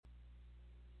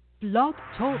Blog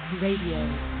Talk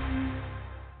Radio.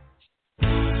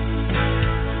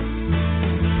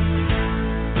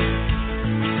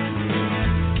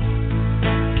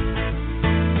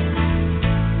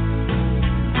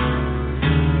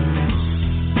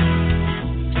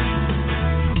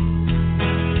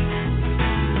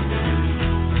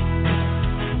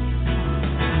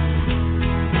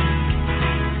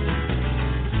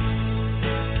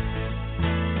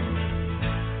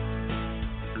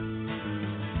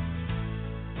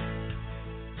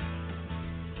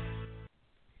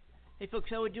 Hey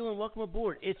folks, how we doing? Welcome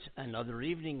aboard. It's another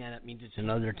evening, and that means it's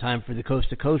another time for the Coast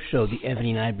to Coast Show, the Ebony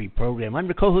and Ivory program. I'm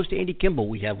your co-host, Andy Kimball.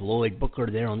 We have Lloyd Booker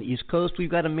there on the East Coast. We've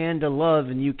got Amanda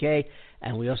Love in the UK,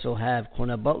 and we also have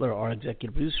Cornell Butler, our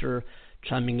executive producer,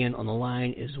 chiming in on the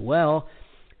line as well.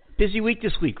 Busy week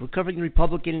this week. We're covering the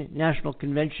Republican National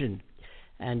Convention,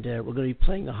 and we're going to be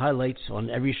playing the highlights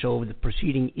on every show of the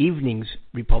preceding evening's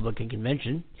Republican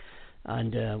Convention.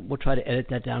 And we'll try to edit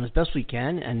that down as best we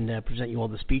can and present you all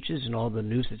the speeches and all the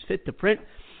news that's fit to print.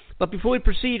 But before we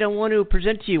proceed, I want to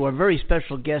present to you our very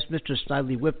special guest, Mr.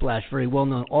 Snidely Whiplash, very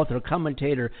well-known author,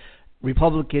 commentator,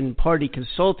 Republican Party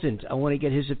consultant. I want to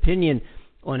get his opinion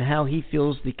on how he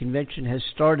feels the convention has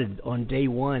started on day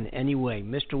one. Anyway,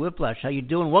 Mr. Whiplash, how you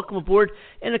doing? Welcome aboard.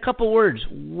 In a couple words,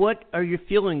 what are your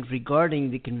feelings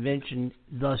regarding the convention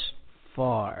thus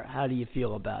far? How do you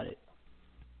feel about it?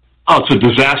 Oh, it's a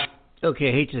disaster. Okay,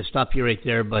 I hate to stop you right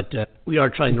there, but we are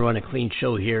trying to run a clean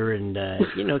show here and,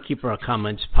 keep our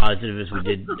comments positive as we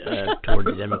did toward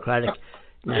the Democratic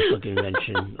National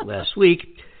Convention last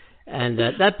week. And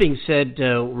that being said,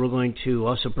 we're going to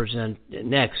also present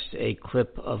next a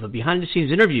clip of a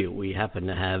behind-the-scenes interview we happen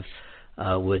to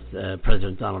have with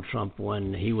President Donald Trump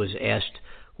when he was asked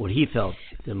what he felt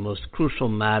the most crucial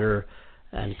matter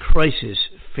and crisis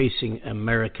facing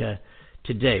America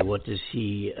today. What does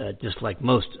he dislike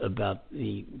most about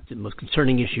the most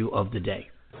concerning issue of the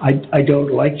day? I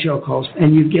don't like chokeholds,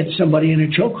 and you get somebody in a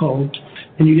chokehold,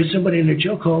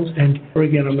 and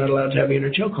again, I'm not allowed to have you in a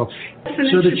chokehold.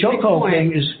 So the chokehold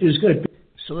thing is good.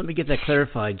 So let me get that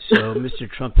clarified. So Mr.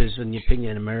 Trump is, in the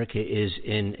opinion, America is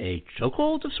in a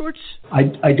chokehold of sorts?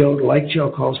 I don't like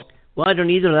chokeholds. Well, I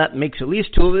don't either. That makes at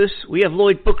least two of us. We have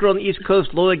Lloyd Booker on the East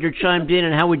Coast. Lloyd, you're chimed in,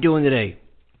 and how are we doing today?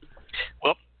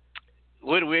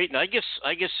 Well, wait. I guess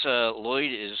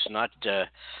Lloyd is not.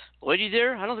 Lloyd, you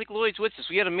there? I don't think Lloyd's with us.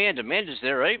 We got Amanda. Amanda's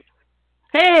there, right?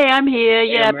 Hey, I'm here.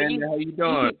 Hey, Yeah, Amanda, but how you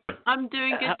doing? I'm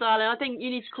doing good, darling. I think you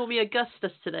need to call me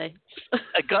Augustus today.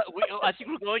 I think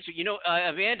we're going to.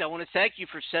 Amanda, I want to thank you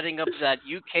for setting up that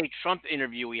UK Trump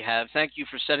interview we have. Thank you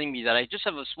for sending me that. I just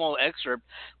have a small excerpt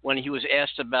when he was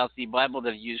asked about the Bible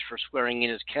that he used for swearing in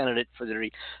as candidate for the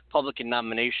Republican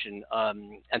nomination.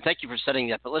 And thank you for setting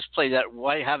that. But let's play that.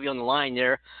 Why have you on the line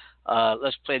there?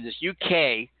 Let's play this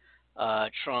UK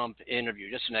Trump interview.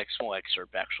 Just a small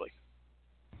excerpt, actually.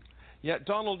 Yeah,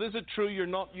 Donald, is it true you're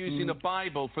not using a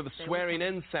Bible for the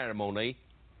swearing-in ceremony?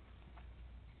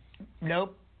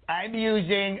 Nope. I'm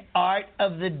using Art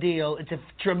of the Deal. It's a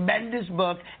tremendous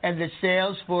book, and the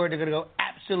sales for it are going to go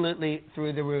absolutely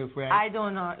through the roof, right? I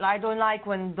don't know. I don't like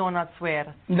when do not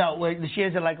swear. No, she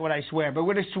doesn't like when I swear, but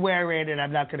we're going to swear in, and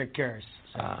I'm not going to curse.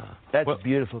 So. That's a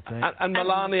beautiful thing. And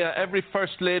Melania, every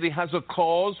First Lady has a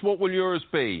cause. What will yours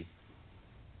be?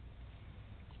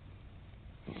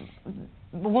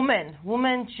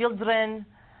 Women, children,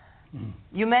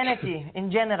 humanity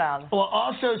in general. Well,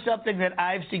 also something that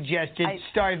I've suggested,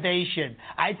 starvation.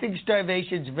 I think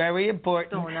starvation's very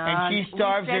important, and she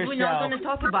starves herself. We're not going to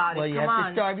talk about it. Well, you have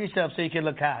to starve yourself so you can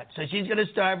look hot. So she's going to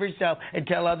starve herself and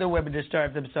tell other women to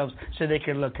starve themselves so they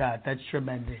can look hot. That's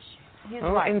tremendous.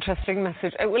 Interesting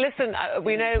message. Well, listen,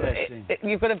 we know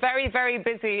you've got a very, very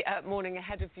busy morning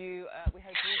ahead of you. We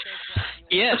hope you guys.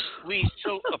 Yes, we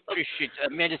so appreciate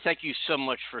it. Amanda, thank you so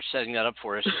much for setting that up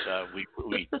for us. We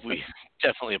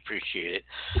definitely appreciate it.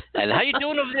 And how you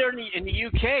doing over there in the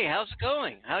UK? How's it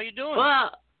going? How you doing?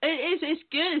 Well, it's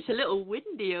good. It's a little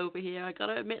windy over here. I got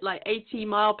to admit, like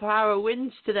 80-mile-per-hour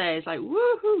winds today. It's like,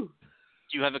 woohoo.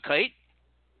 Do you have a kite?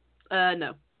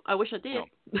 No. I wish I did.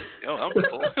 Oh,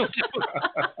 cool.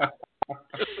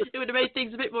 It would have made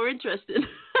things a bit more interesting.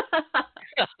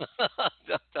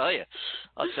 I'll tell you.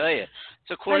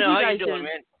 So, Cornell, how you doing,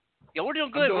 man? Yeah, we're doing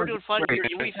good. We're doing fine here.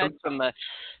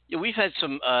 We've had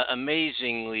some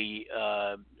amazingly,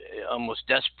 almost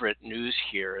desperate news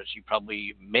here, as you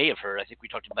probably may have heard. I think we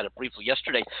talked about it briefly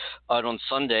yesterday. On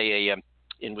Sunday,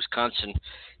 in Wisconsin,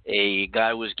 a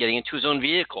guy was getting into his own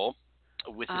vehicle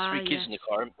with his three kids in the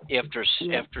car after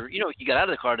he got out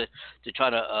of the car to try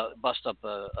to bust up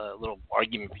a little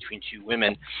argument between two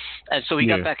women, and so he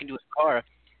got back into his car,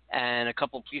 and a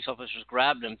couple of police officers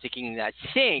grabbed him, thinking that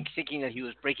he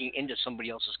was breaking into somebody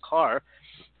else's car.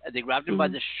 They grabbed him by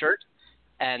the shirt,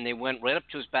 and they went right up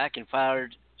to his back and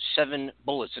fired 7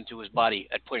 bullets into his body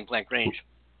at point-blank range.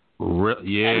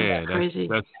 Yeah, that's crazy.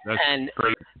 That's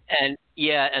crazy. And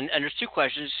there's 2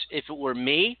 questions. If it were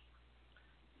me,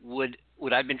 would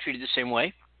I have been treated the same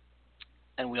way?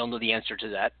 And we all know the answer to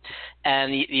that.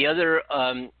 And the other,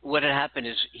 what had happened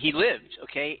is he lived.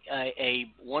 Okay,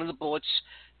 one of the bullets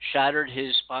shattered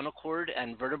his spinal cord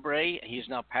and vertebrae. He is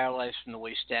now paralyzed from the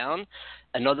waist down.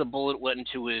 Another bullet went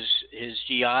into his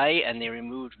GI, and they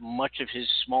removed much of his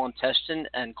small intestine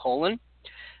and colon.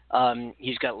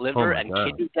 He's got liver and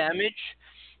kidney damage.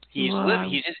 He's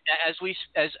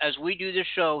as we do this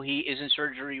show, he is in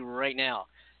surgery right now,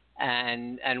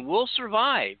 and will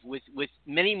survive with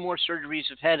many more surgeries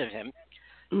ahead of him.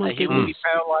 He will be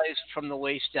paralyzed from the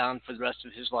waist down for the rest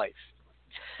of his life.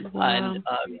 Wow. And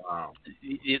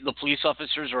the police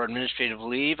officers are on administrative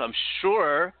leave. I'm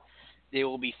sure they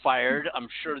will be fired. I'm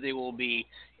sure they will be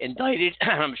indicted.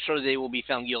 I'm sure they will be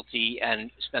found guilty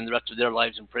and spend the rest of their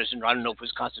lives in prison. I don't know if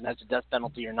Wisconsin has a death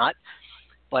penalty or not,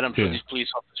 but I'm sure these police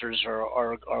officers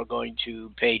are going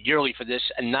to pay dearly for this,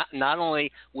 and not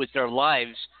only with their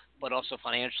lives, but also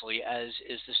financially, as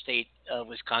is the state of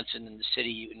Wisconsin and the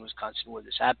city in Wisconsin where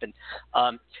this happened.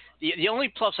 The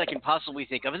only plus I can possibly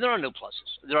think of, and there are no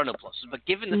pluses, but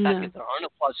given the fact that there are no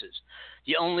pluses,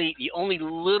 the only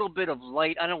little bit of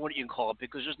light, I don't know what you can call it,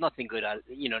 because there's nothing good out of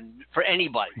it, for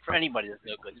anybody that's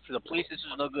no good. For the police, this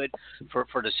is no good. For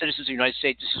the citizens of the United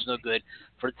States, this is no good.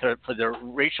 For the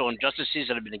racial injustices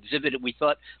that have been exhibited, we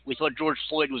thought George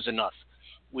Floyd was enough.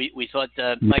 We thought,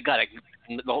 my God,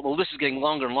 the list is getting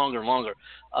longer and longer and longer.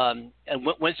 And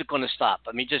when's it going to stop?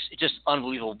 I mean, just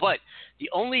unbelievable. But the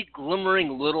only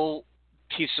glimmering little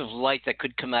piece of light that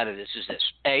could come out of this is this: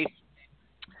 A,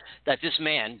 that this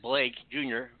man, Blake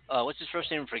Jr., what's his first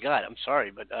name? I forgot. I'm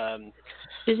sorry, but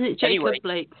isn't it Jacob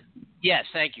Blake? Yes,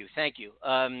 thank you.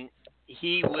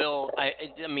 He will. I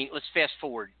mean, let's fast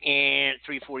forward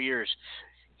 3-4 years.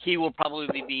 He will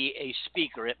probably be a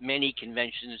speaker at many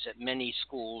conventions, at many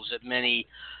schools, at many,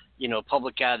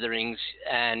 public gatherings,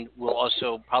 and will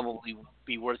also probably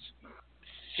be worth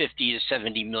 $50 to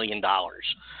 $70 million.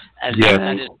 And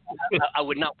I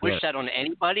would not wish that on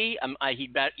anybody. I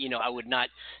would not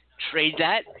trade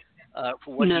that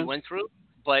for what he went through.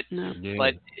 But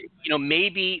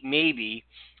maybe.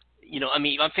 I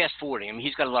mean, I'm fast forwarding. I mean,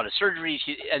 he's got a lot of surgeries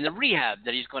and the rehab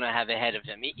that he's going to have ahead of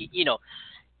him.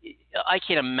 I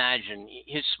can't imagine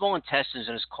his small intestines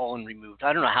and his colon removed.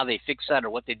 I don't know how they fix that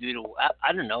or what they do to.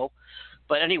 I don't know,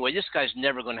 but anyway, this guy's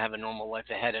never going to have a normal life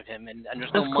ahead of him, and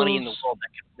there's no money in the world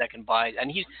that can buy. And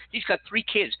he's got 3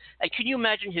 kids. And can you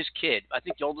imagine his kid? I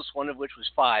think the oldest one of which was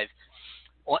 5.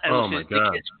 And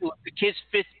the kid's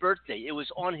 5th birthday. It was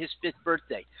on his 5th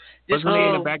birthday. Wasn't he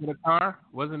in the back of the car?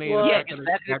 Wasn't he in the back of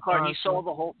the car? He saw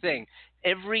the whole thing.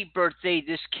 Every birthday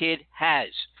this kid has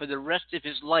for the rest of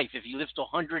his life, if he lives to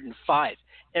 105,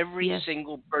 every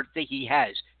single birthday he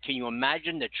has. Can you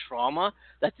imagine the trauma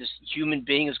that this human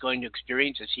being is going to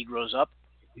experience as he grows up?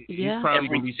 He's probably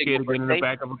going to be scared to get in the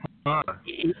back of a car.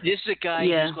 This is a guy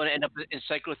who's going to end up in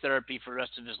psychotherapy for the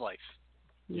rest of his life.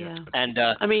 Yeah. And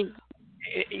I mean,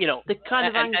 the kind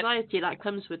of anxiety that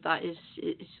comes with that is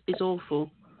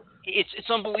awful. It's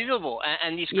unbelievable.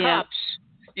 And these cops.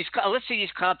 Let's say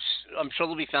these cops, I'm sure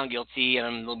they'll be found guilty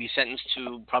and they'll be sentenced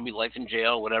to probably life in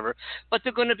jail, or whatever. But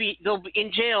they'll be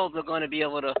in jail. They're going to be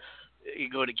able to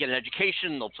go to get an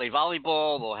education. They'll play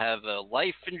volleyball. They'll have a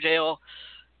life in jail.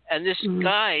 And this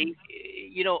guy,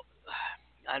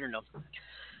 I don't know.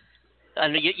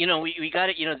 And we got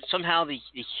it. Somehow the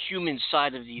human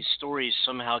side of these stories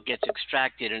somehow gets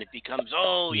extracted, and it becomes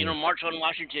March on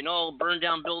Washington, burn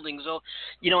down buildings,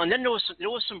 and then there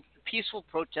was some peaceful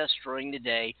protests during the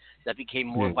day that became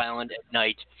more violent at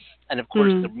night, and of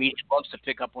course the media loves to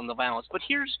pick up on the violence. But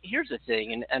here's the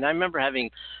thing, and I remember having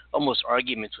almost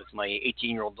arguments with my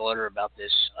 18-year-old daughter about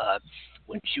this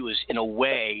when she was in a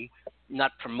way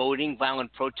not promoting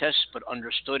violent protests, but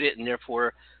understood it and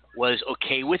therefore was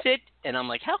okay with it. And I'm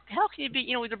like, how can it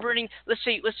be, they're burning, let's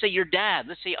say your dad,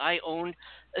 let's say I owned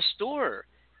a store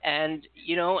and,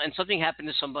 and something happened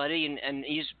to somebody and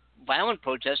these violent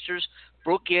protesters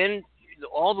broke in,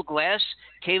 all the glass,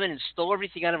 came in and stole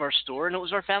everything out of our store, and it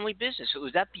was our family business. So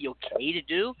would that be okay to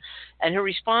do? And her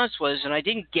response was, and I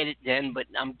didn't get it then, but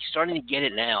I'm starting to get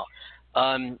it now,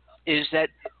 is that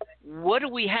what do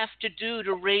we have to do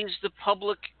to raise the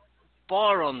public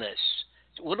bar on this?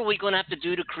 What are we going to have to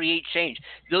do to create change?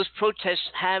 Those protests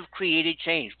have created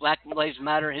change. Black Lives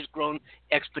Matter has grown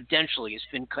exponentially. It's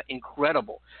been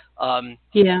incredible. And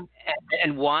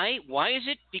why? Why is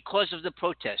it? Because of the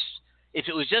protests. If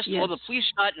it was just, well, the police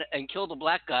shot and killed a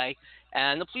black guy,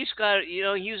 and the police got, he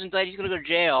was indicted, he's going to go to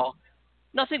jail,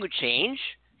 nothing would change.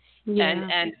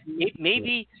 And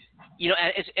maybe,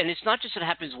 and it's not just that it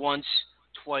happens once,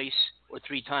 twice, or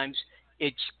 3 times.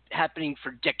 It's happening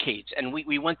for decades. And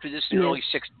we went through this in the early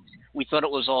 60s. We thought it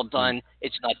was all done.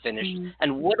 It's not finished.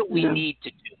 And what do we need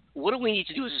to do? What do we need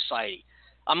to do as a society?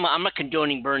 I'm not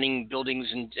condoning burning buildings,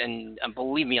 and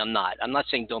believe me, I'm not. I'm not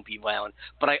saying don't be violent,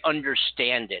 but I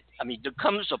understand it. I mean, there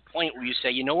comes a point where you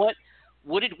say, you know what?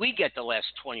 What did we get the last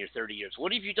 20 or 30 years?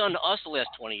 What have you done to us the last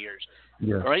 20 years?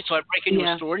 Yeah. All right, so I break into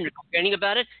a store and you're complaining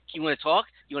about it. You want to talk?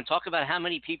 You want to talk about how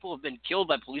many people have been killed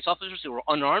by police officers who were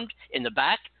unarmed in the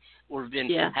back, or have been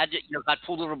had to, got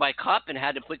pulled over by a cop and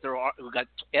had to got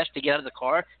asked to get out of the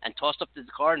car and tossed up to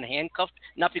the car and handcuffed,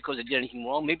 not because they did anything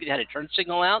wrong. Maybe they had a turn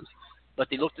signal out, but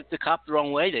they looked at the cop the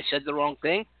wrong way. They said the wrong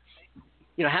thing.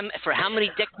 For how many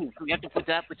decades do we have to put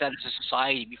that as a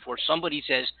society before somebody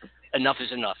says enough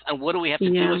is enough? And what do we have to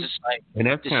do as a society? And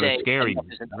that's kind of scary.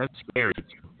 That's scary.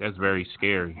 That's very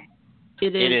scary.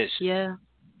 It is. Yeah.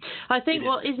 I think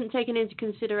what isn't taken into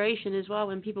consideration as well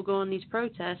when people go on these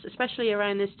protests, especially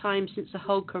around this time since the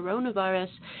whole coronavirus,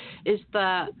 is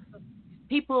that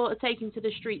people are taken to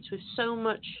the streets with so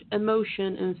much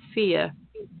emotion and fear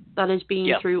that has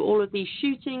been through all of these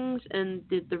shootings and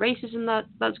the racism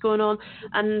that's going on,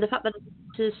 and the fact that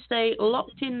to stay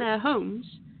locked in their homes,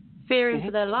 fearing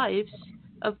for their lives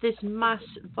of this mass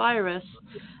virus.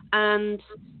 And,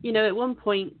 at one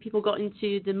point, people got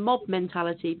into the mob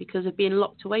mentality because of being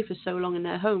locked away for so long in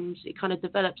their homes. It kind of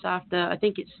develops after, I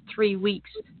think it's 3 weeks,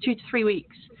 2 to 3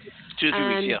 weeks. 2 to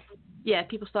 3 weeks, yeah,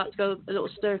 people start to go a little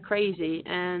stir crazy.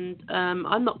 And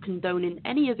I'm not condoning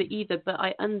any of it either, but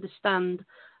I understand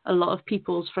a lot of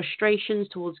people's frustrations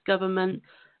towards government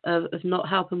of not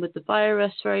helping with the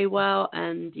virus very well.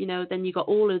 And, then you got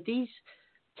all of these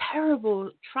terrible,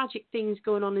 tragic things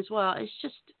going on as well. It's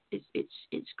just,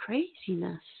 it's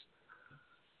craziness.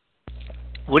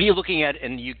 What are you looking at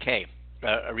in the UK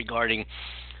regarding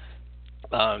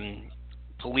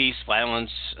police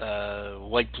violence,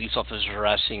 white police officers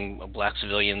harassing black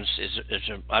civilians?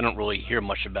 I don't really hear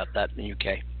much about that in the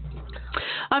UK.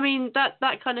 I mean,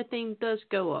 that kind of thing does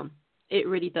go on. It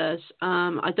really does.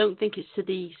 I don't think it's to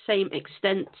the same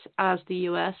extent as the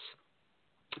US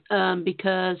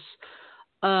because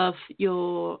of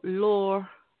your law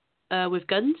with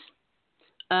guns.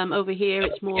 Over here,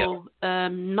 it's more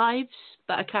knives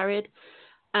that are carried,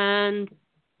 and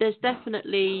there's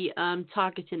definitely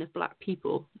targeting of black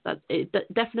people. That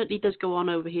definitely does go on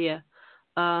over here.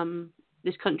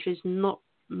 This country is not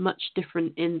much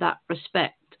different in that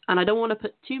respect, and I don't want to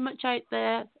put too much out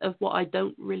there of what I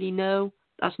don't really know.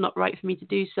 That's not right for me to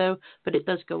do so, but it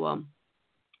does go on.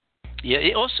 Yeah,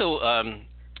 it also.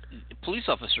 Police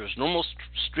officers, normal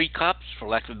street cops, for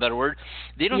lack of a better word,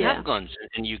 they don't have guns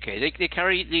in the UK. They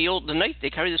carry they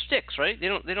carry the sticks, right? They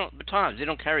don't batons. They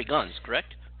don't carry guns,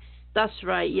 correct? That's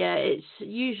right. Yeah, it's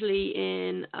usually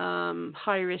in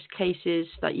high risk cases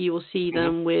that you will see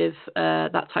them with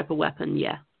that type of weapon.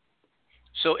 Yeah.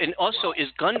 So, and also, is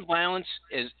gun violence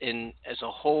as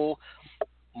a whole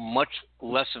much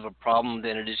less of a problem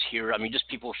than it is here? I mean, just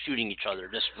people shooting each other,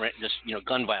 just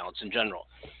gun violence in general.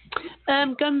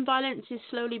 Gun violence is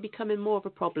slowly becoming more of a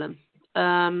problem.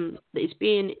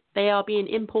 They are being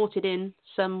imported in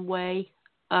some way.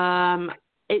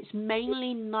 It's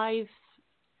mainly knife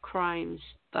crimes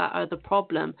that are the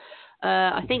problem.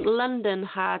 I think London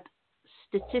had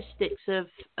statistics of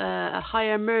a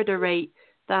higher murder rate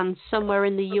than somewhere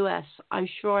in the US. I'm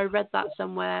sure I read that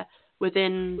somewhere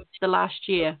within the last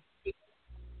year.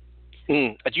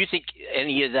 Do you think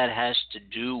any of that has to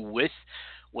do with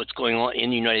what's going on in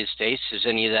the United States? Is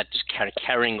any of that just kind of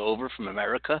carrying over from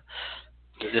America?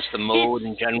 Just the mode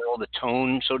in general, the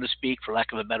tone, so to speak, for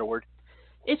lack of a better word?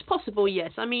 It's possible,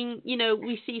 yes. I mean,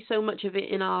 we see so much of it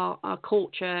in our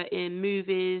culture, in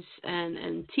movies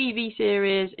and TV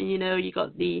series, and, you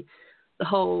got the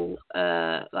whole,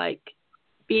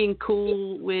 being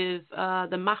cool with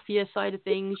the mafia side of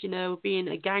things, being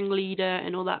a gang leader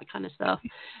and all that kind of stuff.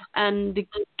 And the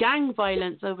gang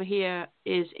violence over here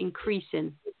is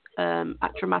increasing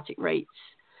at dramatic rates.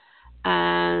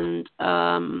 And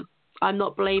I'm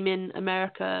not blaming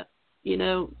America.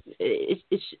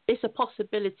 It's a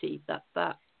possibility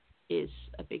that is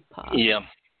a big part. Yeah,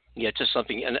 it's just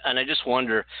something. And I just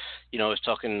wonder, I was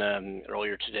talking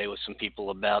earlier today with some people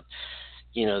about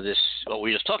this what we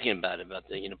were just talking about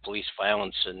the police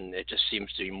violence, and it just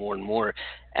seems to be more and more.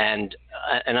 And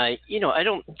I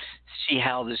don't see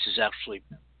how this is actually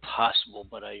possible,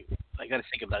 but I got to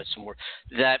think about it some more.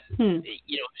 That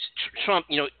Trump,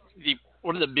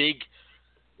 one of the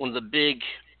big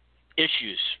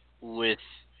issues with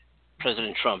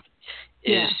President Trump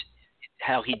is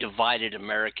how he divided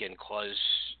America and caused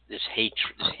this hate,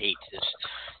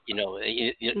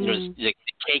 the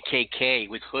KKK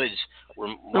with hoods were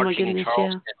marching in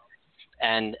Charleston,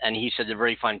 and he said they're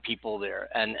very fine people there.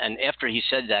 And after he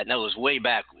said that, and that was way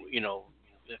back,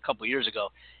 a couple of years ago,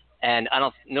 and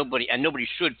nobody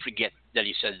should forget that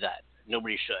he said that.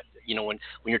 Nobody should. When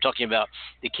you're talking about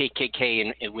the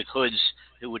KKK and with hoods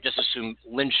who would just assume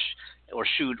lynch or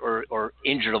shoot or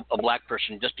injure a black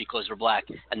person just because they're black,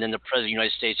 and then the President of the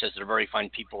United States says they're very fine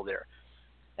people there.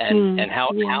 And how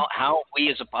we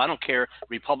I don't care,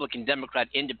 Republican, Democrat,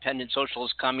 Independent,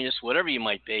 Socialist, Communist, whatever you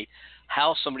might be,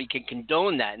 how somebody can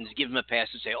condone that and give them a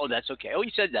pass and say, oh, that's okay. Oh,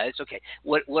 you said that. It's okay.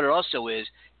 What it also is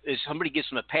somebody gives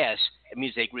them a pass, it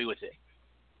means they agree with it.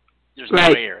 There's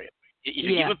no gray area. If you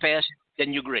give them a pass,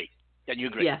 then you agree.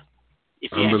 Yeah.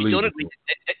 If you don't agree,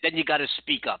 then you got to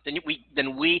speak up. Then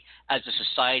we, as a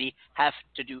society, have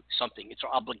to do something. It's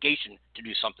our obligation to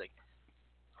do something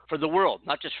for the world,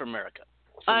 not just for America.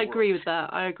 I agree with that.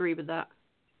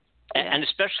 And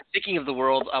especially thinking of the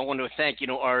world, I want to thank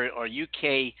our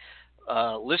UK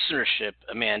listenership,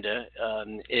 Amanda,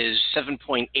 is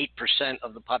 7.8%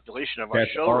 of the population of our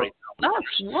show right now.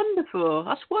 That's wonderful.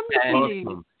 That's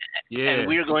wonderful. And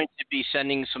we are going to be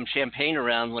sending some champagne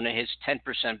around when it hits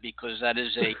 10% because that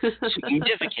is a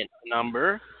significant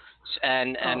number.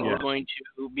 And we're going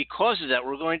to, because of that,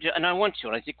 and I want to,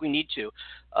 and I think we need to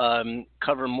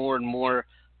cover more and more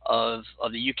of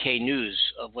the UK news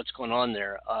of what's going on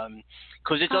there,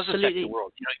 because it does affect the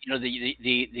world.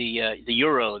 The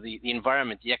euro, the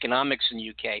environment, the economics in the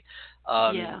UK.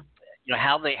 How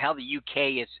the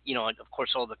UK is, of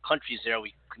course, all the countries there,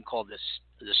 we can call this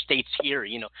the states here.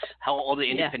 How all the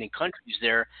independent countries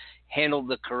there handle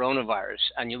the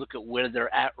coronavirus, and you look at where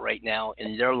they're at right now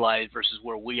in their lives versus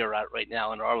where we are at right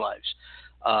now in our lives.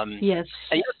 Yes.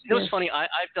 And it's funny.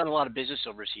 I've done a lot of business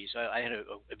overseas. I had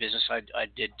a business I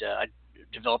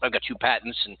developed. I've got 2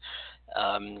 patents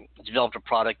and developed a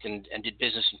product and did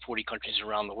business in 40 countries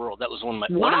around the world. That was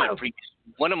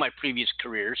one of my previous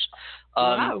careers.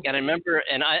 And I remember,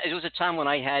 it was a time when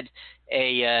I had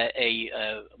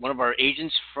one of our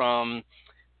agents from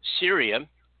Syria.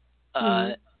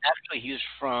 Actually, he was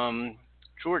from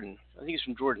Jordan. I think he's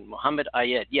from Jordan. Mohammed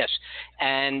Ayed, yes.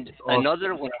 And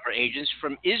another one of our agents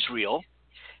from Israel.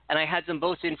 And I had them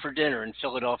both in for dinner in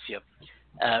Philadelphia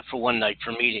for one night for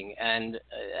a meeting. And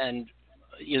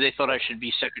they thought I should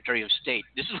be Secretary of State.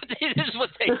 This is what they here's what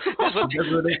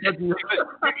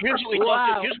we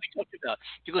talked about.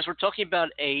 Because we're talking about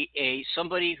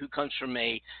somebody who comes from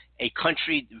a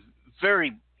country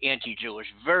very anti-Jewish,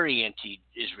 very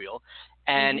anti-Israel,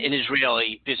 and an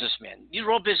Israeli businessman. These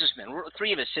are all businessmen. We're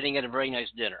 3 of us sitting at a very nice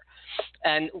dinner.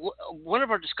 And one of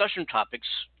our discussion topics,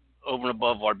 over and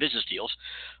above our business deals,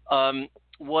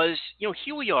 was,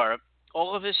 here we are,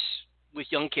 all of us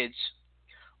with young kids,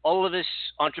 all of us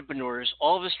entrepreneurs,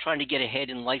 all of us trying to get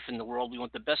ahead in life in the world. We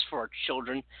want the best for our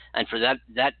children, and for that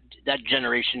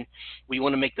generation, we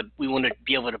want to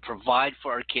be able to provide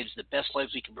for our kids the best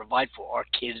lives we can provide for our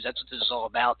kids. That's what this is all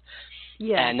about.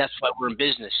 Yeah. And that's why we're in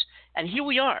business. And here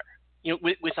we are,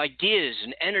 with ideas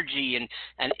and energy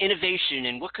and innovation,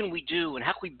 and what can we do, and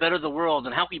how can we better the world,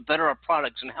 and how can we better our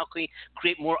products, and how can we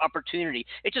create more opportunity.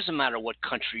 It doesn't matter what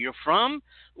country you're from.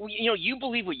 You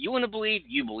believe what you want to believe.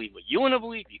 You believe what you want to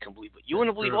believe. You can believe what you want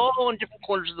to believe, all in different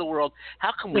corners of the world.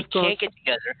 How come we can't get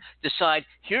together, decide,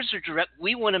 here's the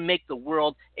we want to make the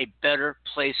world a better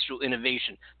place through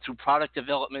innovation, through product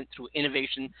development, through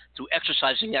innovation, through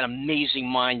exercising that amazing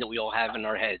mind that we all have in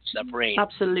our heads, that brain.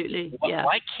 Absolutely,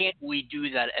 Why can't we do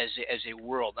that as a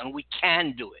world? And we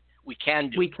can do it. We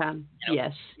can.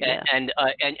 Yes.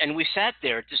 And we sat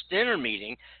there at this dinner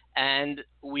meeting, and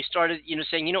we started,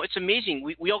 saying, it's amazing.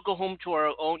 We all go home to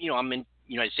our own. I'm in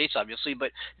the United States, obviously,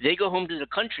 but they go home to the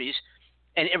countries,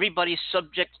 and everybody's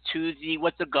subject to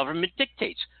what the government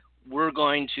dictates. We're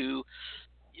going to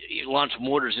launch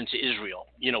mortars into Israel,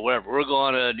 wherever. We're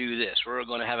going to do this. We're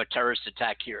going to have a terrorist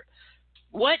attack here.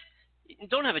 What?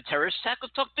 Don't have a terrorist attack.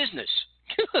 Let's talk business.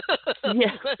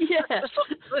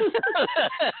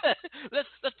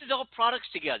 Let's develop products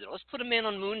together. Let's put a man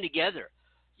on the moon together.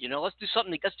 Let's do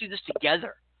something. Let's do this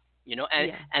together.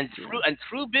 And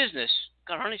through business,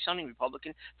 God, aren't they sounding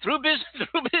Republican? Through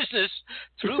business,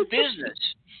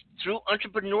 through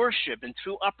entrepreneurship, and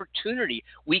through opportunity,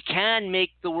 we can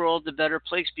make the world a better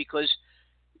place, because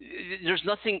there's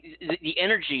nothing, the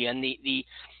energy and the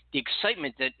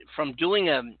excitement that from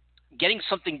getting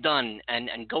something done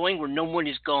and going where no one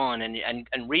is gone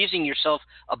and raising yourself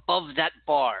above that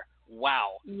bar.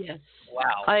 Wow. Yes.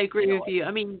 Wow. I agree with you.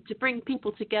 I mean, to bring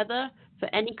people together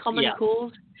for any common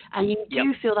cause, and you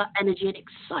do feel that energy and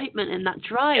excitement and that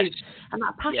drive and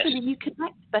that passion, and you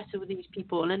connect better with these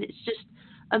people, and it's just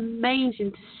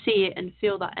amazing to see it and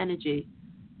feel that energy.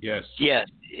 Yes. Yes,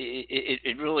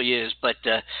 it really is. But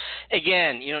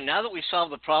again, now that we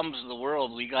solved the problems of the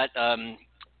world, we got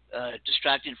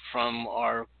distracted from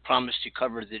our promise to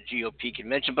cover the GOP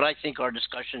convention. But I think our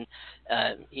discussion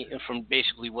from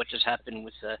basically what just happened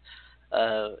with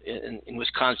in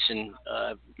Wisconsin,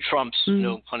 Trump's,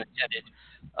 no pun intended,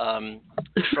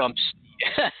 Trump's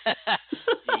the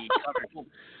coverage.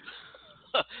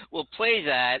 We'll play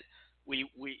that. We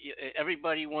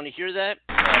everybody want to hear that?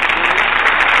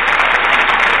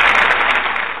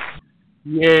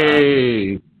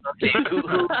 Yay! Okay.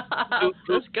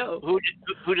 Let's go.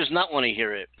 Who does not want to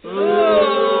hear it?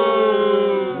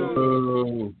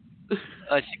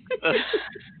 I think.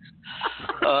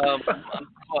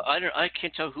 I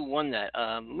can't tell who won that.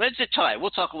 It's a tie.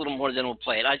 We'll talk a little more, then we'll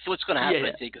play it. I see what's going to happen.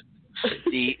 I think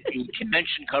the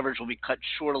convention coverage will be cut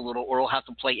short a little, or we'll have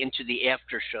to play into the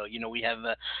after show. We have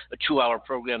a 2-hour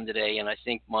program today, and I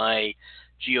think my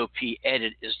GOP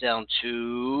edit is down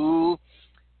to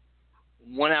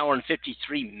 1 hour and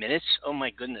 53 minutes. Oh my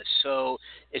goodness! So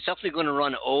it's definitely going to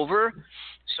run over.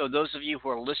 So those of you who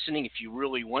are listening, if you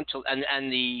really want to,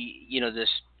 and the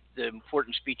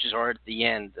important speeches are at the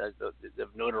end. The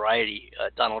notoriety,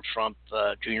 Donald Trump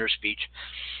Jr. speech,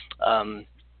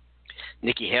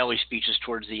 Nikki Haley speeches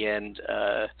towards the end.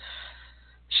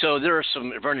 So there are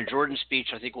some Vernon Jordan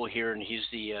speech I think we'll hear, and he's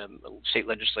the state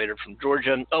legislator from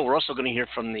Georgia. Oh, we're also going to hear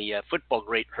from the football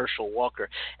great Herschel Walker.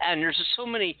 And there's just so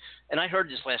many. And I heard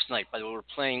this last night. By the way,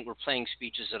 we're playing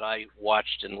speeches that I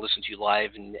watched and listened to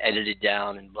live and edited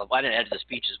down. And I didn't edit the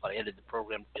speeches, but I edited the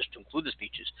program just to include the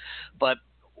speeches. But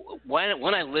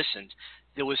when I listened,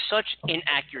 there was such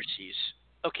inaccuracies.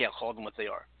 Okay, I'll call them what they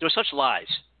are. There were such lies.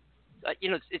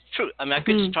 It's true. I mean, I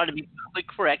could just try to be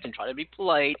politically correct and try to be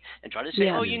polite and try to say,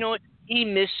 you know what, he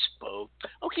misspoke.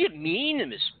 Okay, he didn't mean to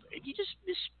misspoke. He just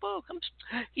misspoke.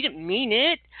 He didn't mean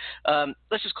it.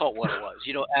 Let's just call it what it was,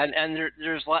 And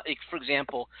there's a lot, like, for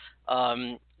example,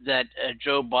 that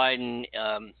Joe Biden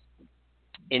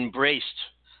embraced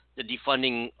the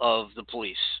defunding of the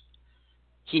police.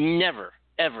 He never,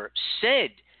 ever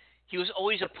said he was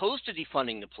always opposed to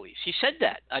defunding the police. He said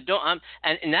that.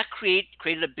 And that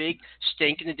created a big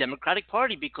stink in the Democratic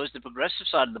Party, because the progressive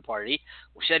side of the party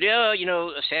said,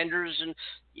 Sanders and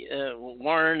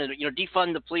Warren, and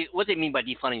defund the police. What they mean by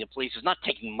defunding the police is not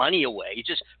taking money away. It's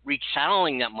just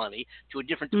rechanneling that money to a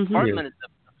different department of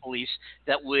the police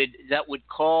that would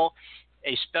call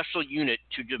a special unit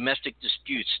to domestic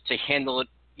disputes to handle it.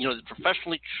 The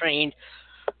professionally trained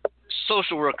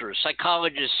social workers,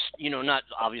 psychologists, not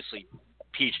obviously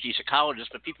PhD psychologists,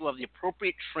 but people who have the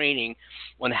appropriate training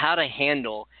on how to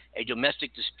handle a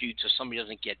domestic dispute so somebody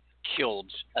doesn't get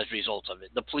killed as a result of it.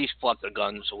 The police pull out their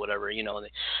guns or whatever,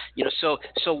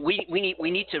 So we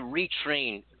need to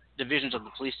retrain divisions of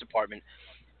the police department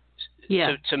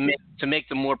to make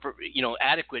them more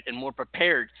adequate and more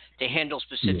prepared to handle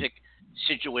specific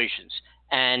situations.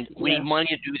 And we need money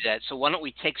to do that. So why don't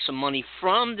we take some money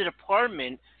from the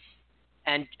department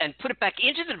and put it back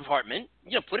into the department,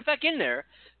 put it back in there,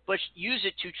 but use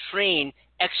it to train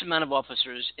X amount of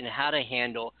officers in how to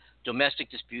handle domestic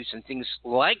disputes and things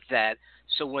like that.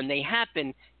 So when they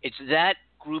happen, it's that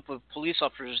group of police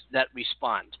officers that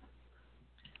respond.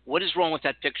 What is wrong with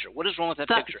that picture? What is wrong with that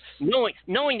picture?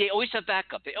 Knowing they always have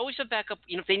backup. They always have backup.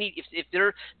 If they need, if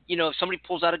they're, if somebody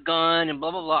pulls out a gun and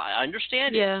blah blah blah. I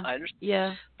understand it. I understand.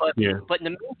 Yeah. But in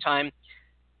the meantime,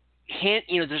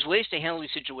 there's ways to handle these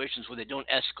situations where they don't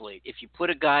escalate. If you put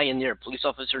a guy in there, a police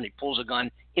officer, and he pulls a gun,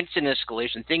 instant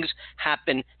escalation. Things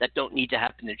happen that don't need to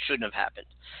happen, that shouldn't have happened.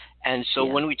 And so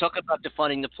when we talk about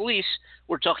defunding the police,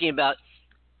 we're talking about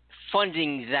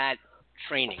funding that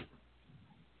training.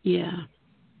 Yeah,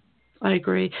 I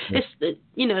agree. It's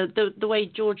the way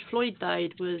George Floyd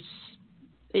died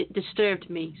it disturbed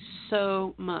me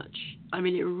so much. I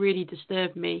mean, it really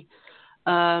disturbed me.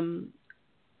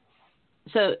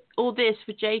 So all this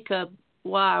for Jacob,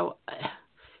 wow,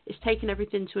 it's taken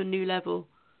everything to a new level.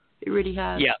 It really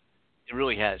has. Yeah, it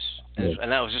really has.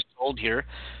 And I was just told here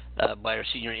by our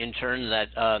senior intern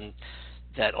that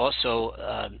that also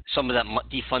some of that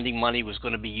defunding money was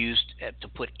going to be used to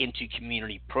put into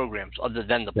community programs other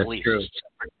than the police. True.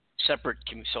 Separate.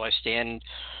 So I stand,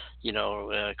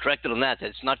 corrected on that. That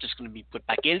it's not just going to be put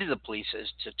back into the police as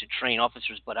to train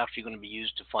officers, but actually going to be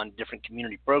used to fund different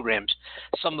community programs,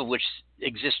 some of which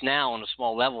exist now on a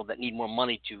small level that need more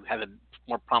money to have a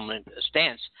more prominent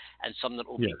stance, and some that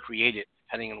will be created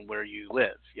depending on where you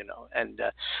live. And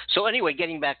so anyway,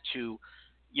 getting back to,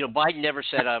 Biden never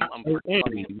said I'm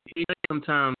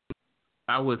sometimes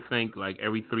I would think like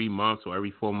every 3 months or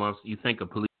every 4 months, you think a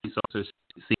police officer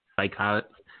see a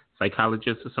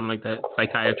psychologist or something like that,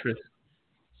 psychiatrist.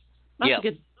 That's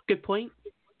a good point.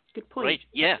 Good point. Right?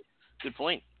 Yeah. Good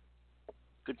point.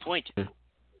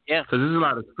 Yeah. Because there's a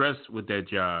lot of stress with that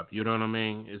job. You know what I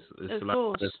mean? It's a lot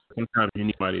of stress. Sometimes you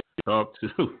need somebody to talk to.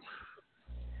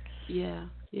 Yeah.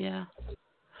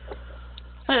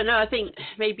 I don't know. I think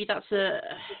maybe that's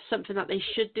something that they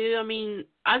should do. I mean,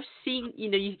 I've seen,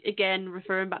 again,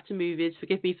 referring back to movies,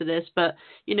 forgive me for this, but,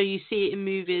 you see it in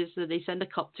movies that they send a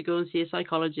cop to go and see a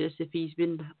psychologist if he's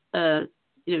been,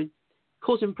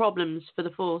 causing problems for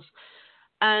the force.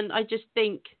 And I just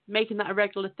think making that a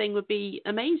regular thing would be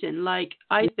amazing. Like,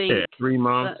 I think... 3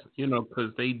 months,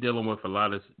 because they dealing with a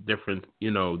lot of different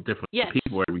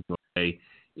people every day.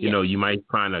 You might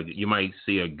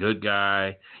see a good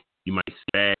guy. You might see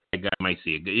a bad guy, you might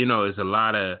see a good, there's a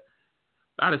lot of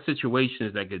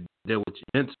situations that could deal with your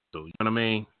mental, you know what I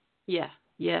mean? Yeah,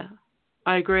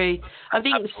 I agree. I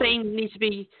think the same needs to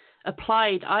be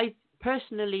applied,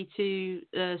 personally, to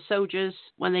soldiers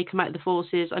when they come out of the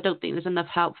forces. I don't think there's enough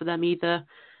help for them either,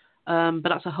 but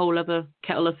that's a whole other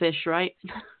kettle of fish, right?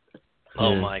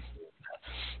 Oh my,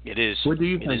 it is. What do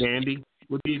you think, Andy?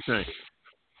 What do you think?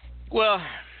 Well,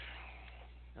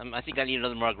 I think I need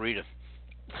another margarita.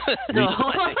 Let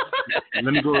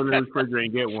me go in the refrigerator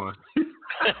and get one.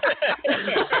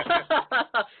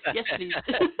 Yes, please.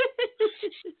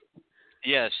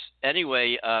 Yes.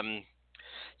 Anyway,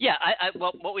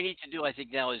 well, what we need to do, I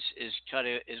think, now is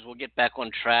we'll get back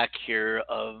on track here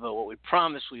of what we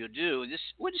promised we would do.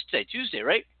 What is today? Tuesday,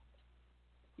 right?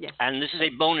 Yes. And this is a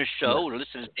bonus show. We're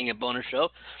listed as being a bonus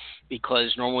show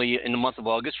because normally in the month of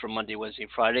August, from Monday, Wednesday,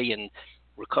 Friday, and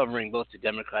we're covering both the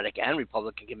Democratic and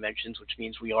Republican conventions, which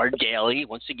means we are daily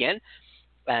once again.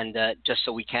 And just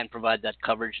so we can provide that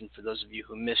coverage, and for those of you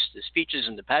who missed the speeches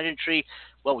and the pageantry,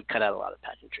 well, we cut out a lot of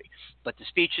pageantry. But the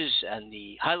speeches and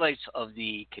the highlights of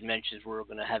the conventions, we're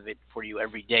going to have it for you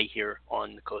every day here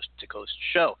on the Coast to Coast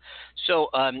show. So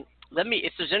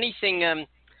if there's anything, our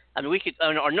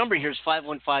number here is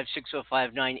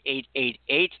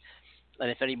 515-605-9888. And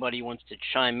if anybody wants to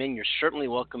chime in, you're certainly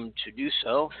welcome to do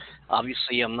so.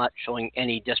 Obviously, I'm not showing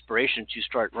any desperation to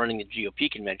start running the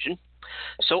GOP convention.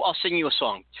 So I'll sing you a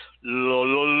song. La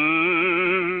la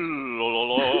la la la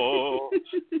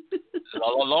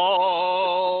la la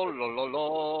la la la la.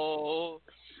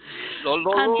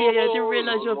 Andy, I didn't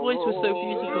realize your voice was so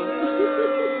beautiful.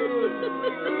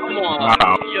 Come on.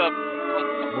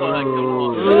 Come on.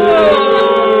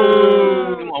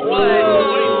 What?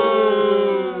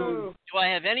 Do I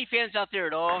have any fans out there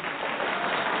at all?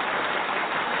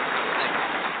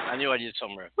 I knew I did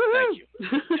somewhere. Thank you.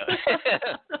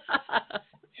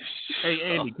 Hey,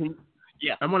 Andy,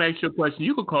 I'm going to ask you a question.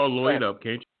 You could call Lloyd up,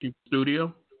 can't you,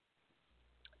 studio?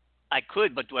 I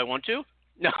could, but do I want to?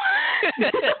 No.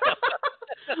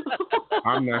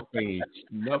 I'm not saying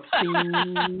nothing.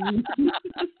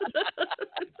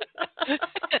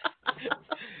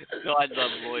 No, I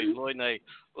love Lloyd. Lloyd and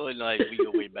I, we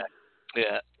go way back.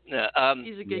 Yeah.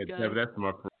 He's a good guy. That's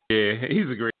my friend. Yeah, he's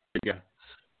a great guy.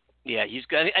 Yeah, he's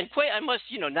good. And quite, I must,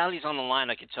 now that he's on the line,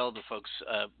 I could tell the folks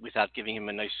without giving him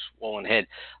a nice swollen head.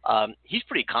 He's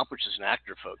pretty accomplished as an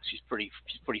actor, folks. He's pretty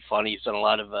funny. He's done a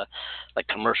lot of like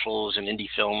commercials and indie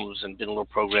films and did little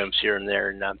programs here and there.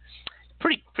 And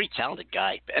pretty talented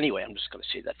guy. But anyway, I'm just going to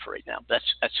say that for right now.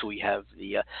 That's who we have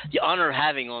the honor of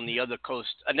having on the other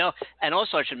coast. Now, and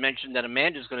also I should mention that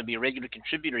Amanda's going to be a regular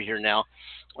contributor here now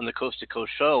on the Coast to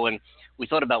Coast show. And we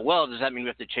thought about, well, does that mean we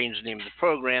have to change the name of the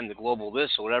program, the Global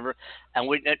this or whatever? And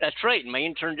that's right. And my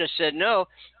intern just said no.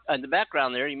 In the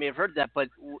background there, you may have heard that, but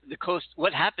the Coast.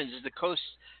 What happens is the Coast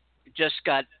just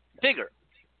got bigger.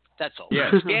 That's all.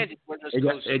 Yeah.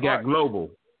 It got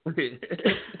global. And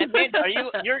man,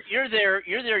 you're there?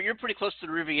 You're pretty close to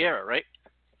the Riviera, right?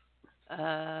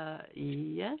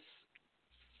 Yes.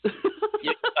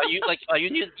 Are you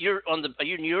near on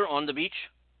the beach?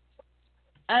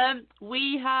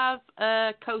 We have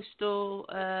coastal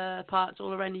parts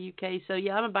all around the UK. So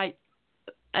yeah, I'm about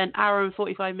an hour and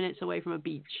 45 minutes away from a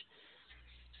beach.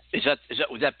 Is that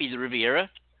would that be the Riviera?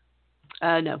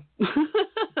 No.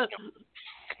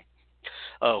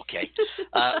 Okay.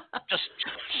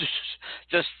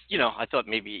 Just I thought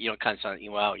maybe kind of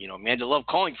sounding wow, Amanda Love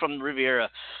calling from the Riviera.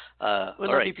 Well,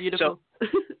 all right. Be beautiful. So,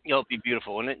 it'll be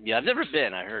beautiful, wouldn't it? Yeah, I've never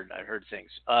been. I heard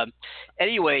things.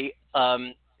 Anyway,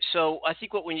 so I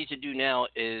think what we need to do now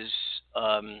is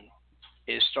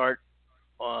start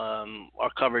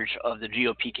our coverage of the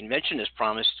GOP convention. As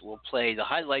promised, we'll play the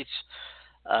highlights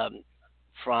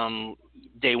from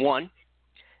day one.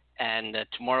 And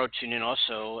tomorrow, tune in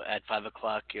also at 5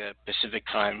 o'clock Pacific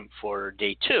time for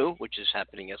day 2, which is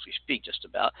happening as we speak, just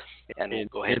about. And we'll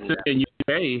go ahead and. In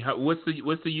UK, what's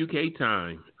the UK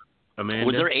time, Amanda?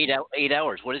 Well, they're 8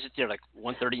 hours. What is it there? Like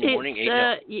 1:30 in the morning?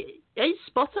 It's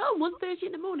spot on. 1:30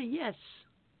 in the morning. Yes.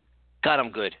 God, I'm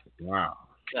good. Wow.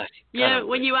 God, yeah,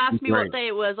 when you asked me what day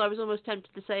it was, I was almost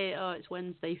tempted to say, "Oh, it's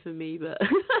Wednesday for me," but.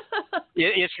 Yeah,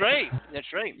 it's right.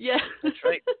 That's right. Yeah. That's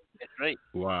right. That's right.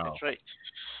 Wow. That's right.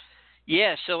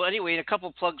 Yeah, so anyway, a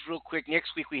couple plugs real quick.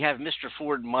 Next week we have Mr.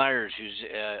 Ford Myers, who's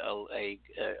a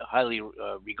highly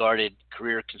regarded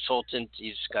career consultant.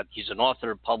 He's an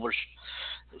author, published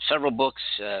several books,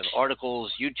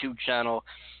 articles, YouTube channel,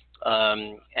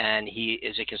 and he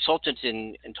is a consultant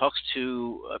and talks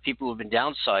to people who have been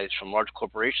downsized from large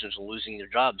corporations and losing their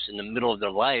jobs in the middle of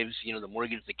their lives, the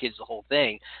mortgage, the kids, the whole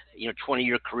thing,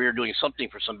 20-year career doing something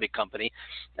for some big company,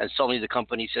 and suddenly the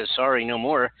company says, sorry, no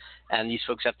more, and these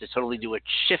folks have to totally do a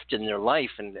shift in their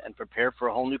life and prepare for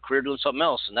a whole new career doing something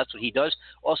else, and that's what he does.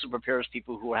 Also prepares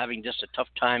people who are having just a tough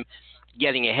time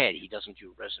getting ahead. He doesn't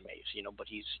do resumes, but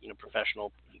he's,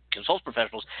 professional, he consults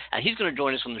professionals, and he's going to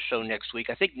join us on the show next week,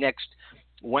 I think next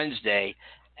Wednesday,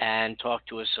 and talk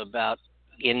to us about,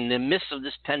 in the midst of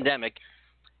this pandemic,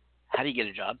 how do you get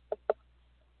a job?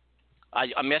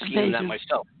 I'm asking him that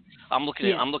myself. I'm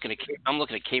looking at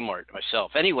Kmart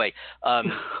myself. Anyway,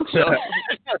 Target,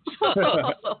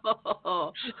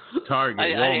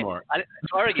 Walmart.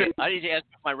 Target. I need to ask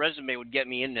if my resume would get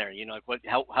me in there.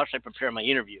 How should I prepare my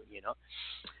interview?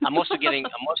 I've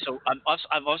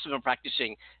also been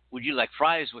practicing. Would you like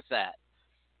fries with that?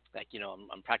 Like,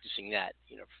 I'm practicing that.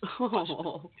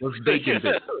 Those bacon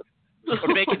bits.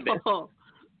 Or bacon bits.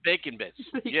 Bacon bits.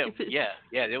 Yeah.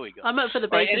 There we go. I'm up for the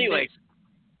bacon bits. Anyway.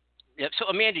 Yeah, so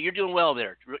Amanda, you're doing well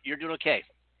there. You're doing okay.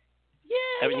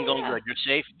 Yeah. Everything going good. You're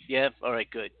safe. Yeah. All right.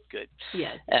 Good.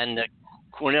 Yeah. And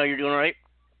Cornell, you're doing all right.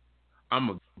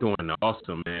 I'm doing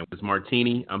awesome, man. With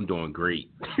Martini, I'm doing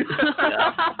great.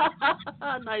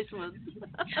 Nice one.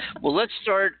 Well, let's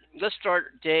start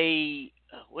day.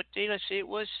 What day did I say it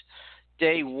was?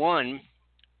 Day 1.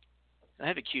 I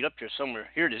have it queued up here somewhere.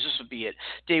 Here it is. This will be it.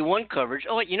 Day 1 coverage.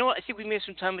 Oh, you know what? I think we may have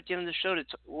some time at the end of the show.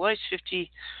 Why is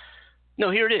 50? No,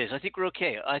 here it is. I think we're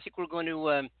okay. I think we're going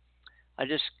to. I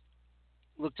just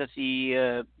looked at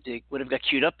the what I've got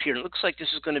queued up here. It looks like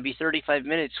this is going to be 35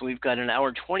 minutes. We've got an hour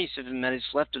and 27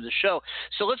 minutes left of the show.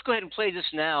 So let's go ahead and play this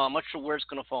now. I'm not sure where it's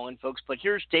going to fall in, folks, but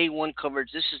here's day 1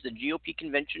 coverage. This is the GOP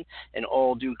convention, and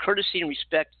all due courtesy and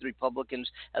respect to the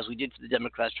Republicans, as we did for the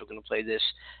Democrats. We're going to play this,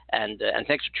 and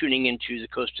thanks for tuning in to the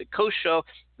Coast to Coast show.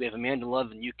 We have Amanda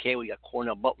Love in the UK. We got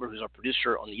Cornell Butler, who's our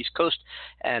producer on the East Coast,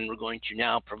 and we're going to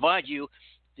now provide you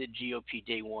the GOP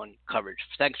day 1 coverage.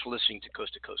 Thanks for listening to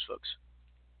Coast, folks.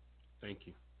 Thank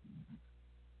you.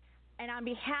 And on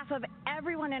behalf of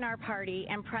everyone in our party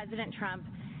and President Trump,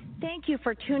 thank you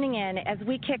for tuning in as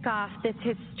we kick off this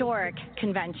historic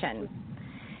convention.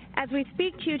 As we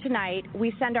speak to you tonight,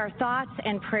 we send our thoughts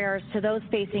and prayers to those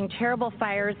facing terrible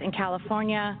fires in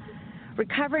California,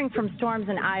 recovering from storms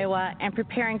in Iowa, and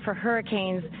preparing for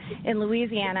hurricanes in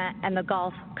Louisiana and the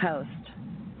Gulf Coast.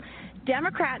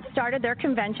 Democrats started their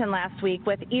convention last week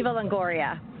with Eva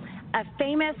Longoria, a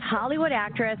famous Hollywood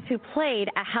actress who played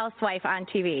a housewife on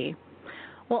TV.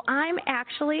 Well, I'm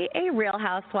actually a real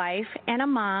housewife and a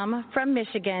mom from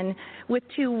Michigan with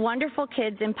 2 wonderful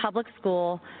kids in public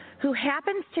school who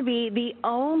happens to be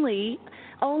only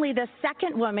the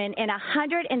second woman in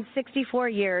 164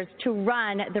 years to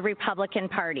run the Republican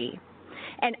Party.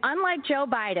 And unlike Joe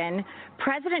Biden,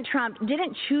 President Trump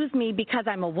didn't choose me because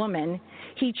I'm a woman.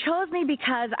 He chose me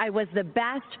because I was the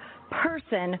best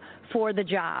person for the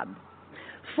job.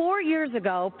 4 years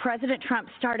ago, President Trump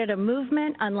started a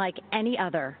movement unlike any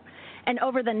other. And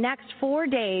over the next 4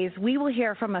 days, we will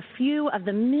hear from a few of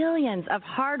the millions of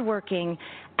hardworking,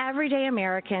 everyday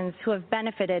Americans who have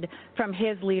benefited from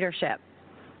his leadership.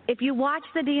 If you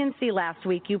watched the DNC last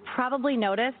week, you probably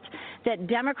noticed that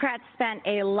Democrats spent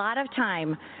a lot of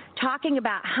time talking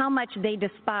about how much they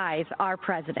despise our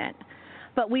president.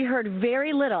 But we heard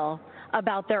very little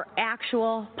about their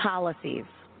actual policies.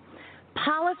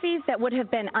 Policies that would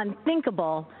have been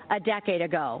unthinkable a decade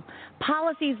ago.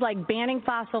 Policies like banning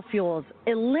fossil fuels,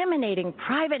 eliminating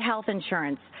private health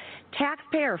insurance,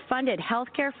 taxpayer-funded health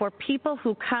care for people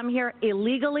who come here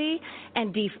illegally,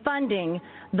 and defunding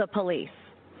the police.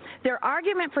 Their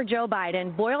argument for Joe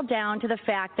Biden boiled down to the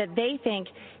fact that they think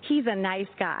he's a nice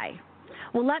guy.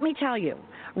 Well, let me tell you,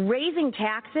 raising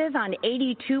taxes on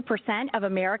 82% of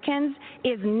Americans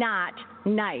is not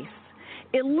nice.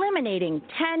 Eliminating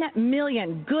 10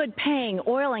 million good-paying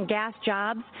oil and gas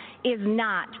jobs is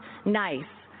not nice.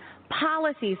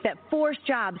 Policies that force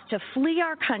jobs to flee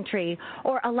our country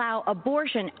or allow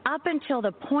abortion up until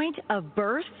the point of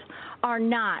birth are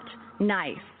not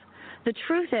nice. The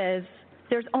truth is,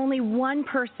 there's only one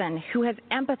person who has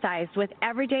empathized with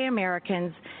everyday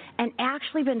Americans and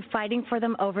actually been fighting for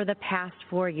them over the past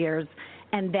 4 years,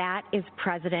 and that is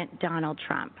President Donald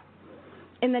Trump.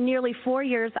 In the nearly 4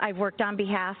 years I've worked on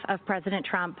behalf of President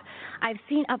Trump, I've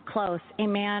seen up close a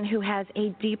man who has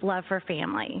a deep love for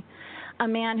family, a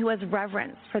man who has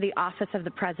reverence for the office of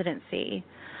the presidency,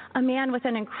 a man with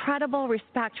an incredible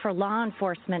respect for law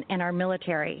enforcement and our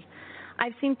military.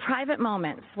 I've seen private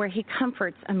moments where he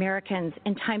comforts Americans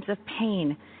in times of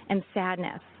pain and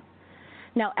sadness.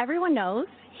 Now, everyone knows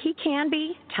he can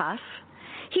be tough.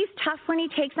 He's tough when he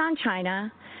takes on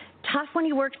China, tough when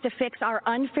he works to fix our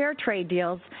unfair trade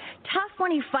deals, tough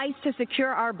when he fights to secure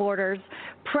our borders.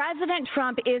 President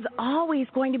Trump is always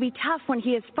going to be tough when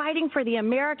he is fighting for the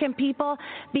American people,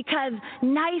 because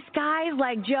nice guys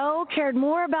like Joe cared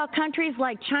more about countries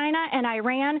like China and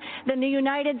Iran than the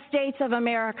United States of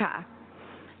America.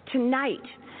 Tonight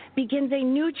begins a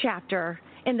new chapter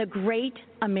in the great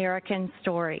American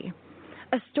story,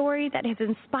 a story that has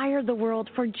inspired the world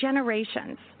for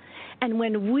generations. And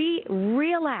when we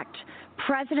re-elect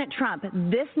President Trump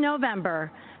this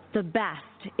November, the best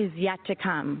is yet to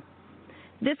come.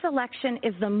 This election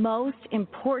is the most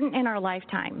important in our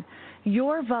lifetime.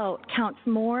 Your vote counts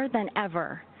more than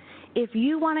ever. If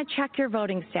you want to check your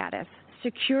voting status,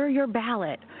 secure your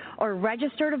ballot, or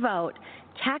register to vote,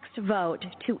 text VOTE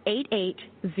to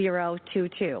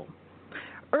 88022.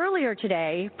 Earlier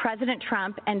today, President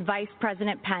Trump and Vice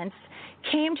President Pence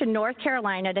came to North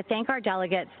Carolina to thank our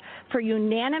delegates for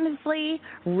unanimously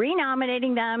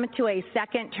renominating them to a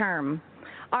second term.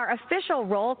 Our official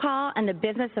roll call and the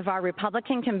business of our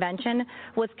Republican convention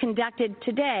was conducted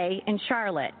today in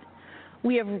Charlotte.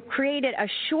 We have created a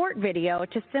short video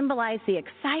to symbolize the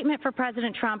excitement for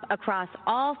President Trump across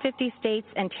all 50 states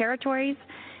and territories.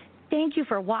 Thank you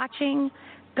for watching.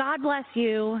 God bless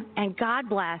you, and God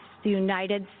bless the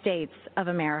United States of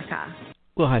America.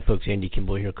 Well, hi, folks. Andy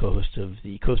Kimball here, co-host of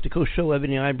the Coast to Coast show,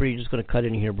 Ebony Ivory. Just going to cut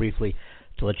in here briefly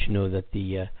to let you know that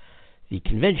the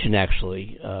convention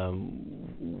actually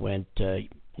went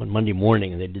on Monday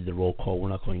morning, and they did the roll call. We're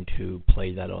not going to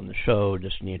play that on the show,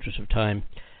 just in the interest of time.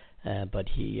 But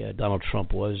Donald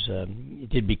Trump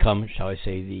did become, shall I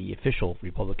say, the official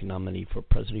Republican nominee for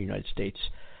President of the United States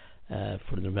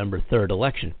for the November 3rd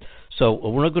election. So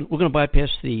we're going to bypass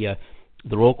the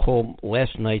roll call.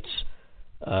 Last night's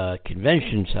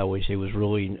convention, shall we say, was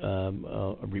really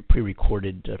a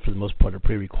pre-recorded, for the most part, a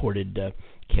pre-recorded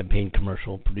campaign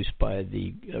commercial produced by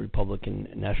the Republican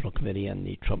National Committee and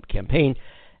the Trump campaign,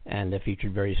 and that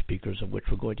featured various speakers, of which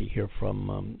we're going to hear from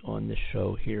on this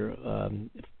show here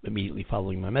immediately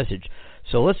following my message.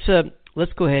 So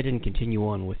let's go ahead and continue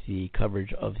on with the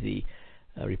coverage of the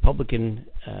Republican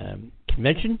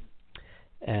convention,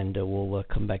 and we'll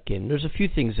come back in. There's a few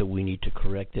things that we need to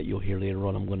correct that you'll hear later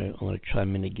on. I'm going to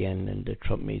chime in again, and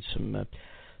Trump made some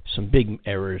big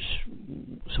errors.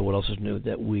 So what else is new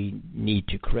that we need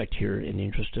to correct here in the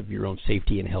interest of your own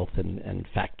safety and health and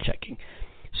fact checking?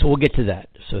 So we'll get to that.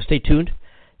 So stay tuned.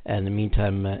 And in the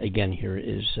meantime, again, here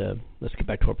is let's get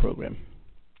back to our program.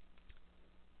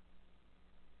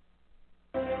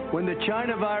 When the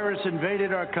China virus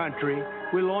invaded our country,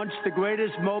 we launched the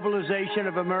greatest mobilization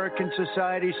of American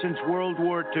society since World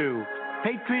War II.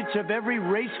 Patriots of every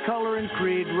race, color, and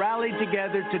creed rallied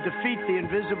together to defeat the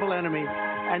invisible enemy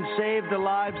and save the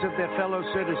lives of their fellow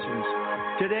citizens.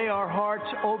 Today, our hearts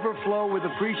overflow with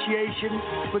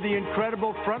appreciation for the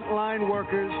incredible frontline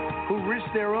workers who risk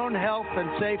their own health and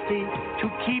safety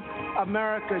to keep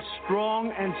America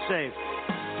strong and safe.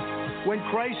 When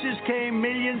crisis came,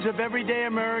 millions of everyday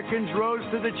Americans rose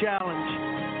to the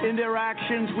challenge. In their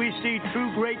actions, we see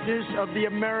true greatness of the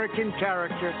American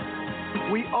character.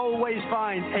 We always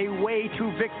find a way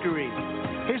to victory.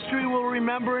 History will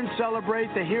remember and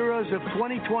celebrate the heroes of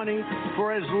 2020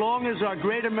 for as long as our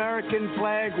great American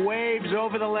flag waves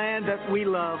over the land that we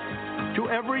love. To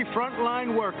every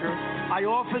frontline worker, I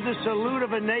offer the salute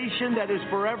of a nation that is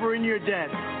forever in your debt.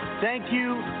 Thank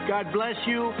you, God bless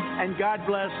you, and God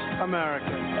bless America.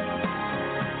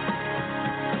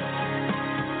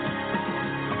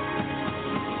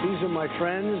 These are my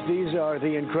friends. These are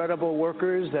the incredible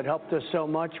workers that helped us so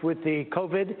much with the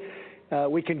COVID.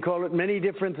 We can call it many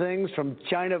different things, from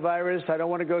China virus. I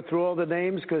don't want to go through all the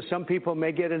names because some people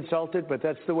may get insulted, but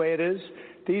that's the way it is.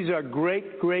 These are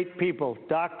great, great people,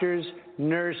 doctors,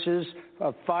 nurses,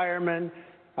 firemen,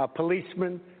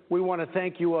 policemen. We want to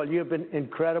thank you all. You have been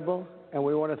incredible, and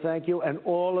we want to thank you and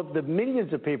all of the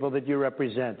millions of people that you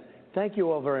represent. Thank you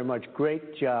all very much.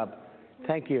 Great job.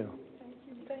 Thank you.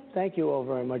 Thank you all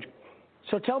very much.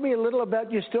 So tell me a little about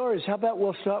your stories. How about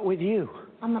we'll start with you?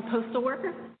 I'm a postal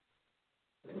worker.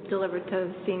 Delivered to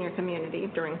the senior community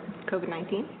during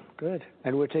COVID-19. Good.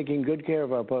 And we're taking good care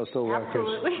of our postal workers.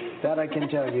 Absolutely. That I can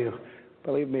tell you.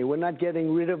 Believe me, we're not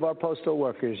getting rid of our postal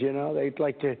workers, you know. They'd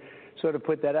like to sort of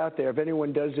put that out there. If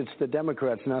anyone does, it's the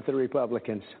Democrats, not the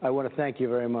Republicans. I want to thank you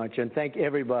very much and thank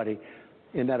everybody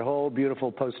in that whole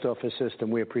beautiful post office system.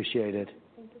 We appreciate it.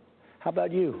 Thank you. How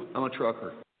about you? I'm a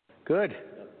trucker. Good.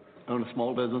 I own a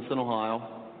small business in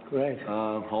Ohio. Great.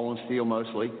 Hauling steel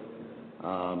mostly.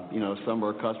 Some of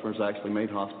our customers actually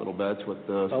made hospital beds with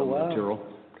some of the material.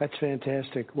 That's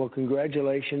fantastic. Well,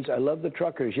 congratulations. I love the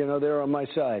truckers. You know, they're on my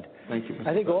side. Thank you.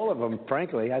 I think all of them,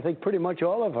 frankly. I think pretty much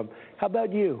all of them. How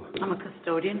about you? I'm a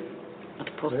custodian at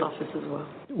the post office as well.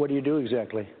 What do you do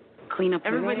exactly? Clean up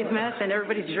everybody's mess and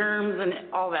everybody's germs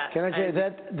and all that. Can I say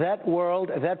that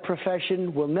world, that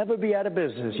profession will never be out of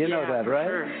business. You know that, right?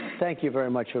 Sure. Thank you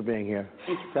very much for being here.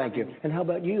 Thank you. And how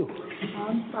about you?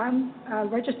 I'm a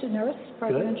registered nurse,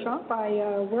 President Trump.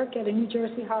 I work at a New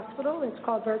Jersey hospital. It's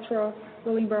called Virtual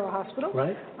Willingboro Hospital.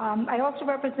 Right. I also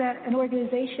represent an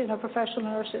organization of professional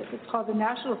nurses. It's called the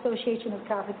National Association of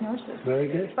Catholic Nurses.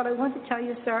 Very good. But I want to tell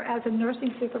you, sir, as a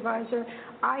nursing supervisor,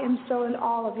 I am so in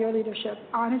awe of your leadership.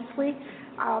 Honestly,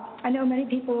 I know many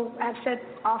people have said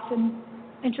often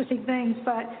interesting things,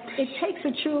 but it takes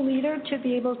a true leader to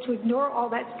be able to ignore all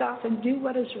that stuff and do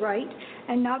what is right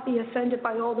and not be offended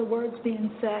by all the words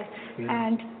being said. Yeah.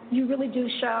 And you really do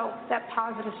show that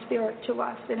positive spirit to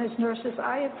us. And as nurses,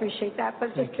 I appreciate that.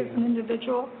 But just as an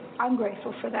individual, I'm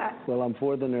grateful for that. Well, I'm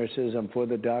for the nurses. I'm for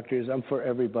the doctors. I'm for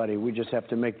everybody. We just have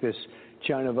to make this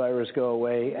China virus go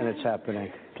away, and it's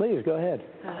happening. Please, go ahead.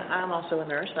 I'm also a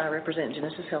nurse. I represent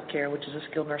Genesis Healthcare, which is a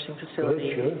skilled nursing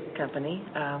facility company.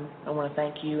 I want to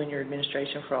thank you and your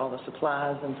administration for all the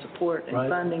supplies and support and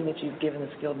funding that you've given the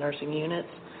skilled nursing units.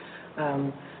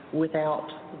 Without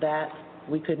that,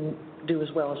 we couldn't do as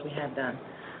well as we have done.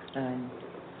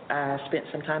 I spent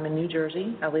some time in New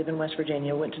Jersey. I live in West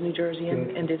Virginia. Went to New Jersey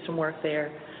and did some work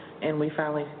there, and we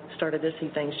finally started to see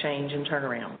things change and turn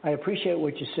around. I appreciate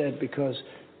what you said, because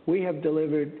we have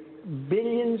delivered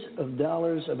billions of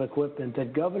dollars of equipment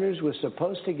that governors were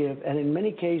supposed to give, and in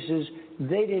many cases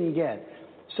they didn't get.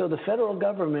 So the federal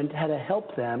government had to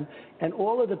help them, and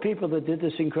all of the people that did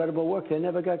this incredible work, they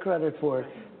never got credit for it.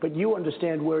 But you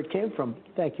understand where it came from.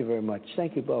 Thank you very much.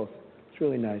 Thank you both. It's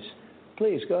really nice.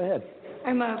 Please, go ahead.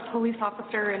 I'm a police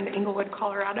officer in Englewood,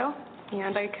 Colorado,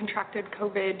 and I contracted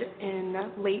COVID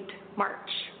in late March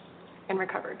and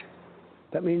recovered.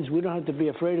 That means we don't have to be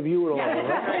afraid of you at all.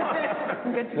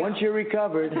 Right? Once you're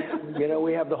recovered,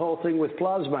 we have the whole thing with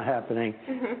plasma happening.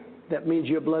 That means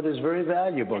your blood is very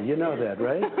valuable. You know that,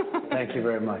 right? Thank you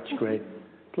very much. Great.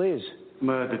 Please. I'm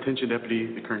a detention deputy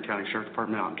at the Kern County Sheriff's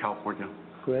Department out in California.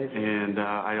 Great. And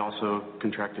I also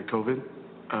contracted COVID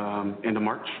end of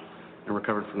March and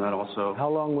recovered from that also. How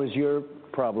long was your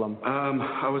problem?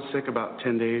 I was sick about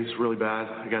 10 days, really bad.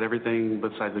 I got everything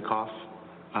besides the cough,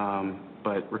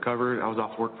 but recovered. I was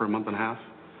off work for a month and a half,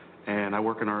 and I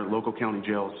work in our local county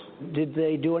jails. Did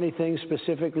they do anything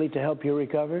specifically to help you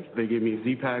recover? They gave me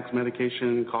Z-Paks,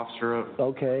 medication, cough syrup.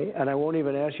 Okay, and I won't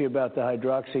even ask you about the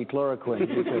hydroxychloroquine,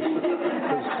 because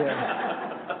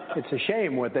it's a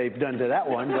shame what they've done to that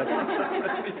one,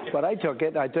 but I took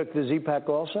it. I took the Z-Pak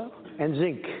also, and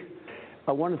zinc.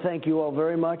 I want to thank you all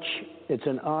very much. It's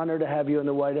an honor to have you in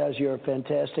the White House. You're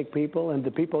fantastic people, and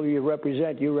the people you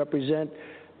represent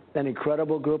an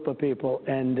incredible group of people,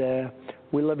 and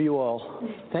we love you all.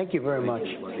 Thank you very much.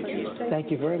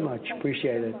 Thank you very much.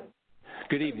 Appreciate it.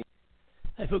 Good evening.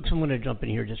 Hi, folks. I'm going to jump in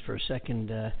here just for a second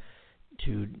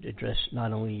to address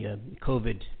not only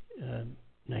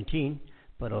COVID-19,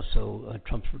 but also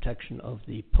Trump's protection of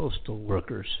the postal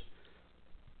workers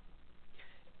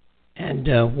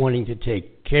and wanting to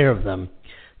take care of them.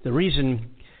 The reason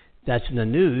that's in the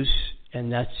news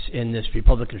and that's in this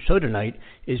Republican show tonight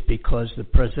is because the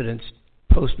president's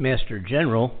postmaster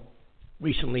general,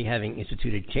 recently having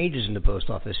instituted changes in the post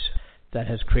office that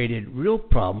has created real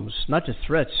problems, not just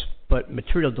threats, but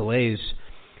material delays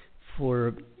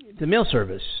for the mail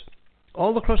service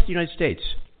all across the United States.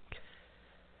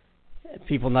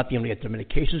 People not being able to get their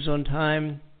medications on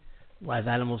time, live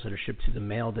animals that are shipped through the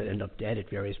mail that end up dead at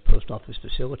various post office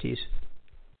facilities.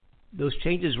 Those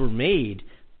changes were made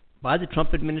by the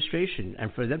Trump administration,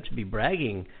 and for them to be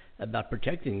bragging about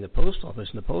protecting the post office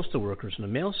and the postal workers and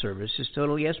the mail service is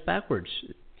totally ass backwards.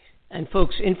 And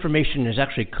folks, information has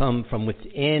actually come from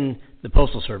within the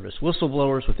Postal Service,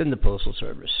 whistleblowers within the Postal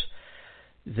Service.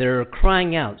 They're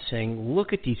crying out, saying,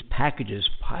 look at these packages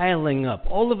piling up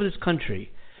all over this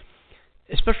country,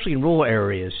 especially in rural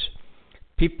areas.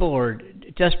 People are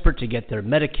desperate to get their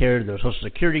Medicare, their Social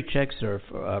Security checks, their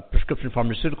prescription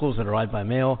pharmaceuticals that arrive by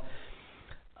mail.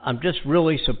 I'm just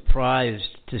really surprised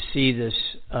to see this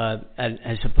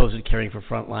as opposed to caring for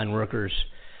frontline workers.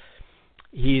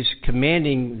 He's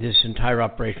commanding this entire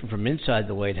operation from inside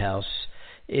the White House.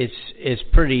 It's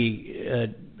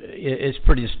pretty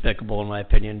despicable in my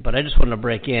opinion. But I just want to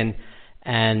break in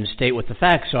and state what the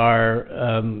facts are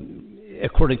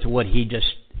according to what he just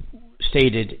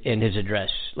stated in his address.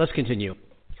 Let's continue.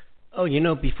 Oh,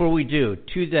 before we do,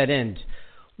 to that end,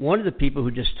 one of the people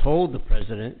who just told the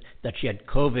president that she had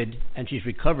COVID and she's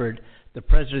recovered, the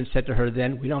president said to her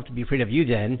then, we don't have to be afraid of you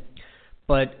then,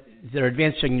 but they're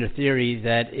advancing the theory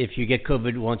that if you get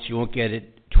COVID once, you won't get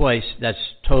it twice. That's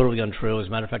totally untrue. As a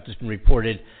matter of fact, it's been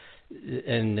reported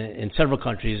in several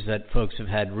countries that folks have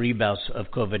had rebounds of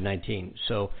COVID-19.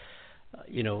 So,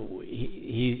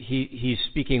 he's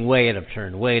speaking way out of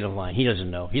turn, way out of line. He doesn't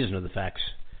know. He doesn't know the facts.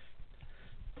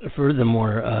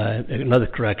 Furthermore, another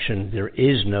correction, there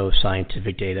is no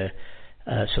scientific data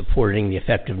supporting the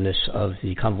effectiveness of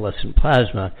the convalescent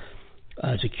plasma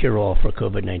as a cure-all for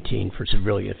COVID-19 for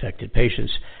severely affected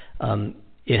patients.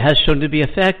 It has shown to be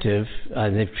effective.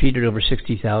 They've treated over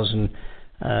 60,000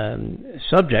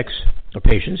 subjects or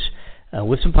patients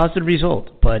with some positive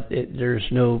result, but there's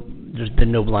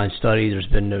been no blind study, there's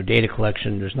been no data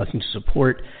collection, there's nothing to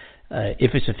support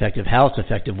if it's effective, how it's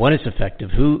effective, when it's effective,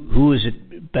 who is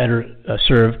it better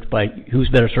served by, who's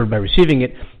better served by receiving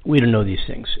it. We don't know these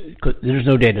things. There's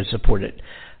no data to support it,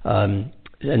 and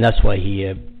that's why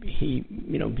he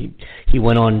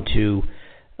went on to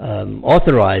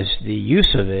authorize the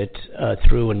use of it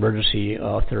through emergency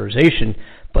authorization.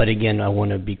 But again, I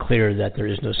want to be clear that there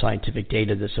is no scientific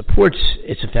data that supports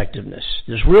its effectiveness.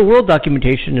 There's real-world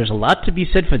documentation. There's a lot to be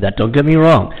said for that. Don't get me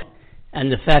wrong.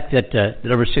 And the fact that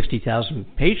over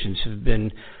 60,000 patients have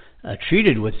been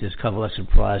treated with this convalescent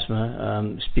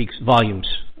plasma speaks volumes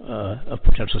of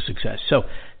potential success. So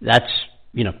that's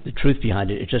the truth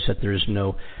behind it. It's just that there is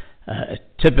no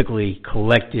typically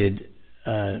collected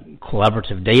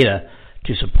collaborative data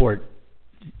to support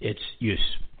its use.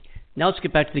 Now let's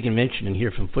get back to the convention and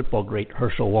hear from football great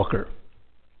Herschel Walker.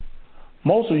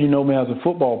 Most of you know me as a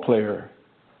football player,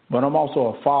 but I'm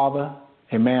also a father,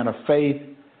 a man of faith,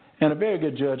 and a very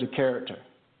good judge of character.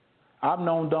 I've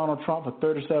known Donald Trump for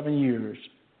 37 years,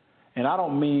 and I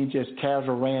don't mean just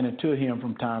casual ran into him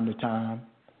from time to time.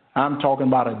 I'm talking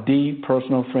about a deep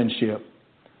personal friendship.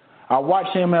 I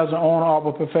watched him as an owner of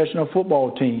a professional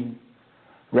football team.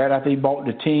 Right after he bought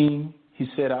the team, he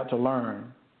set out to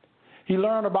learn. He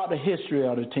learned about the history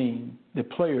of the team, the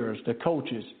players, the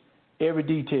coaches, every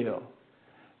detail.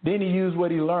 Then he used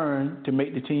what he learned to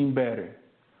make the team better.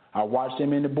 I watched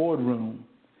him in the boardroom.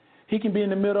 He can be in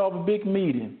the middle of a big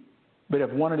meeting, but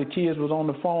if one of the kids was on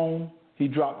the phone, he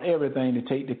dropped everything to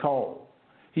take the call.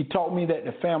 He taught me that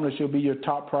the family should be your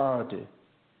top priority.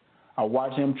 I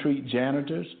watched him treat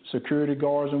janitors, security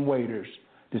guards, and waiters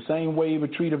the same way he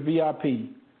would treat a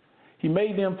VIP. He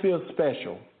made them feel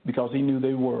special because he knew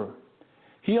they were.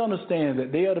 He understands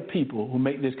that they are the people who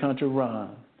make this country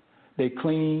run. They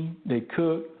clean, they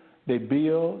cook, they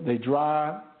build, they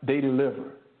drive, they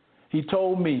deliver. He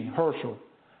told me, Herschel,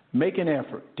 make an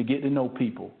effort to get to know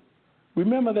people.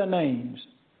 Remember their names.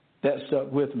 That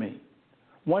stuck with me.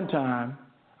 One time,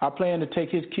 I planned to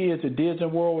take his kids to Disney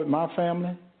World with my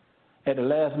family. At the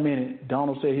last minute,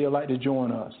 Donald said he'd like to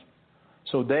join us.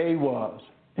 So there he was,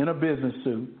 in a business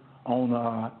suit,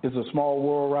 on It's a Small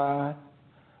World ride.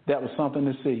 That was something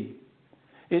to see.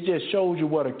 It just shows you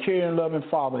what a caring, loving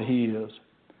father he is.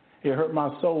 It hurt my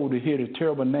soul to hear the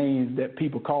terrible names that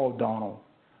people call Donald.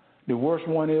 The worst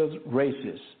one is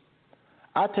racist.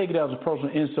 I take it as a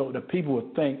personal insult that people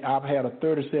would think I've had a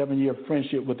 37-year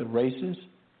friendship with a racist.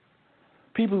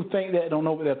 People who think that don't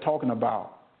know what they're talking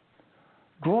about.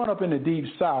 Growing up in the Deep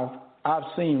South, I've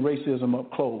seen racism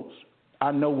up close.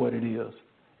 I know what it is,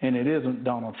 and it isn't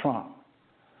Donald Trump.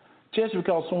 Just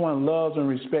because someone loves and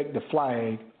respects the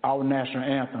flag, our national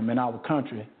anthem, and our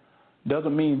country,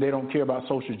 doesn't mean they don't care about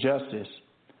social justice.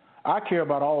 I care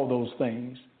about all those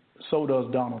things. So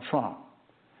does Donald Trump.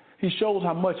 He shows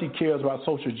how much he cares about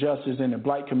social justice in the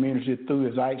black community through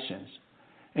his actions.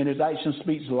 And his action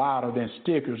speaks louder than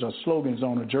stickers or slogans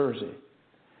on a jersey.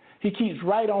 He keeps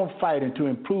right on fighting to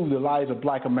improve the lives of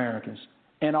black Americans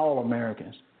and all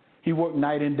Americans. He works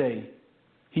night and day.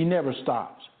 He never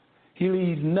stops. He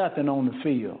leaves nothing on the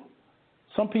field.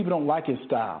 Some people don't like his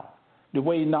style, the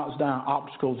way he knocks down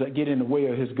obstacles that get in the way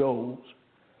of his goals.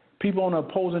 People on the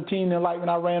opposing team didn't like when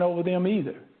I ran over them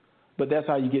either, but that's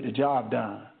how you get the job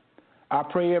done. I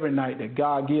pray every night that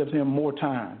God gives him more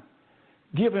time.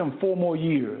 Give him 4 more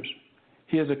years.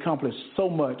 He has accomplished so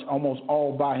much almost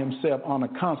all by himself on a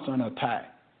constant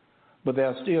attack. But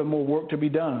there's still more work to be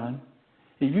done.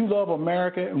 If you love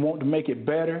America and want to make it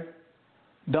better,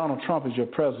 Donald Trump is your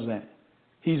president.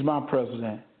 He's my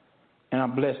president, and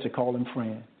I'm blessed to call him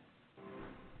friend.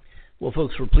 Well,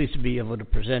 folks, we're pleased to be able to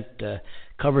present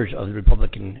coverage of the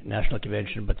Republican National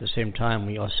Convention, but at the same time,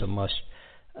 we also must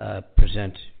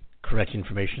present correct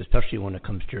information, especially when it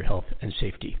comes to your health and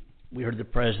safety. We heard the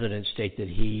president state that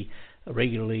he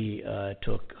regularly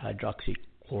took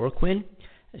hydroxychloroquine,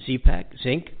 Z-Pak,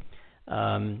 zinc,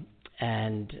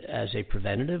 and as a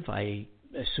preventative, I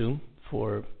assume,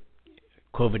 for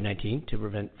COVID-19 to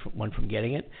prevent one from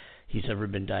getting it. He's never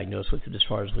been diagnosed with it as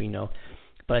far as we know.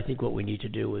 But I think what we need to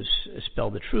do is spell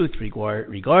the truth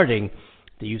regarding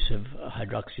the use of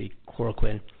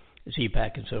hydroxychloroquine,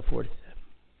 Z-Pak, and so forth.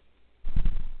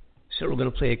 So we're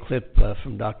going to play a clip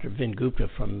from Dr. Vin Gupta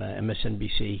from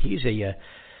MSNBC. He's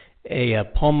a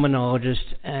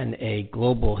pulmonologist and a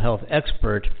global health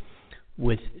expert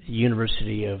with the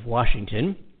University of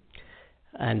Washington.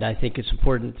 And I think it's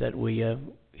important that we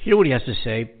hear what he has to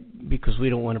say, because we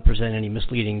don't want to present any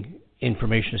misleading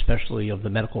information, especially of the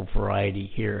medical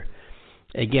variety here.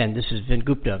 Again, this is Vin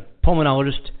Gupta,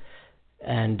 pulmonologist,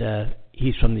 and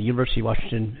he's from the University of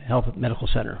Washington Health Medical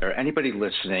Center. Anybody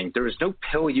listening, there is no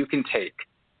pill you can take,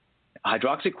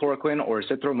 hydroxychloroquine or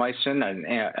azithromycin,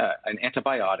 an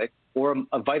antibiotic, or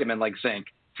a vitamin like zinc,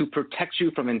 to protect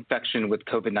you from infection with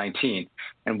COVID-19.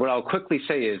 And what I'll quickly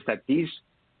say is that these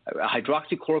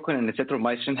hydroxychloroquine and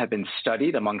azithromycin have been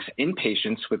studied amongst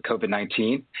inpatients with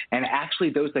COVID-19, and actually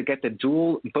those that get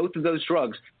both of those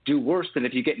drugs do worse than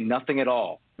if you get nothing at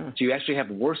all. So you actually have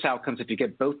worse outcomes if you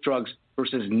get both drugs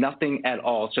versus nothing at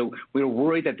all. So we're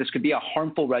worried that this could be a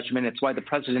harmful regimen. It's why the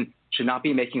president should not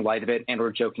be making light of it and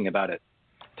or joking about it.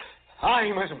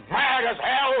 I'm as mad as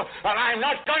hell, and I'm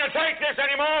not going to take this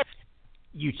anymore.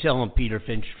 You tell him, Peter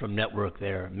Finch from Network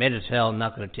there. Mad as hell,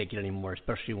 not going to take it anymore,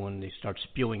 especially when they start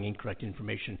spewing incorrect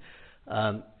information.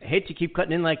 I hate to keep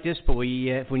cutting in like this, but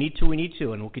if we need to, we need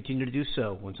to, and we'll continue to do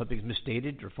so. When something's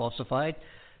misstated or falsified,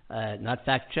 not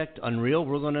fact-checked, unreal,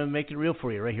 we're going to make it real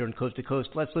for you right here on Coast to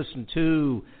Coast. Let's listen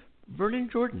to Vernon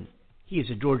Jordan. He is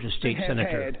a Georgia State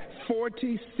Senator. Had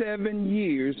 47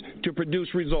 years to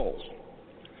produce results,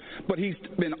 but he's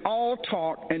been all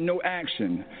talk and no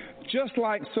action, just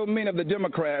like so many of the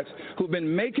Democrats who've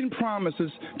been making promises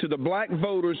to the black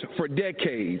voters for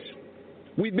decades.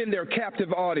 We've been their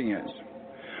captive audience.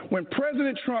 When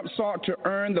President Trump sought to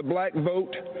earn the black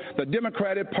vote, the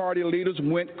Democratic Party leaders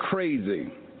went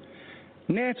crazy.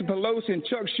 Nancy Pelosi and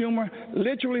Chuck Schumer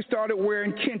literally started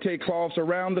wearing kente cloths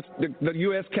around the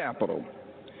U.S. Capitol,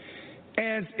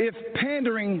 as if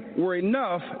pandering were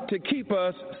enough to keep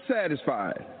us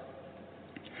satisfied.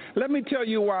 Let me tell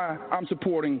you why I'm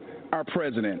supporting our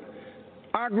president.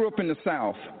 I grew up in the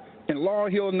South, in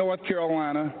Laurel Hill, North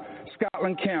Carolina,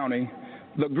 Scotland County,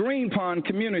 the Green Pond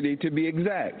community to be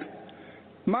exact.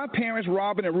 My parents,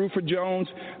 Robin and Rufus Jones,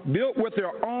 built with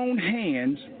their own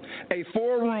hands a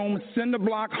 4-room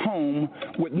cinder-block home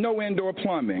with no indoor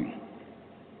plumbing.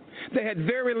 They had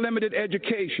very limited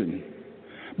education,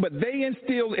 but they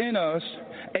instilled in us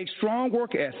a strong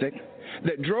work ethic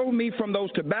that drove me from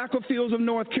those tobacco fields of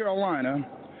North Carolina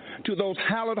to those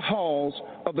hallowed halls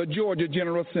of the Georgia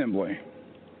General Assembly.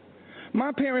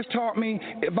 My parents taught me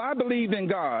if I believed in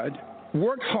God,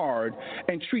 worked hard,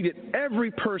 and treated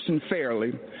every person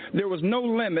fairly, there was no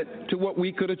limit to what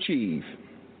we could achieve.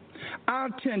 I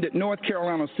attended North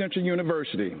Carolina Central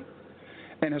University,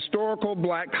 an historical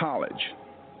black college.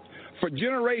 For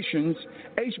generations,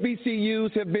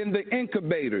 HBCUs have been the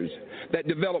incubators that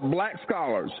develop black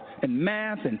scholars in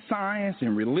math and science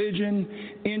and religion,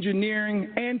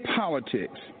 engineering, and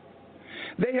politics.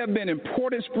 They have been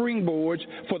important springboards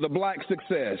for the black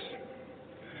success.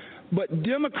 But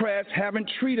Democrats haven't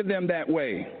treated them that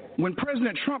way. When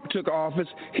President Trump took office,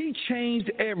 he changed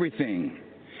everything.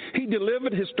 He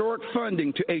delivered historic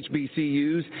funding to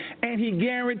HBCUs, and he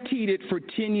guaranteed it for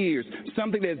 10 years,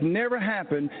 something that's never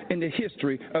happened in the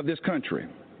history of this country.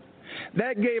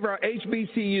 That gave our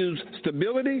HBCUs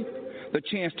stability, the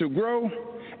chance to grow,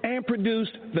 and produce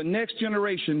the next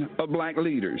generation of black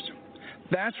leaders.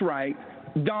 That's right,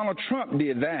 Donald Trump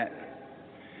did that.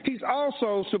 He's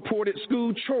also supported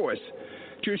school choice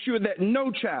to ensure that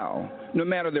no child, no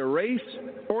matter their race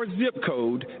or zip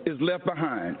code, is left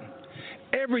behind.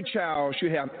 Every child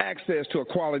should have access to a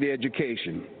quality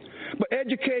education. But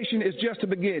education is just the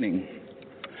beginning.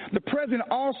 The president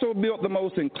also built the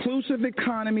most inclusive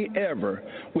economy ever,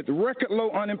 with record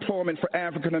low unemployment for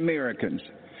African Americans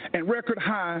and record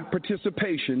high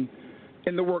participation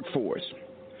in the workforce.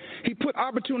 He put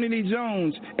opportunity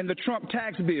zones in the Trump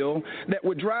tax bill that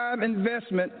would drive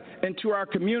investment into our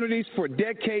communities for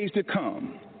decades to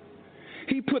come.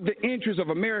 He put the interests of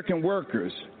American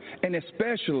workers, and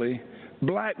especially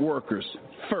black workers,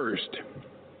 first.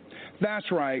 That's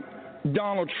right,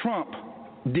 Donald Trump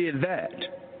did that.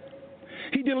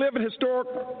 He delivered historic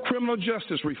criminal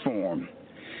justice reform.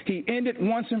 He ended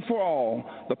once and for all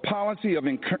the policy of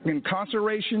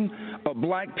incarceration of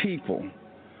black people,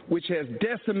 which has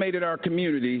decimated our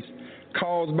communities,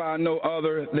 caused by no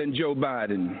other than Joe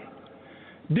Biden.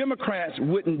 Democrats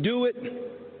wouldn't do it,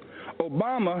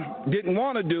 Obama didn't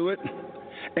want to do it,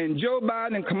 and Joe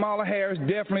Biden and Kamala Harris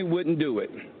definitely wouldn't do it.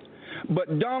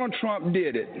 But Donald Trump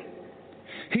did it.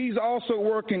 He's also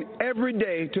working every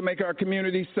day to make our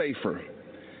communities safer.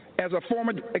 As a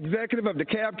former executive of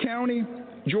DeKalb County,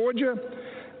 Georgia,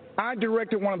 I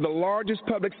directed one of the largest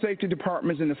public safety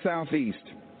departments in the Southeast.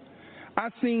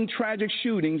 I've seen tragic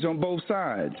shootings on both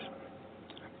sides,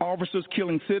 officers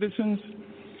killing citizens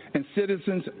and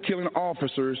citizens killing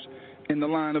officers in the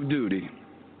line of duty.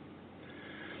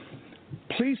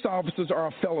 Police officers are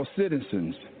our fellow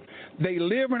citizens. They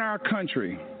live in our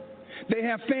country. They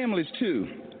have families too.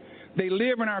 They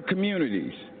live in our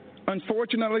communities.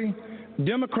 Unfortunately,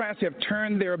 Democrats have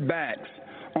turned their backs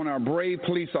on our brave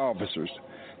police officers.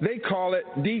 They call it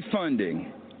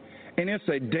defunding, and it's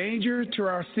a danger to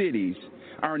our cities,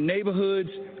 our neighborhoods,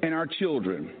 and our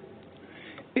children.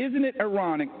 Isn't it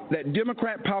ironic that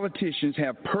Democrat politicians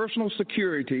have personal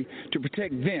security to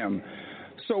protect them?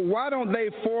 So why don't they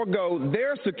forego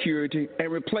their security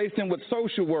and replace them with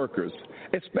social workers,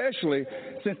 especially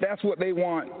since that's what they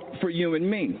want for you and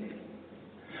me?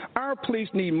 Our police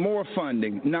need more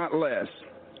funding, not less,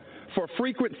 for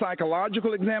frequent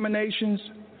psychological examinations,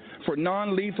 for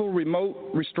non-lethal remote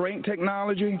restraint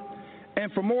technology,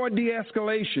 and for more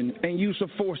de-escalation and use of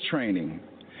force training.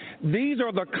 These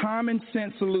are the common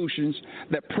sense solutions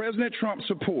that President Trump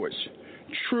supports.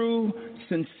 True,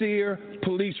 sincere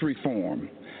police reform.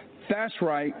 That's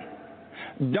right,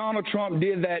 Donald Trump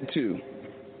did that too.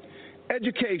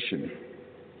 Education,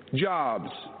 jobs,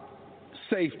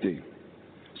 safety,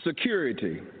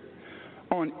 security,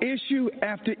 on issue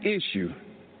after issue.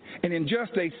 And in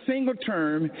just a single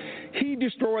term, he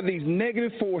destroyed these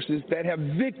negative forces that have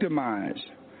victimized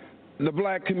the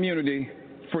black community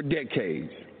for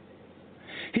decades.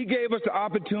 He gave us the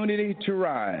opportunity to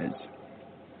rise.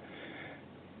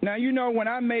 Now, you know, when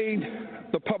I made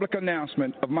the public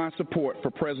announcement of my support for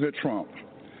President Trump,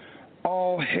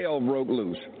 all hell broke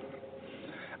loose.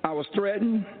 I was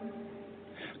threatened,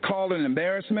 called an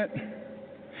embarrassment,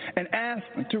 and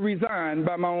asked to resign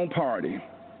by my own party.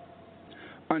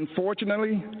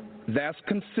 Unfortunately, that's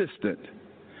consistent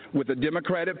with the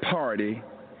Democratic Party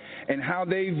and how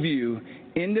they view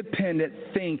independent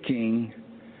thinking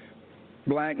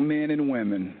black men and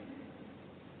women.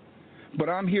 But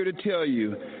I'm here to tell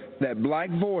you that black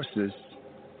voices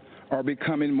are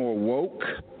becoming more woke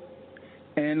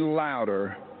and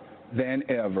louder than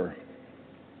ever.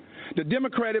 The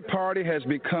Democratic Party has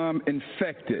become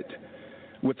infected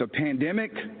with a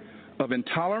pandemic of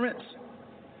intolerance,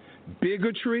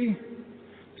 bigotry,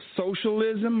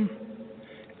 socialism,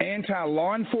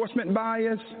 anti-law enforcement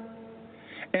bias,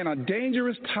 and a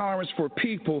dangerous tolerance for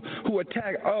people who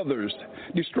attack others,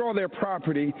 destroy their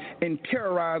property, and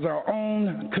terrorize our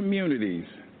own communities.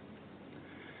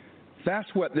 That's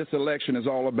what this election is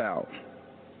all about.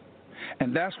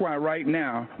 And that's why right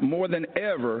now, more than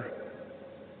ever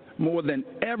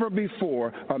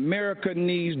before, America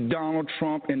needs Donald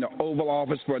Trump in the Oval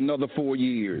Office for another 4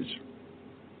 years.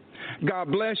 God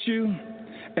bless you,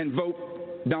 and vote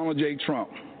Donald J. Trump.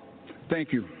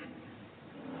 Thank you.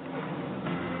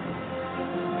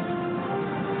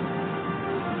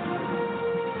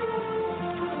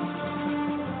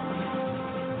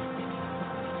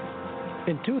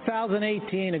 In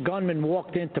 2018, a gunman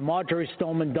walked into Marjorie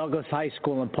Stoneman Douglas High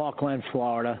School in Parkland,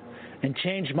 Florida, and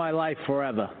changed my life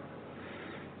forever.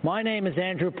 My name is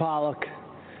Andrew Pollack.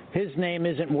 His name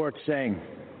isn't worth saying.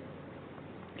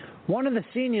 One of the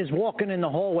seniors walking in the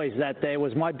hallways that day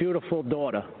was my beautiful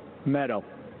daughter, Meadow.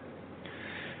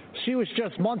 She was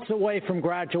just months away from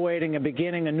graduating and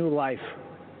beginning a new life.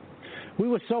 We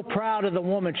were so proud of the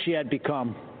woman she had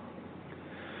become.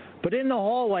 But in the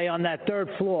hallway on that third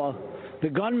floor, the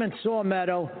gunman saw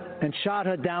Meadow and shot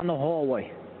her down the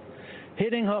hallway,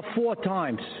 hitting her 4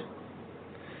 times.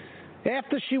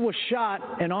 After she was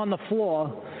shot and on the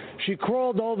floor, she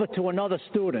crawled over to another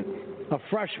student, a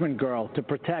freshman girl, to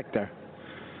protect her.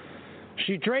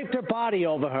 She draped her body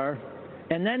over her,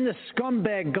 and then the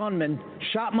scumbag gunman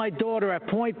shot my daughter at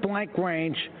point-blank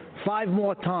range 5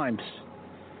 more times,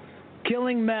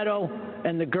 killing Meadow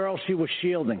and the girl she was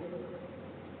shielding.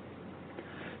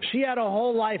 She had a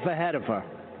whole life ahead of her,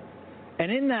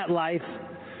 and in that life,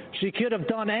 she could have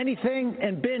done anything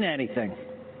and been anything.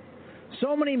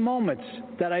 So many moments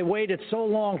that I waited so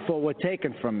long for were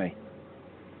taken from me.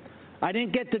 I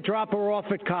didn't get to drop her off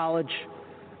at college.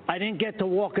 I didn't get to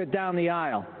walk her down the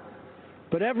aisle.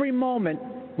 But every moment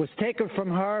was taken from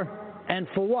her, and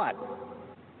for what?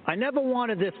 I never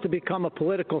wanted this to become a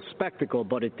political spectacle,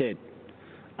 but it did.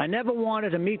 I never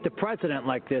wanted to meet the president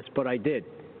like this, but I did.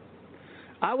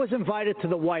 I was invited to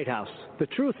the White House. The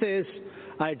truth is,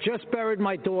 I had just buried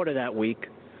my daughter that week.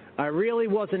 I really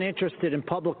wasn't interested in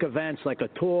public events like a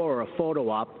tour or a photo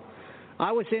op.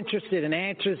 I was interested in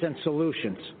answers and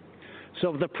solutions.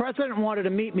 So if the president wanted to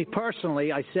meet me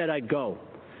personally, I said I'd go.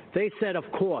 They said, of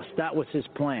course, that was his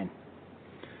plan.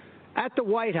 At the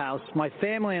White House, my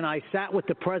family and I sat with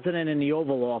the president in the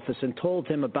Oval Office and told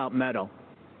him about Meadow.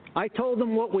 I told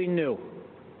him what we knew.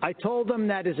 I told him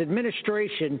that his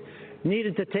administration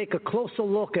needed to take a closer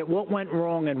look at what went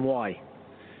wrong and why.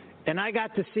 And I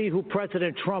got to see who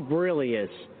President Trump really is.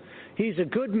 He's a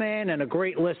good man and a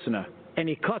great listener, and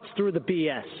he cuts through the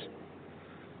BS.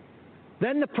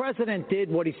 Then the president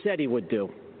did what he said he would do.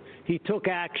 He took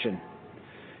action.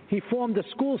 He formed a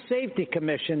school safety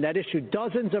commission that issued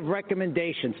dozens of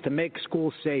recommendations to make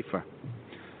schools safer.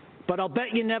 But I'll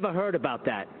bet you never heard about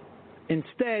that.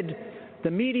 Instead, the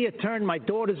media turned my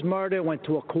daughter's murder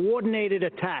into a coordinated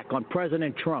attack on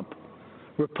President Trump,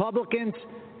 Republicans,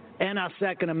 and our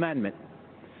Second Amendment.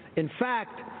 In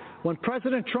fact, when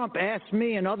President Trump asked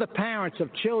me and other parents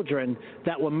of children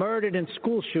that were murdered in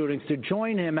school shootings to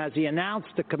join him as he announced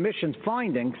the commission's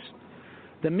findings,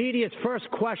 the media's first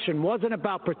question wasn't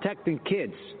about protecting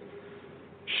kids.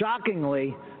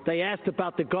 Shockingly, they asked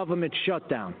about the government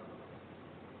shutdown.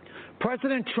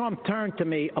 President Trump turned to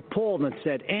me appalled and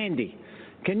said, "Andy,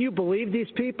 can you believe these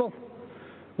people?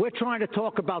 We're trying to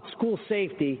talk about school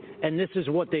safety, and this is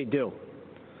what they do."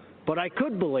 But I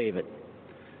could believe it.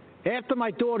 After my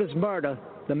daughter's murder,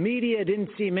 the media didn't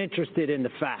seem interested in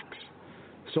the facts,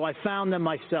 so I found them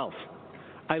myself.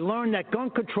 I learned that gun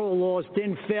control laws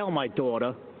didn't fail my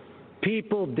daughter.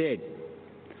 People did.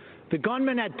 The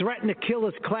gunman had threatened to kill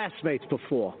his classmates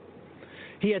before.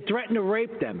 He had threatened to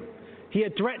rape them. He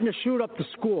had threatened to shoot up the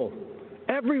school.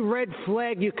 Every red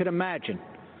flag you could imagine.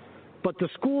 But the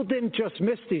school didn't just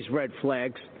miss these red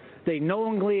flags. They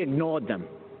knowingly ignored them.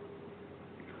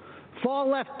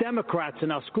 Far-left Democrats in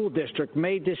our school district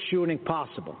made this shooting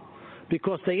possible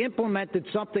because they implemented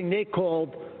something they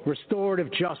called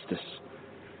restorative justice.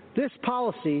 This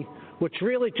policy, which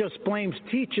really just blames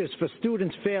teachers for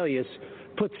students' failures,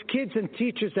 puts kids and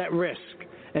teachers at risk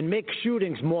and makes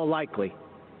shootings more likely.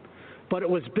 But it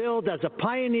was billed as a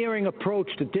pioneering approach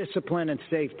to discipline and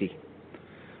safety.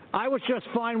 I was just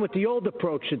fine with the old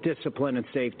approach to discipline and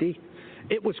safety.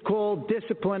 It was called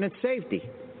discipline and safety.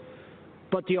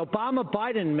 But the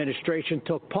Obama-Biden administration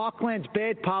took Parkland's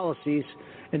bad policies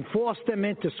and forced them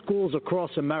into schools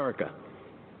across America.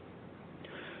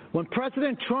 When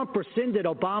President Trump rescinded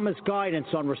Obama's guidance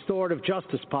on restorative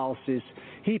justice policies,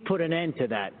 he put an end to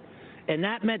that. And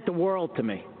that meant the world to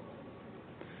me.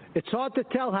 It's hard to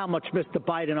tell how much Mr.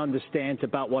 Biden understands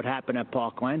about what happened at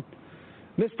Parkland.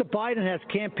 Mr. Biden has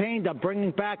campaigned on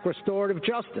bringing back restorative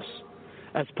justice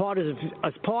as part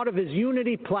of his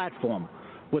unity platform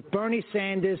with Bernie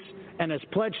Sanders and has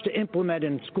pledged to implement it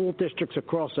in school districts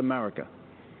across America.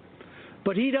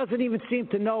 But he doesn't even seem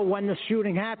to know when the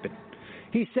shooting happened.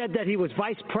 He said that he was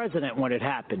vice president when it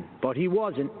happened, but he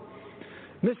wasn't.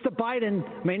 Mr. Biden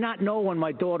may not know when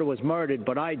my daughter was murdered,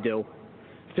 but I do.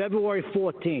 February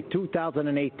 14,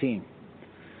 2018.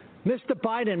 Mr.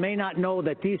 Biden may not know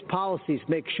that these policies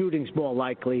make shootings more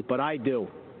likely, but I do.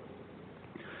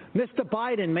 Mr.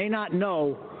 Biden may not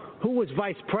know who was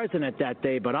vice president that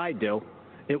day, but I do.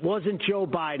 It wasn't Joe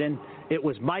Biden. It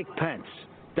was Mike Pence.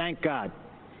 Thank God.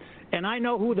 And I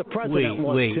know who the president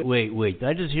was. Wait. Did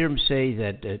I just hear him say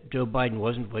that Joe Biden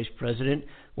wasn't vice president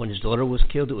when his daughter was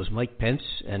killed? It was Mike Pence.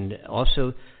 And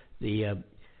also, the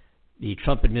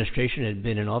Trump administration had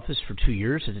been in office for 2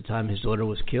 years at the time his daughter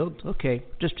was killed. Okay,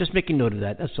 just making note of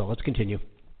that. That's all. Let's continue.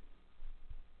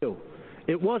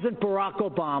 It wasn't Barack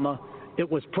Obama. It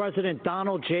was President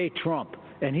Donald J. Trump,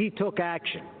 and he took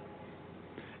action.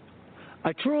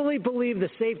 I truly believe the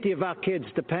safety of our kids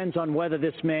depends on whether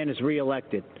this man is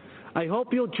reelected. I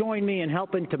hope you'll join me in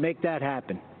helping to make that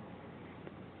happen.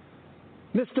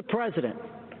 Mr. President,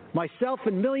 myself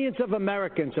and millions of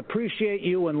Americans appreciate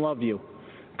you and love you.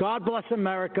 God bless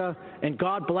America, and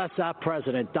God bless our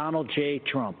President, Donald J.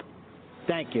 Trump.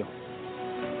 Thank you.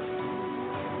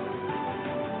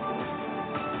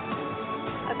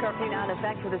 A curfew now in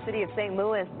effect for the city of St.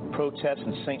 Louis. Protests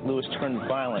in St. Louis turned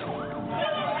violent.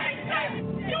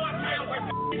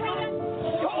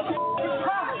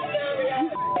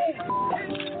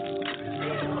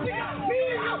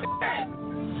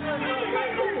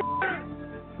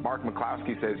 Mark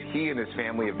McCloskey says he and his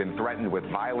family have been threatened with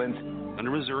violence. Under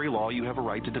Missouri law, you have a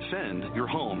right to defend your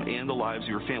home and the lives of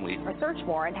your family. A search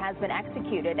warrant has been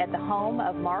executed at the home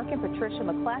of Mark and Patricia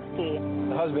McCloskey.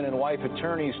 The husband and wife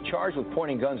attorneys charged with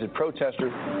pointing guns at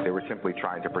protesters. They were simply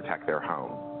trying to protect their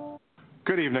home.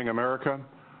 Good evening, America.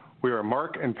 We are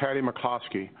Mark and Patty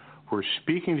McCloskey. We're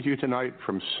speaking to you tonight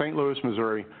from St. Louis,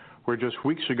 Missouri, where just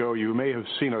weeks ago you may have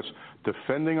seen us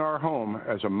defending our home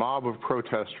as a mob of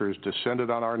protesters descended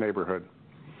on our neighborhood.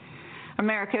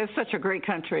 America is such a great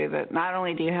country that not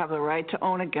only do you have the right to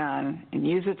own a gun and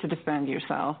use it to defend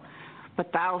yourself,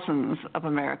 but thousands of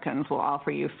Americans will offer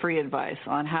you free advice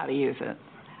on how to use it.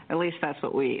 At least that's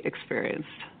what we experienced.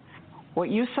 What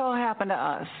you saw happen to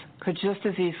us could just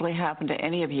as easily happen to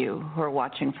any of you who are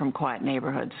watching from quiet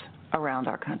neighborhoods around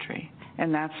our country.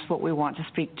 And that's what we want to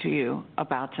speak to you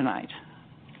about tonight.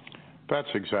 That's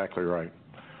exactly right.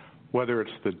 Whether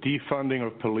it's the defunding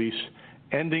of police,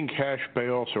 ending cash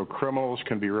bail so criminals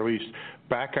can be released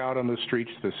back out on the streets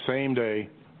the same day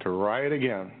to riot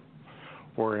again,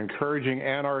 or encouraging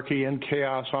anarchy and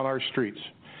chaos on our streets,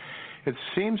 it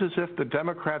seems as if the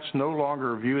Democrats no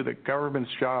longer view the government's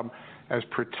job as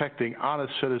protecting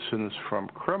honest citizens from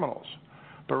criminals,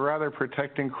 but rather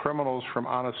protecting criminals from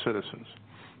honest citizens.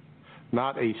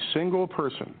 Not a single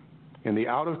person in the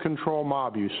out-of-control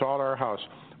mob you saw at our house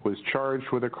was charged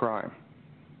with a crime.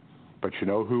 But you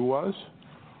know who was?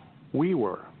 We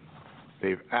were.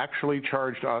 They've actually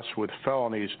charged us with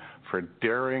felonies for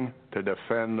daring to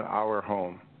defend our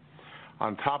home.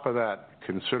 On top of that,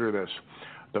 consider this.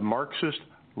 The Marxist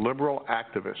liberal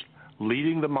activist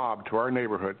leading the mob to our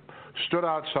neighborhood stood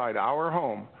outside our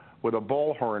home with a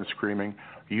bullhorn screaming,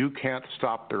 "You can't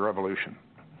stop the revolution."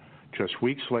 Just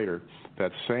weeks later,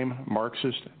 that same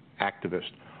Marxist activist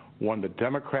won the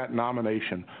Democrat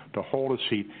nomination to hold a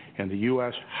seat in the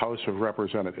U.S. House of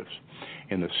Representatives.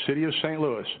 In the city of St.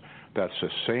 Louis, that's the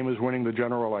same as winning the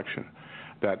general election.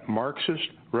 That Marxist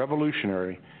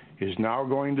revolutionary is now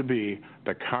going to be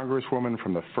the Congresswoman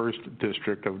from the 1st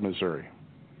District of Missouri.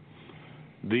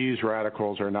 These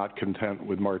radicals are not content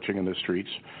with marching in the streets.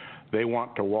 They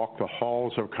want to walk the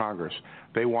halls of Congress.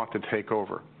 They want to take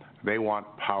over. They want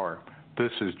power.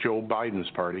 This is Joe Biden's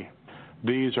party.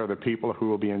 These are the people who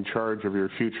will be in charge of your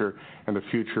future and the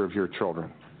future of your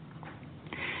children.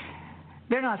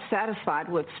 They're not satisfied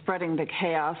with spreading the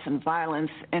chaos and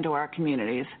violence into our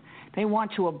communities. They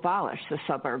want to abolish the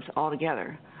suburbs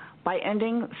altogether by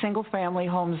ending single-family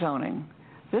home zoning.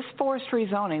 This forced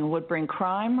rezoning would bring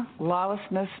crime,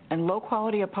 lawlessness, and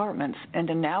low-quality apartments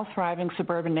into now thriving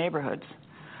suburban neighborhoods.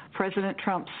 President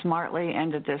Trump smartly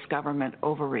ended this government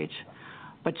overreach,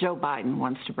 but Joe Biden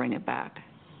wants to bring it back.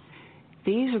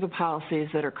 These are the policies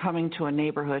that are coming to a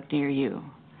neighborhood near you.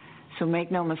 So make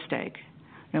no mistake,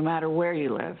 no matter where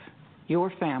you live,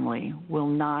 your family will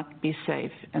not be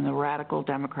safe in the radical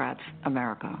Democrats'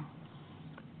 America.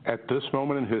 At this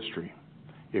moment in history,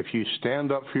 if you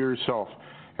stand up for yourself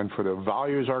and for the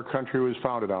values our country was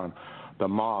founded on, the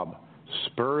mob,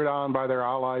 spurred on by their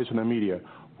allies in the media,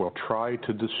 will try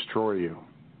to destroy you.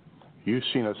 You've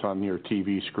seen us on your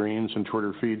TV screens and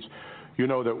Twitter feeds. You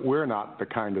know that we're not the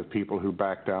kind of people who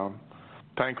back down.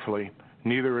 Thankfully,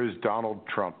 neither is Donald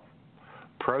Trump.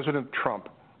 President Trump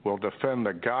will defend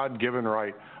the God-given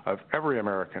right of every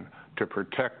American to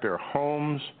protect their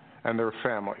homes and their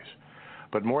families.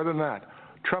 But more than that,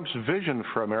 Trump's vision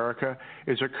for America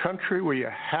is a country where you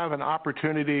have an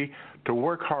opportunity to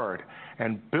work hard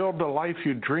and build the life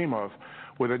you dream of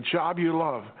with a job you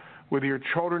love, with your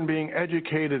children being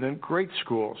educated in great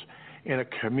schools, in a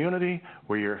community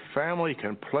where your family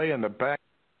can play in the back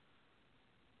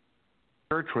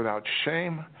church without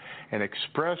shame and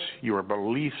express your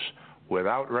beliefs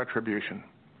without retribution.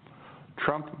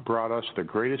 Trump brought us the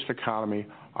greatest economy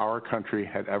our country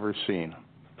had ever seen.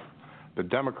 The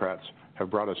Democrats have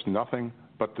brought us nothing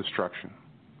but destruction.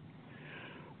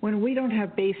 When we don't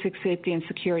have basic safety and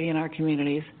security in our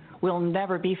communities, we'll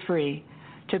never be free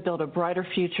to build a brighter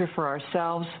future for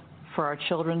ourselves, for our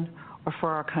children, or for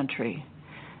our country.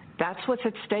 That's what's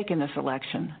at stake in this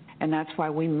election, and that's why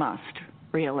we must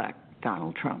re-elect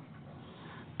Donald Trump.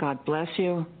 God bless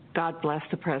you. God bless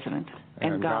the President.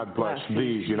 And God bless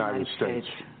these United States.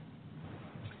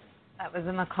 That was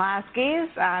the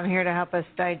McCloskeys. I'm here to help us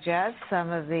digest some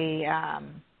of the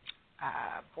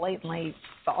blatantly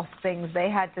false things they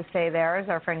had to say there is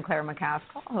our friend Claire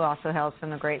McCaskill, who also hails from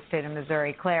the great state of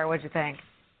Missouri. Claire, what'd you think?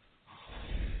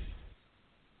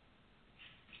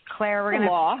 Claire, we're going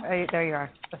to... there you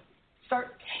are.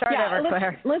 Start over,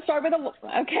 Claire. Let's start with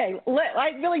I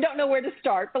really don't know where to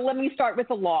start, but let me start with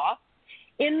the law.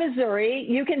 In Missouri,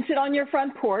 you can sit on your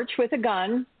front porch with a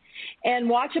gun and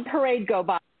watch a parade go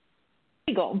by.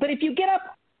 Legal. But if you get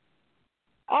up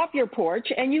off your porch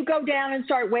and you go down and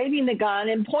start waving the gun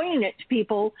and pointing it to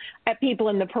people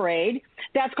in the parade,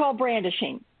 that's called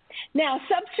brandishing. Now,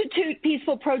 substitute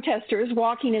peaceful protesters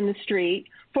walking in the street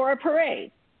for a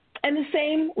parade, and the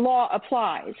same law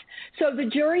applies. So the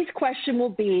jury's question will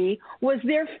be, was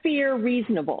their fear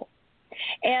reasonable?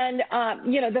 And,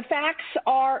 the facts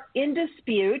are in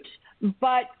dispute,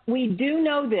 but we do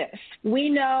know this. We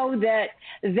know that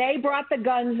they brought the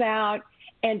guns out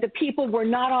and the people were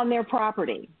not on their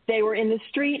property. They were in the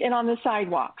street and on the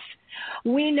sidewalks.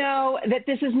 We know that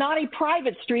this is not a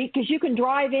private street because you can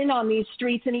drive in on these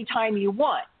streets anytime you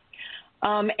want.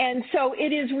 And so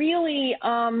it is really,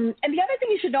 and the other thing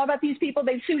you should know about these people,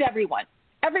 they've sued everyone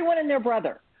and their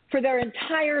brother for their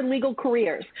entire legal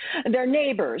careers, their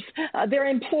neighbors, their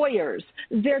employers,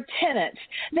 their tenants.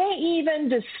 They even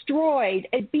destroyed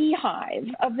a beehive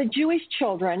of the Jewish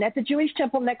children at the Jewish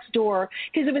temple next door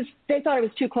because they thought it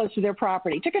was too close to their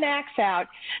property. Took an axe out.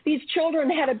 These children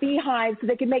had a beehive so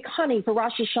they could make honey for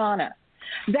Rosh Hashanah.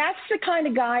 That's the kind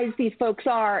of guys these folks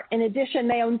are. In addition,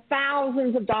 they own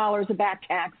thousands of dollars of back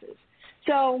taxes.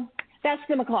 So that's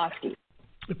the McCloskey.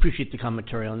 Appreciate the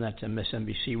commentary on that,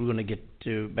 MSNBC. We're going to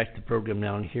get back to the program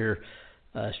now and hear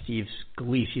Steve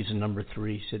Scalise. He's the number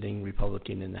 3 sitting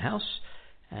Republican in the House.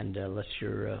 And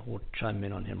we'll chime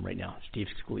in on him right now. Steve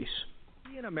Scalise.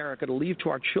 In America to leave to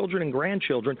our children and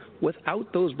grandchildren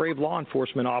without those brave law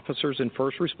enforcement officers and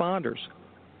first responders.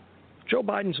 Joe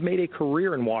Biden's made a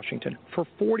career in Washington for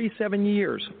 47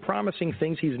 years, promising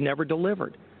things he's never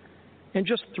delivered. In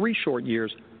just 3 short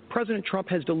years, President Trump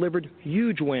has delivered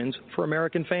huge wins for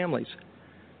American families.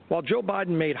 While Joe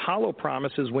Biden made hollow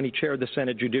promises when he chaired the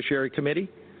Senate Judiciary Committee,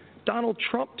 Donald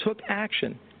Trump took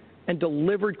action and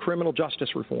delivered criminal justice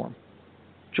reform.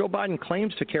 Joe Biden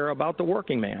claims to care about the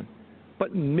working man,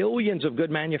 but millions of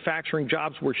good manufacturing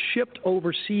jobs were shipped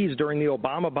overseas during the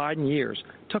Obama-Biden years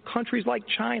to countries like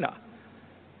China.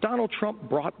 Donald Trump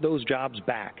brought those jobs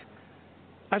back.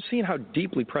 I've seen how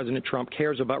deeply President Trump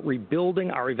cares about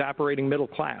rebuilding our evaporating middle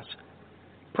class.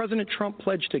 President Trump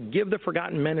pledged to give the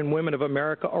forgotten men and women of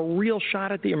America a real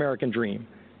shot at the American dream.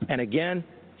 And again,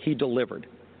 he delivered.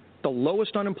 The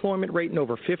lowest unemployment rate in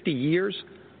over 50 years,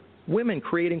 women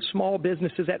creating small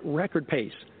businesses at record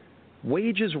pace,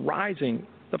 wages rising,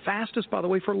 the fastest, by the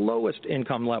way, for lowest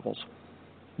income levels.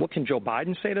 What can Joe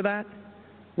Biden say to that?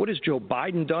 What has Joe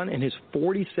Biden done in his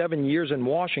 47 years in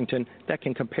Washington that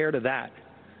can compare to that?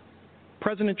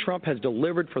 President Trump has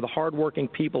delivered for the hardworking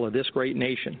people of this great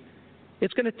nation.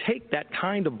 It's going to take that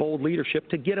kind of bold leadership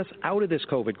to get us out of this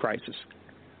COVID crisis.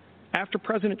 After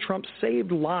President Trump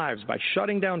saved lives by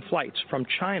shutting down flights from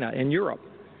China and Europe,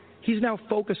 he's now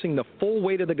focusing the full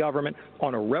weight of the government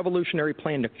on a revolutionary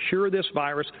plan to cure this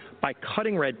virus by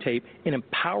cutting red tape and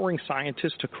empowering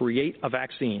scientists to create a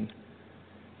vaccine.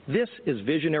 This is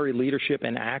visionary leadership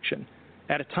in action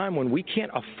at a time when we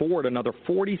can't afford another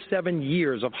 47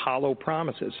 years of hollow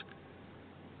promises.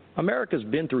 America's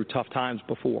been through tough times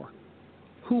before.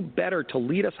 Who better to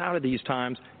lead us out of these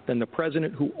times than the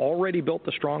president who already built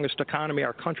the strongest economy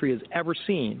our country has ever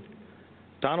seen?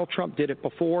 Donald Trump did it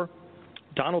before.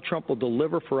 Donald Trump will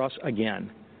deliver for us again.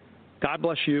 God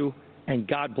bless you, and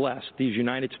God bless these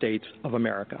United States of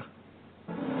America.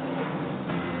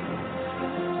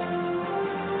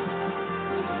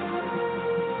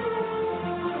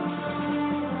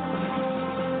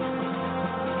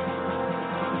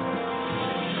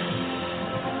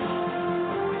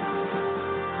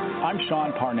 I'm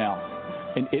Sean Parnell,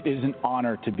 and it is an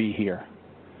honor to be here.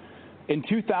 In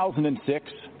 2006,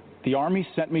 the Army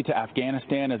sent me to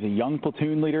Afghanistan as a young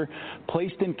platoon leader,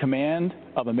 placed in command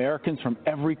of Americans from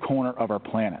every corner of our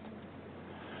planet.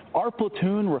 Our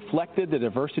platoon reflected the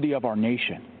diversity of our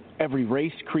nation, every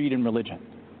race, creed, and religion.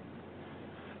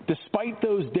 Despite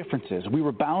those differences, we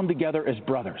were bound together as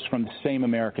brothers from the same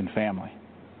American family.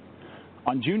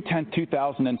 On June 10,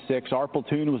 2006, our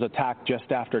platoon was attacked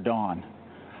just after dawn.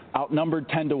 Outnumbered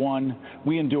 10-1,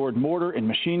 we endured mortar and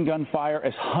machine gun fire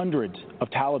as hundreds of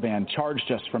Taliban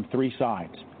charged us from three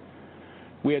sides.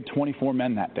 We had 24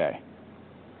 men that day.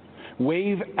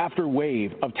 Wave after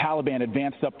wave of Taliban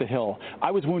advanced up the hill. I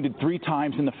was wounded 3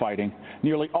 times in the fighting.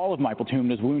 Nearly all of my platoon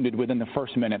was wounded within the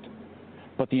first minute,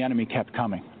 but the enemy kept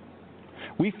coming.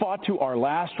 We fought to our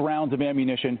last rounds of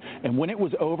ammunition, and when it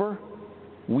was over,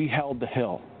 we held the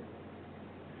hill.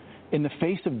 In the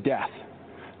face of death,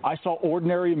 I saw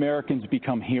ordinary Americans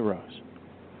become heroes.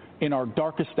 In our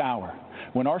darkest hour,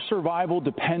 when our survival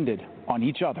depended on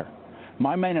each other,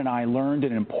 my men and I learned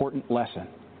an important lesson.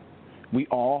 We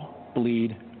all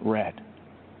bleed red.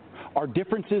 Our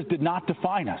differences did not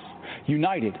define us.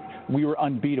 United, we were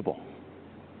unbeatable.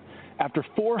 After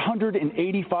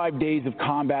 485 days of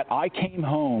combat, I came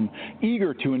home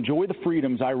eager to enjoy the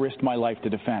freedoms I risked my life to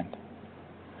defend.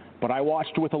 But I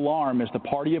watched with alarm as the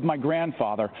party of my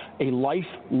grandfather, a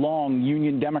lifelong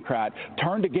Union Democrat,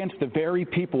 turned against the very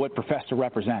people it professed to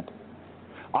represent.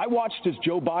 I watched as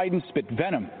Joe Biden spit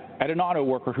venom at an auto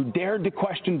worker who dared to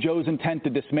question Joe's intent to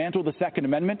dismantle the Second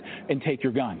Amendment and take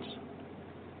your guns.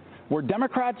 Where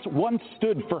Democrats once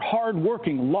stood for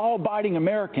hard-working, law-abiding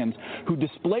Americans who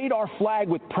displayed our flag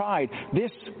with pride,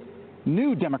 this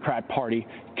new Democrat Party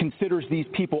considers these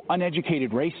people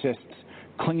uneducated racists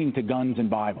clinging to guns and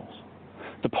Bibles.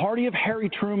 The party of Harry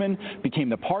Truman became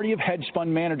the party of hedge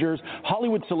fund managers,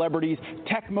 Hollywood celebrities,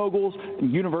 tech moguls,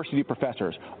 and university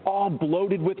professors, all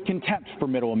bloated with contempt for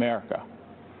middle America.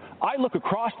 I look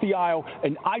across the aisle,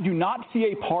 and I do not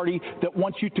see a party that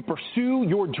wants you to pursue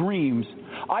your dreams.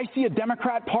 I see a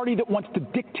Democrat Party that wants to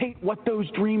dictate what those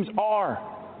dreams are.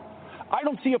 I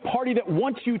don't see a party that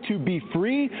wants you to be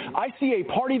free. I see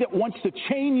a party that wants to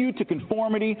chain you to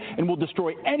conformity and will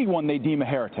destroy anyone they deem a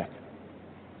heretic.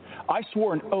 I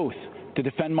swore an oath to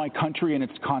defend my country and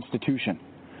its Constitution.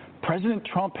 President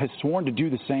Trump has sworn to do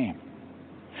the same.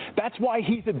 That's why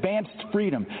he's advanced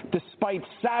freedom, despite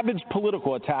savage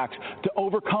political attacks, to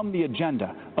overcome the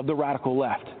agenda of the radical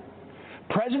left.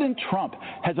 President Trump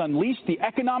has unleashed the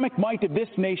economic might of this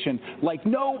nation like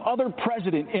no other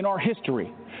president in our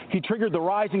history. He triggered the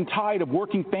rising tide of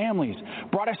working families,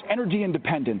 brought us energy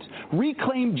independence,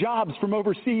 reclaimed jobs from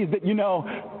overseas that,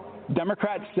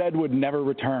 Democrats said would never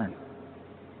return.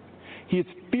 He has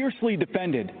fiercely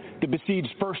defended the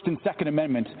besieged First and Second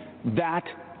Amendments. That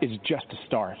is just a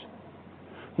start.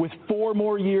 With 4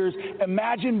 more years,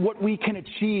 imagine what we can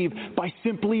achieve by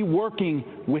simply working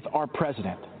with our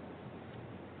president.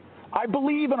 I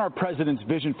believe in our president's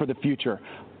vision for the future.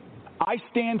 I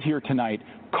stand here tonight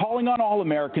calling on all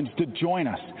Americans to join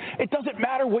us. It doesn't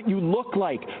matter what you look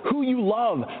like, who you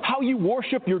love, how you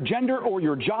worship your gender or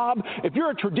your job. If you're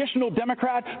a traditional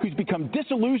Democrat who's become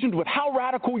disillusioned with how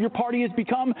radical your party has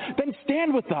become, then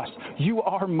stand with us. You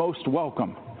are most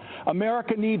welcome.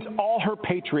 America needs all her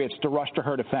patriots to rush to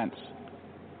her defense.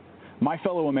 My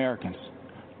fellow Americans,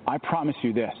 I promise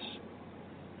you this.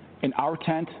 In our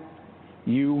tent,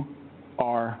 you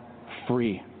are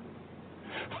free.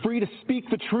 Free to speak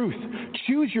the truth,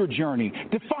 choose your journey,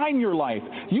 define your life.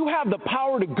 You have the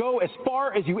power to go as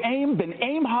far as you aim, then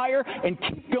aim higher and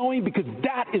keep going, because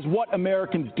that is what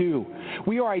Americans do.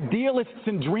 We are idealists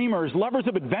and dreamers, lovers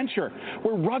of adventure.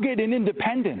 We're rugged and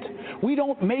independent. We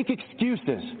don't make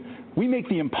excuses. We make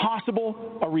the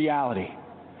impossible a reality.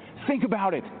 Think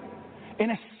about it. In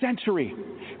a century,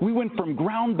 we went from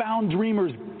ground-bound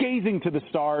dreamers gazing to the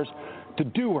stars to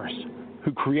doers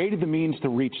who created the means to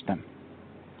reach them.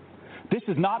 This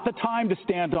is not the time to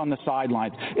stand on the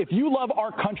sidelines. If you love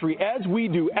our country as we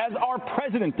do, as our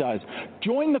president does,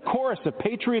 join the chorus of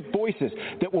patriot voices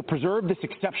that will preserve this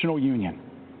exceptional union.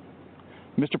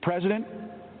 Mr. President,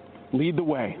 lead the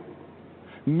way.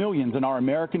 Millions in our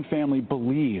American family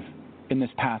believe in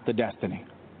this path to destiny.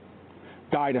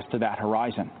 Guide us to that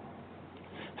horizon.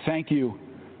 Thank you,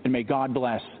 and may God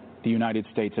bless the United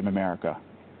States of America.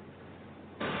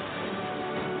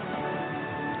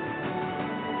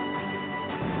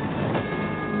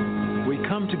 We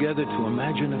come together to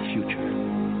imagine a future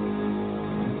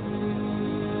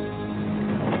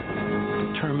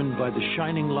determined by the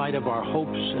shining light of our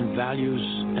hopes and values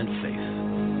and faith.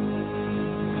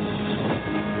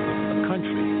 A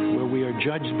country where we are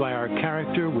judged by our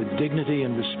character with dignity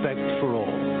and respect for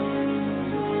all.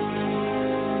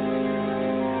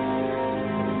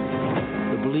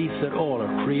 The belief that all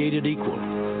are created equal,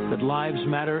 that lives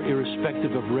matter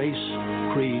irrespective of race,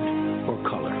 creed, or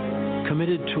color.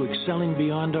 committed to excelling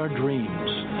beyond our dreams.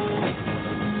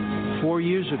 4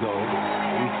 years ago,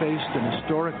 we faced an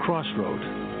historic crossroad.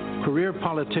 Career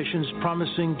politicians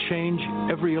promising change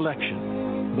every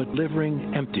election, but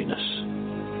delivering emptiness.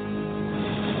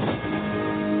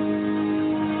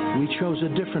 We chose a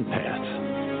different path,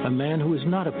 a man who is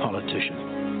not a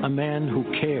politician, a man who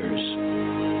cares,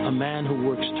 a man who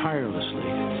works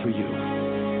tirelessly for you.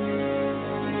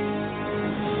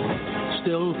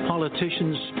 Still,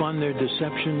 politicians spun their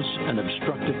deceptions and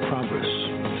obstructed progress,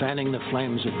 fanning the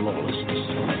flames of lawlessness.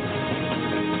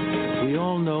 We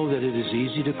all know that it is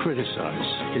easy to criticize.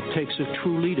 It takes a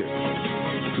true leader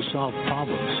to solve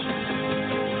problems.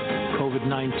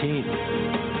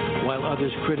 COVID-19, while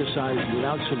others criticize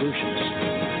without solutions.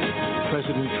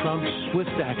 President Trump's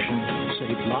swift action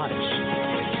saved lives.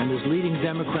 And as leading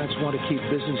Democrats want to keep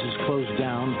businesses closed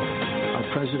down, our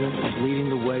president is leading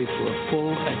the way for a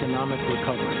full economic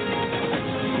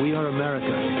recovery. We are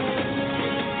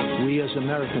America. We as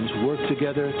Americans work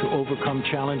together to overcome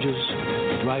challenges,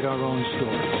 write our own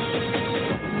stories.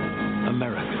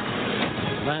 America,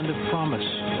 land of promise,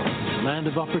 land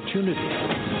of opportunity,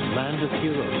 land of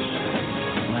heroes,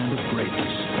 land of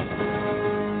greatness.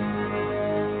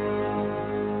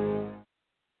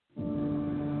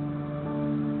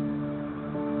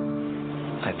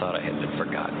 I thought I had been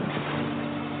forgotten.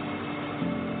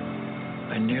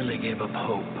 I nearly gave up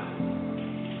hope.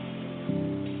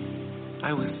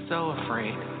 I was so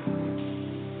afraid.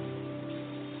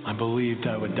 I believed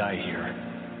I would die here.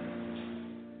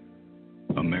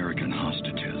 American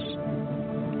hostages,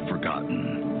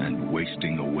 forgotten and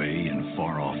wasting away in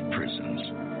far-off prisons,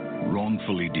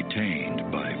 wrongfully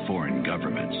detained by foreign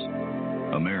governments.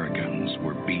 Americans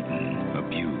were beaten,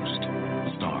 abused,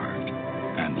 starved,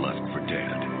 and left for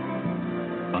dead.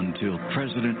 Until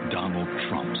President Donald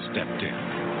Trump stepped in.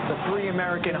 The 3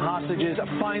 American hostages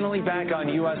finally back on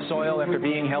U.S. soil after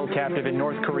being held captive in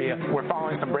North Korea. We're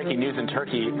following some breaking news in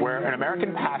Turkey where an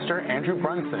American pastor, Andrew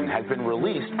Brunson, has been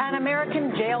released. An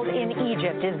American jailed in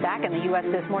Egypt is back in the U.S.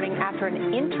 this morning after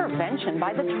an intervention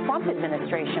by the Trump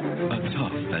administration. A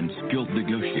tough and skilled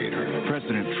negotiator,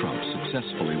 President Trump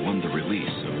successfully won the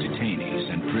release of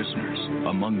detainees and prisoners,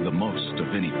 among the most of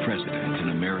any president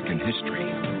in American history.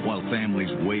 While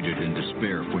families waited in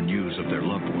despair for news of their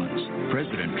loved ones,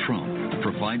 President Trump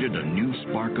provided a new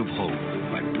spark of hope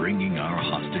by bringing our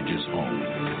hostages home.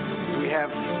 We have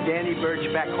Danny Burch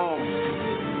back home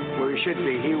where he should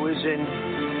be. He was in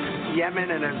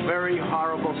Yemen in a very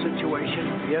horrible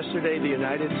situation. Yesterday, the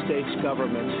United States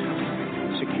government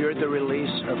secured the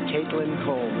release of Caitlin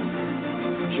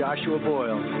Coleman, Joshua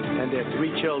Boyle, and their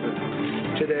 3 children.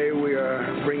 Today, we are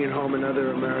bringing home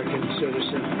another American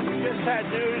citizen. We just had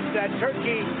news that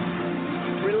Turkey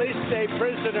released a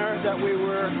prisoner that we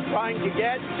were trying to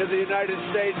get to the United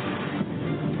States.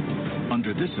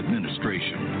 Under this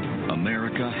administration,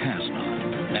 America has not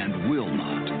and will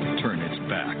not turn its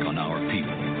back on our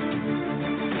people.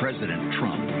 President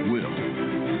Trump will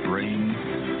bring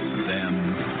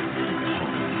them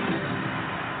home.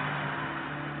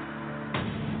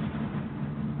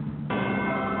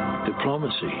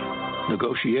 Diplomacy,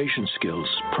 negotiation skills,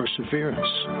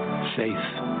 perseverance, faith.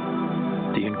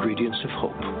 The ingredients of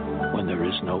hope when there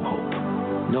is no hope.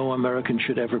 No American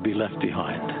should ever be left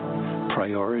behind.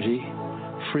 Priority,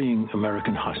 freeing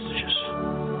American hostages.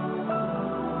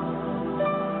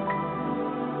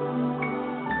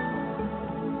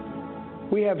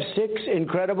 We have 6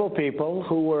 incredible people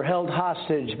who were held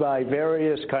hostage by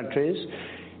various countries,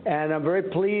 and I'm very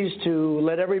pleased to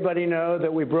let everybody know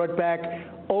that we brought back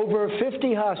over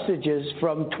 50 hostages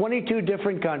from 22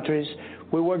 different countries.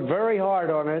 We worked very hard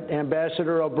on it,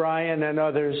 Ambassador O'Brien and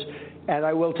others, and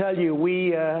I will tell you,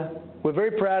 we're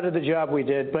very proud of the job we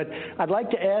did. But I'd like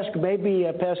to ask maybe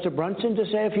Pastor Brunson to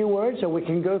say a few words so we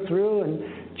can go through and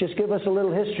just give us a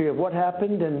little history of what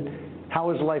happened and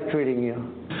how is life treating you.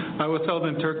 I was held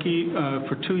in Turkey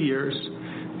for 2 years,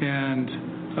 and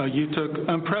you took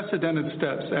unprecedented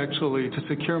steps, actually, to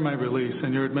secure my release,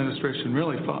 and your administration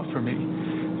really fought for me.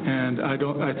 And I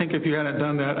think if you hadn't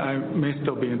done that, I may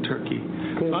still be in Turkey.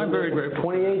 So I'm very grateful.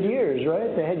 28 years,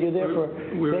 right? They had you there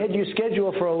they had you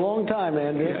scheduled for a long time,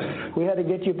 Andrew. Yeah. We had to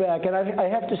get you back. And I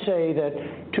have to say that,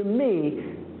 to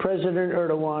me, President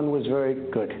Erdogan was very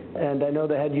good. And I know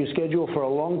they had you scheduled for a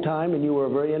long time, and you were a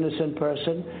very innocent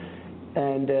person.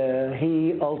 And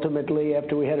he ultimately,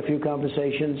 after we had a few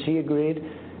conversations, he agreed.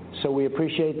 So we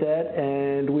appreciate that,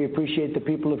 and we appreciate the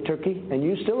people of Turkey. And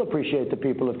you still appreciate the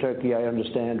people of Turkey, I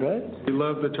understand, right? We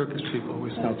love the Turkish people.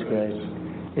 That's great.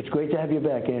 It's great to have you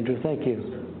back, Andrew. Thank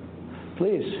you.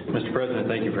 Please. Mr. President,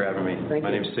 thank you for having me. My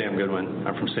name is Sam Goodwin.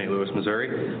 I'm from St. Louis, Missouri.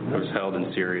 I was held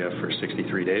in Syria for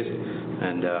 63 days,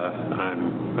 and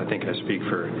I think I speak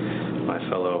for my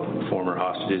fellow former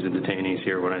hostages and detainees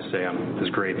here when I say I'm as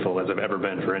grateful as I've ever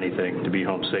been for anything to be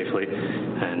home safely,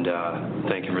 and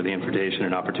thank you for the invitation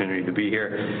and opportunity to be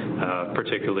here.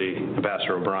 Particularly,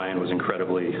 Ambassador O'Brien was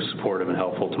incredibly supportive and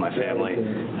helpful to my family,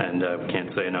 and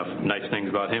can't say enough nice things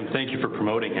about him. Thank you for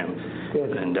promoting him,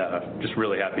 and just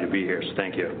really happy to be here, so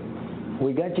thank you.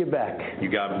 We got you back. You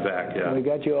got me back, yeah. We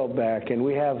got you all back, and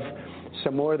we have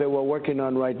some more that we're working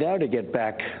on right now to get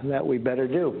back that we better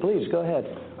do. Please, go ahead.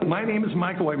 My name is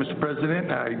Michael White, Mr. President.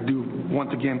 I do,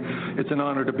 once again, it's an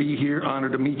honor to be here, honor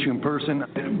to meet you in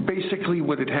person. Basically,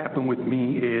 what had happened with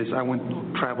me is I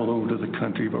traveled over to the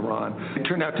country of Iran. It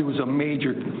turned out it was a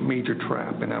major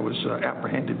trap, and I was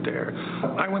apprehended there.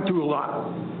 I went through a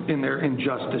lot in their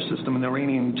injustice system, in the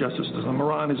Iranian justice system.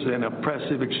 Iran is an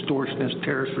oppressive, extortionist,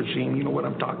 terrorist regime. You know what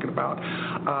I'm talking about.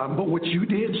 But what you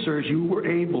did, sir, is you were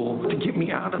able to get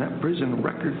me out of that prison in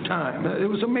record time. It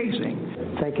was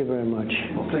amazing. Thank you very much.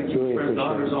 Well, thank you. Really The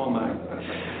honor's all mine.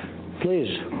 Please.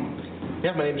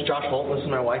 Yeah, my name is Josh Holt. This is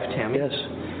my wife, Tammy. Yes.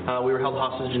 We were held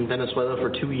hostage in Venezuela for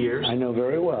 2 years. I know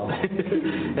very well.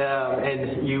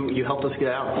 And you helped us get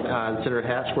out. Senator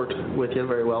Hatch worked with you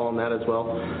very well on that as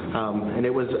well. And it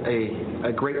was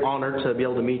a great honor to be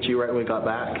able to meet you right when we got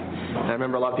back. And I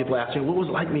remember a lot of people asking, what was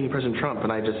it like meeting President Trump?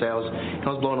 And I just say I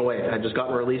was blown away. I just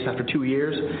gotten released after 2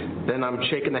 years. Then I'm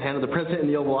shaking the hand of the president in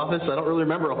the Oval Office. I don't really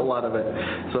remember a whole lot of it.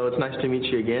 So it's nice to meet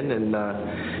you again. And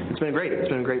it's been great. It's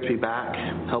been great to be back,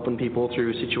 helping people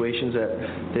through situations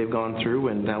that they've gone through.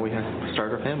 And now we have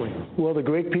started our family. Well, the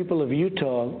great people of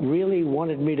Utah really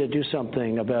wanted me to do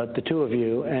something about the two of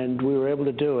you, and we were able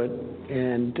to do it.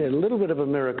 And a little bit of a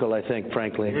miracle, I think,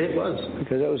 frankly. It was.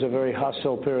 Because that was a very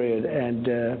hostile period.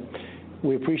 And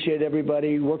we appreciate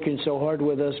everybody working so hard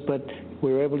with us, but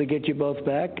we were able to get you both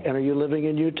back. And are you living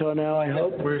in Utah now, I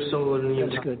hope? We're still living in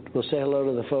Utah. That's good. We'll say hello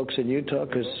to the folks in Utah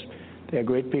because they're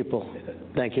great people.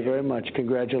 Thank you very much.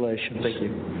 Congratulations. Thank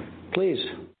you. Please.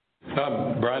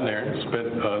 I'm Brian Nairn. Spent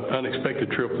an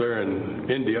unexpected trip there in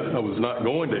India. I was not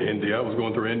going to India. I was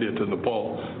going through India to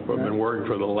Nepal, where I've been working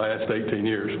for the last 18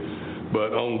 years.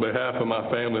 But on behalf of my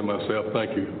family and myself,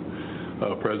 thank you,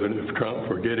 President Trump,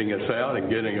 for getting us out and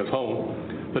getting us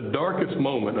home. The darkest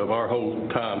moment of our whole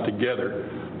time together,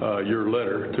 your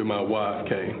letter to my wife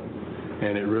came.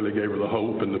 And it really gave her the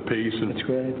hope and the peace. And that's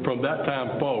great. From that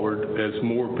time forward, as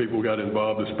more people got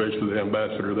involved, especially the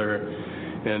ambassador there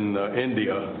in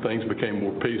India, things became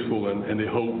more peaceful, and the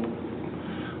hope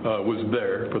was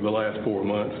there for the last 4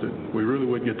 months that we really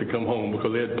would get to come home,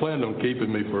 because they had planned on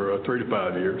keeping me for 3 to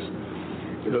 5 years.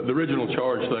 The original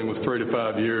charge thing was 3 to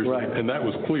 5 years, right, and that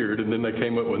was cleared, and then they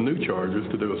came up with new charges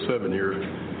to do a 7-year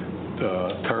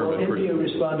term. Well, India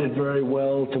responded very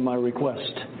well to my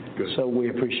request. Good. So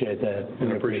we appreciate that.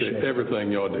 And I appreciate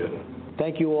everything y'all did.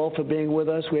 Thank you all for being with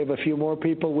us. We have a few more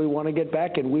people we want to get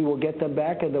back, and we will get them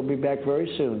back, and they'll be back very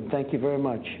soon. Thank you very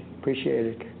much. Appreciate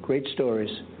it. Great stories.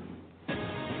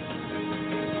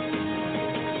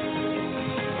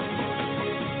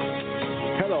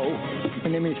 Hello, my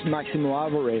name is Maximo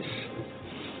Alvarez.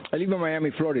 I live in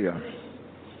Miami, Florida,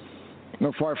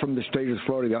 not far from the state of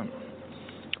Florida,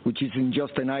 which is in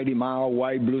just a 90-mile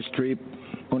wide blue strip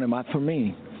on a map for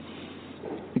me.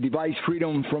 It divides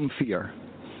freedom from fear.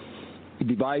 It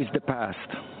divides the past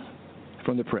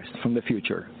from the present, from the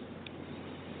future.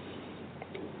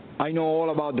 I know all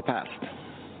about the past.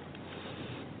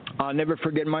 I'll never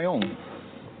forget my own.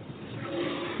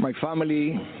 My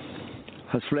family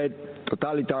has fled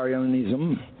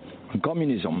totalitarianism and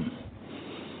communism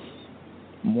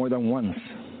more than once.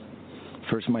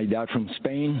 First my dad from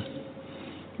Spain,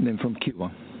 then from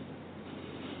Cuba.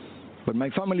 But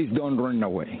my family's don't run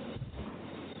away.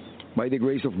 By the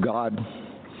grace of God,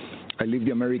 I live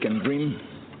the American dream,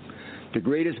 the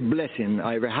greatest blessing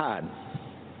I ever had.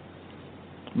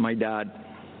 My dad,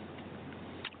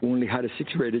 who only had a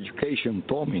 6th grade education,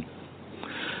 told me,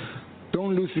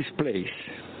 don't lose this place.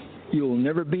 You'll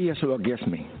never be as lucky as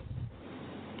me.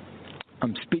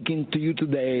 I'm speaking to you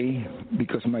today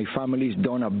because my family is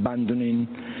done abandoning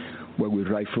what we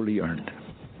rightfully earned.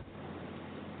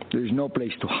 There's no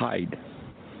place to hide.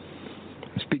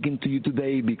 I'm speaking to you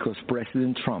today because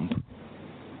President Trump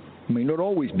may not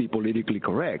always be politically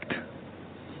correct.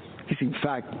 He's in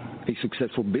fact a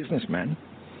successful businessman,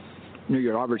 not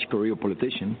your average career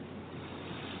politician.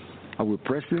 Our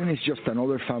president is just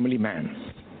another family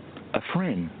man, a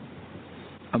friend,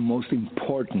 and most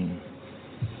important,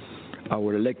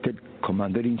 our elected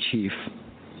commander-in-chief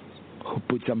who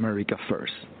puts America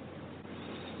first.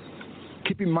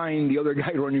 keep in mind the other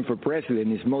guy running for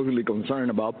president is mostly concerned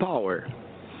about power.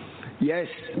 Yes,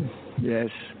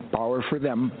 power for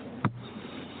them,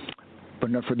 but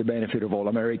not for the benefit of all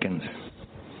Americans.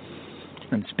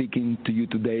 I'm speaking to you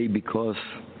today because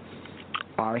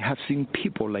I have seen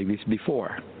people like this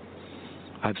before.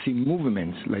 I've seen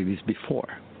movements like this before.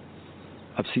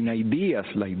 I've seen ideas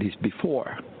like this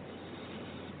before.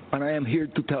 And I am here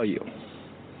to tell you,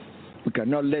 we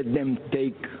cannot let them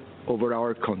take over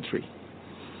our country.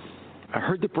 I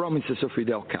heard the promises of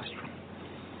Fidel Castro,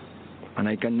 and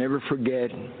I can never forget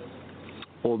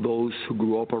all those who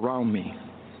grew up around me,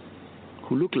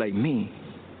 who look like me,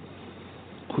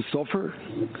 who suffered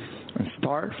and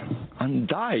starved and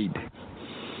died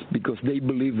because they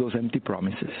believed those empty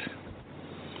promises.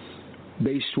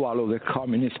 They swallowed the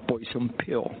communist poison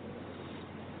pill.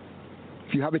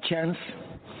 If you have a chance,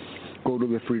 go to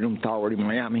the Freedom Tower in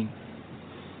Miami.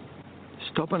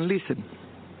 Stop and listen.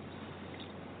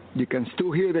 You can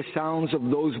still hear the sounds of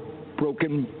those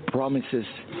broken promises.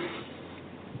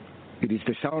 It is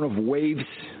the sound of waves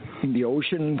in the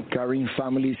ocean carrying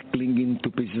families clinging to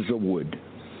pieces of wood.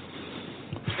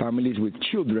 Families with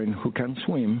children who can't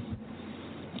swim,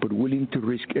 but willing to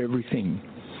risk everything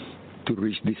to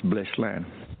reach this blessed land.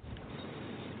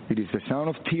 It is the sound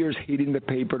of tears hitting the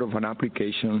paper of an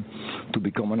application to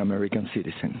become an American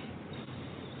citizen.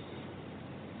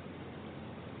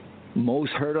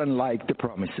 Most heard and liked the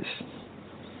promises,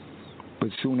 but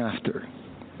soon after,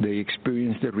 they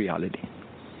experienced the reality.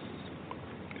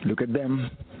 Look at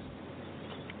them,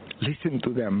 listen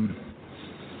to them,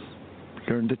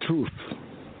 learn the truth.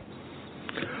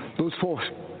 Those false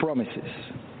promises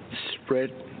spread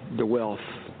the wealth,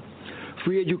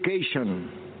 free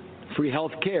education, free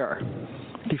health care,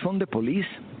 defund the police,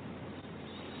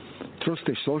 trust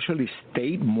the socialist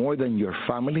state more than your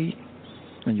family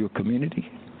and your community.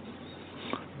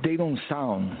 They don't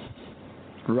sound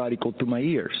radical to my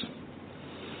ears.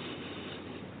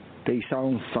 They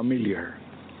sound familiar.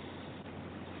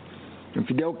 When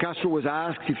Fidel Castro was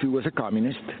asked if he was a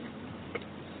communist,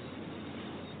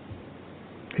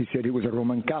 he said he was a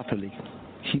Roman Catholic.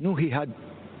 He knew he had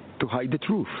to hide the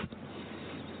truth.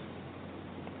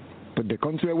 But the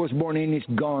country I was born in is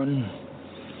gone,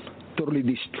 totally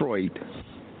destroyed.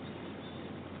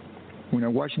 When I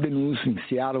watch the news in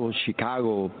Seattle,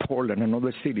 Chicago, Portland, and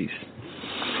other cities,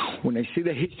 when I see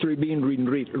the history being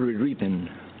rewritten,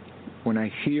 when I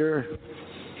hear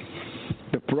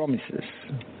the promises,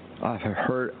 I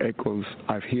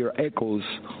hear echoes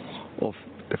of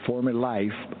the former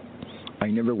life I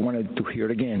never wanted to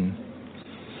hear again.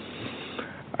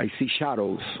 I see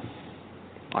shadows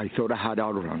I thought I had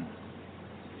outrun.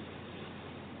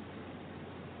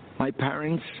 My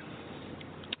parents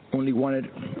only wanted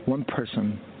one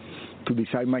person to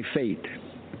decide my fate,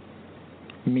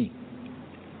 me.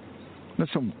 Not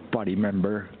some party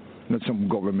member, not some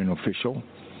government official,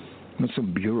 not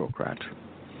some bureaucrat.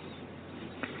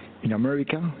 In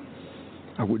America,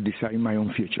 I would decide my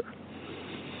own future.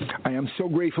 I am so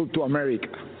grateful to America,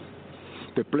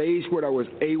 the place where I was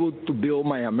able to build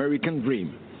my American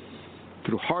dream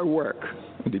through hard work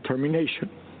and determination.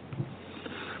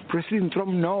 President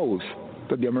Trump knows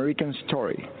that the American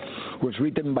story was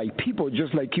written by people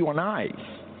just like you and I,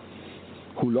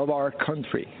 who love our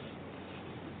country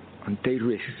and take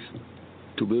risks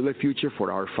to build a future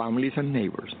for our families and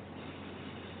neighbors.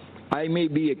 I may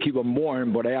be a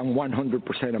Cuban-born, but I am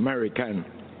 100% American.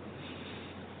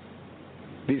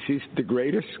 This is the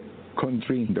greatest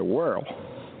country in the world.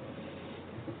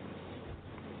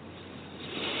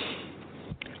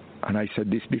 And I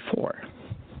said this before.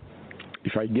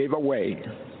 If I gave away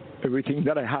everything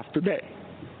that I have today,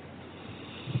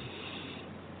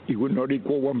 it would not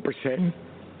equal 1%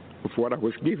 of what I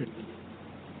was given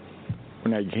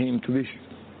when I came to this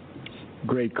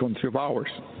great country of ours.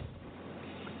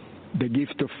 The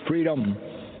gift of freedom.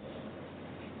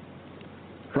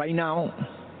 Right now,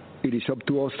 it is up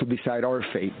to us to decide our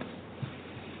fate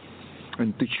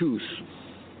and to choose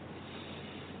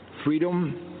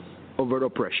freedom over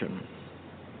oppression.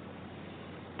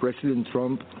 President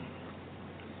Trump,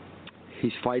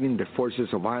 he's fighting the forces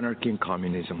of anarchy and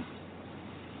communism.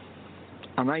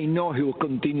 And I know he will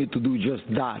continue to do just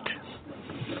that.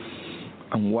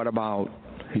 And what about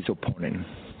his opponent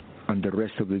and the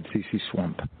rest of the DC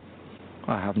swamp?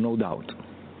 I have no doubt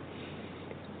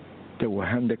they will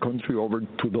hand the country over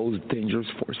to those dangerous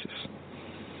forces.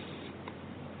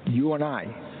 You and I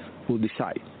will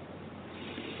decide.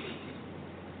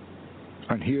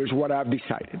 And here's what I've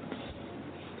decided.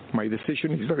 My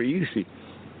decision is very easy.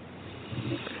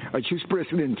 I choose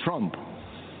President Trump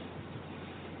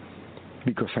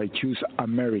because I choose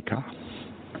America.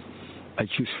 I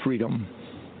choose freedom.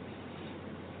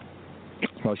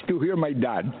 I still hear my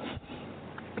dad.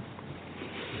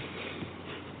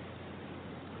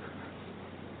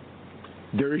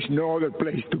 There is no other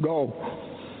place to go.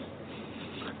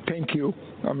 Thank you,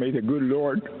 and may the good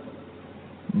Lord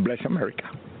bless America.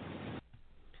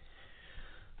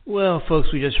 Well, folks,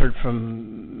 we just heard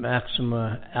from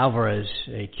Maxima Alvarez,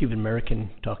 a Cuban-American,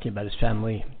 talking about his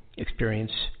family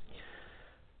experience.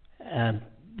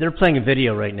 They're playing a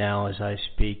video right now as I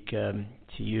speak to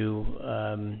you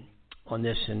on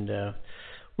this, and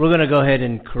we're going to go ahead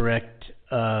and correct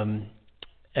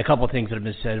a couple of things that have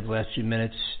been said over the last few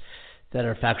minutes that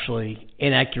are factually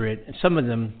inaccurate, and some of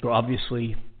them will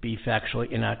obviously be factually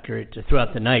inaccurate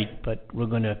throughout the night, but we're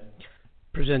going to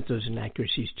present those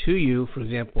inaccuracies to you. For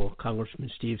example, Congressman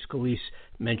Steve Scalise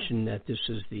mentioned that this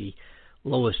is the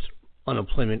lowest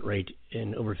unemployment rate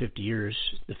in over 50 years.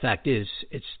 The fact is,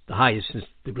 it's the highest since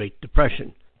the Great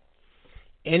Depression.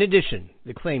 In addition,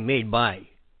 the claim made by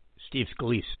Steve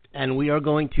Scalise, and we are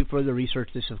going to further research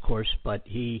this, of course, but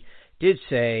he did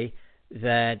say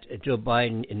that Joe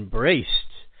Biden embraced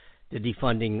the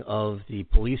defunding of the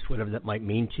police, whatever that might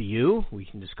mean to you. We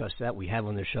can discuss that. We have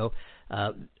on the show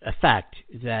a fact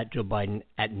that Joe Biden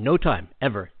at no time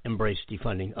ever embraced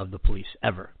defunding of the police,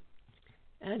 ever.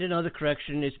 And another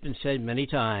correction, it's been said many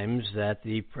times that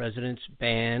the president's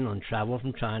ban on travel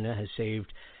from China has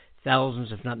saved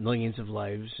thousands, if not millions, of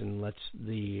lives, and lets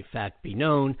the fact be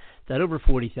known that over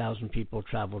 40,000 people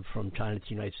traveled from China to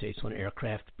the United States on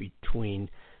aircraft between,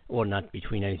 or not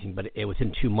between anything, but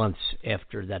within 2 months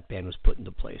after that ban was put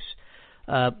into place.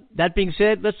 That being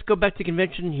said, let's go back to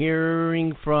convention,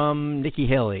 hearing from Nikki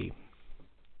Haley.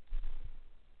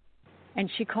 And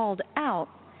she called out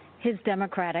his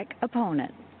Democratic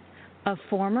opponent, a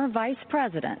former vice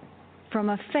president from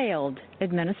a failed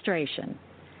administration.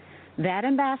 That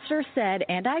ambassador said,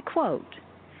 and I quote,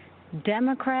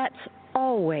 "Democrats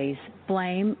always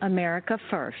blame America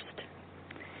first."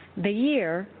 The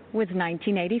year was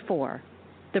 1984.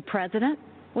 The president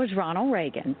was Ronald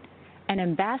Reagan, and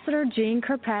Ambassador Jeane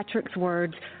Kirkpatrick's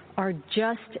words are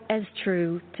just as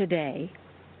true today.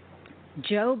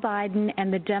 Joe Biden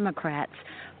and the Democrats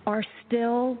are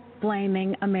still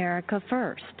blaming America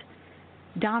first.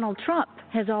 Donald Trump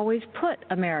has always put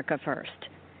America first,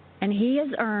 and he has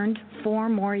earned 4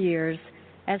 more years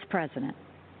as president.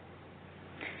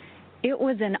 It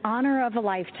was an honor of a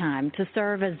lifetime to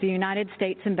serve as the United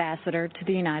States ambassador to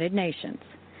the United Nations.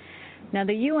 Now,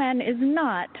 the UN is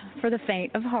not for the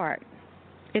faint of heart.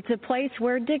 It's a place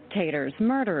where dictators,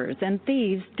 murderers, and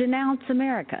thieves denounce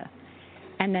America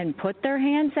and then put their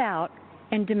hands out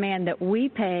and demand that we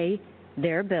pay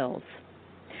their bills.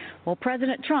 Well,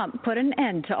 President Trump put an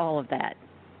end to all of that.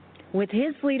 With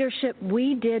his leadership,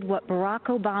 we did what Barack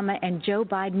Obama and Joe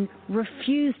Biden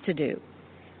refused to do.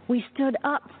 We stood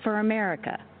up for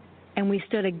America, and we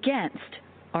stood against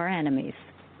our enemies.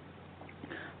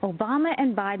 Obama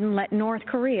and Biden let North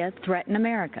Korea threaten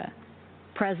America.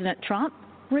 President Trump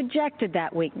rejected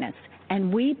that weakness,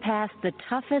 and we passed the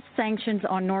toughest sanctions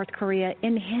on North Korea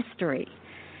in history.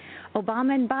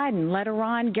 Obama and Biden let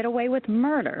Iran get away with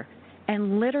murder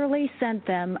and literally sent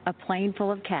them a plane full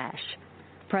of cash.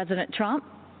 President Trump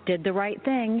did the right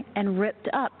thing and ripped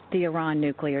up the Iran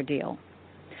nuclear deal.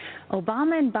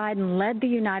 Obama and Biden led the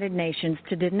United Nations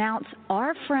to denounce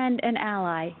our friend and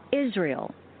ally,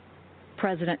 Israel.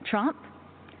 President Trump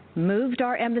moved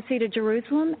our embassy to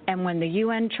Jerusalem, and when the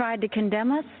UN tried to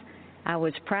condemn us, I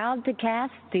was proud to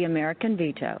cast the American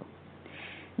veto.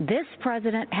 This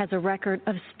president has a record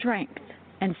of strength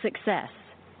and success.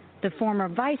 The former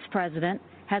vice president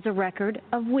has a record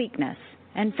of weakness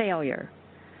and failure.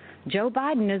 Joe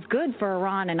Biden is good for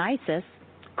Iran and ISIS,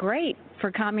 great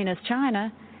for communist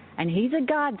China, and he's a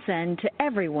godsend to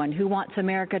everyone who wants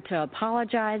America to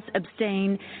apologize,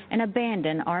 abstain, and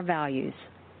abandon our values.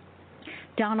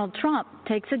 Donald Trump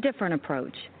takes a different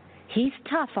approach. He's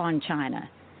tough on China,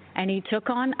 and he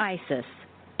took on ISIS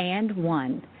and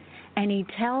won. And he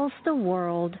tells the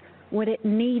world what it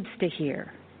needs to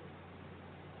hear.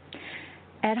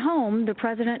 At home, the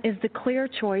president is the clear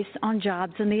choice on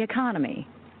jobs and the economy.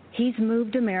 He's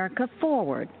moved America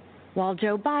forward, while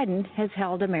Joe Biden has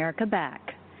held America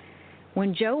back.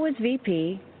 When Joe was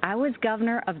VP, I was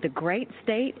governor of the great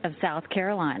state of South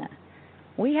Carolina.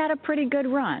 We had a pretty good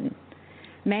run.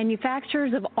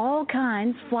 Manufacturers of all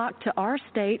kinds flocked to our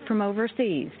state from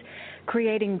overseas,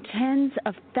 creating tens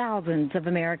of thousands of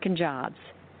American jobs.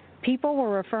 People were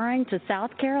referring to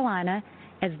South Carolina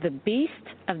as the beast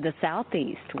of the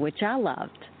Southeast, which I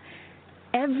loved.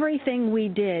 Everything we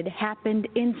did happened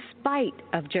in spite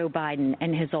of Joe Biden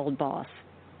and his old boss.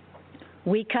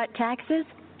 We cut taxes,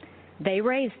 They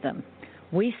raised them.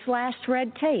 We slashed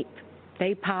red tape.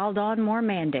 They piled on more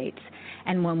mandates.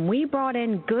 And when we brought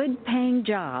in good-paying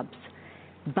jobs,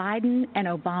 Biden and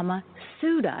Obama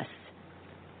sued us.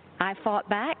 I fought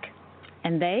back,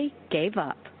 and they gave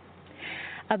up.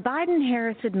 A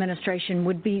Biden-Harris administration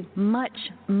would be much,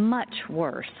 much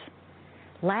worse.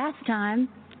 Last time,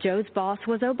 Joe's boss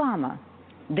was Obama.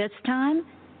 This time,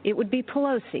 it would be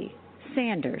Pelosi,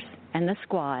 Sanders, and the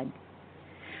squad.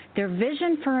 Their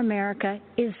vision for America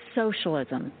is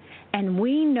socialism, and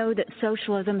we know that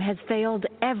socialism has failed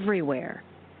everywhere.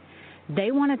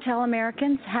 They want to tell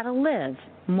Americans how to live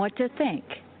and what to think.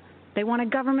 They want a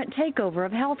government takeover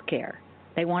of health care.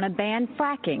 They want to ban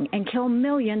fracking and kill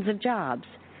millions of jobs.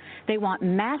 They want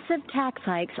massive tax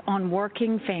hikes on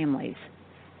working families.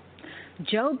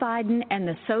 Joe Biden and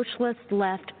the socialist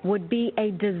left would be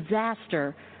a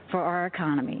disaster for our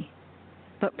economy.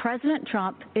 But President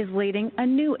Trump is leading a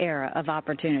new era of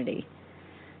opportunity.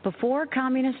 Before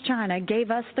Communist China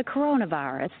gave us the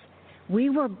coronavirus, we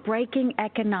were breaking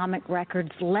economic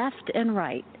records left and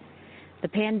right. The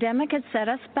pandemic had set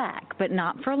us back, but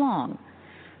not for long.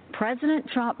 President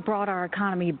Trump brought our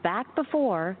economy back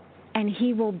before, and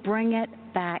he will bring it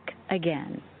back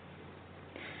again.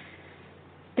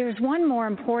 There's one more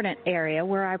important area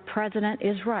where our president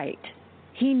is right.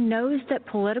 He knows that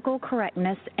political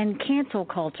correctness and cancel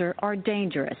culture are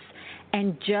dangerous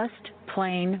and just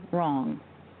plain wrong.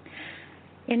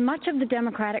 In much of the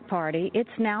Democratic Party, it's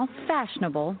now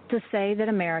fashionable to say that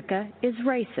America is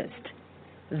racist.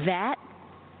 That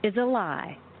is a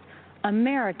lie.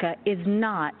 America is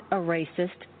not a racist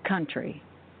country.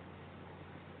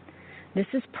 This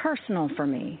is personal for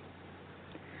me.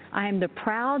 I am the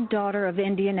proud daughter of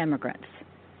Indian immigrants.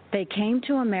 They came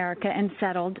to America and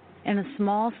settled in a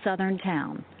small southern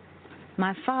town.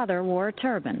 My father wore a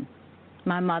turban.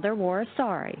 My mother wore a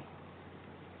sari.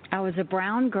 I was a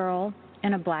brown girl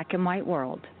in a black and white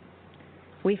world.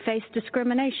 We faced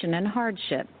discrimination and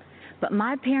hardship, but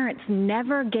my parents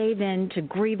never gave in to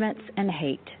grievance and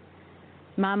hate.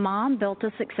 My mom built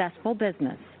a successful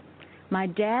business. My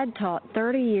dad taught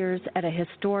 30 years at a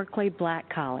historically black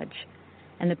college,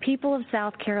 and the people of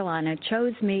South Carolina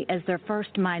chose me as their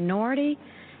first minority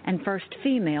and first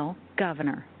female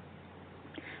governor.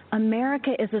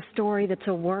 America is a story that's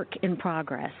a work in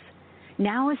progress.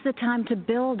 Now is the time to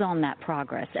build on that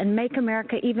progress and make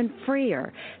America even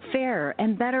freer, fairer,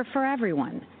 and better for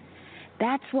everyone.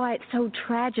 That's why it's so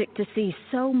tragic to see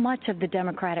so much of the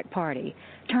Democratic Party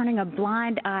turning a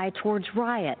blind eye towards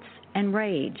riots and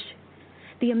rage.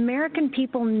 The American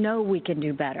people know we can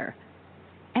do better.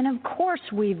 And of course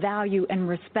we value and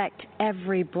respect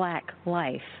every black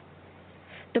life.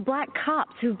 The black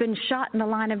cops who've been shot in the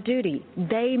line of duty,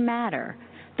 they matter.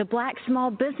 The black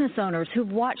small business owners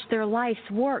who've watched their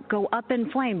life's work go up in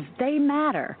flames, they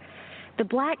matter. The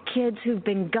black kids who've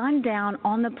been gunned down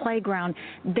on the playground,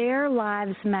 their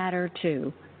lives matter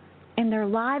too. And their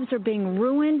lives are being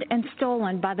ruined and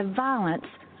stolen by the violence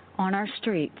on our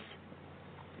streets.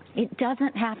 It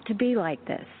doesn't have to be like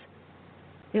this.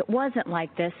 It wasn't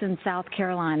like this in South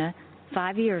Carolina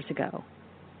 5 years ago.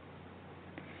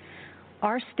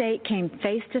 Our state came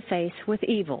face to face with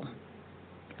evil.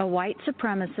 A white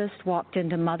supremacist walked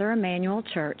into Mother Emanuel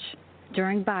Church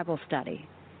during Bible study.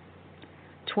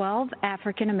 12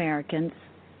 African Americans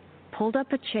pulled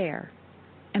up a chair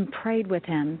and prayed with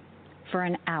him for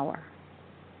an hour.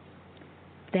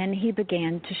 Then he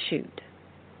began to shoot.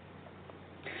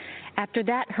 After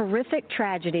that horrific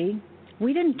tragedy,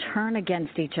 we didn't turn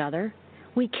against each other.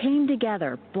 We came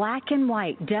together, black and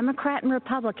white, Democrat and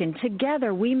Republican.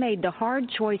 Together, we made the hard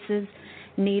choices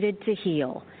needed to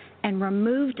heal and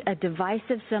removed a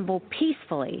divisive symbol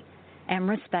peacefully and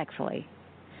respectfully.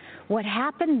 What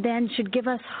happened then should give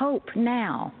us hope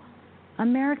now.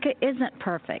 America isn't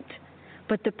perfect,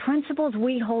 but the principles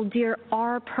we hold dear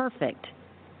are perfect.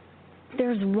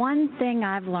 There's one thing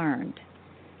I've learned.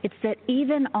 It's that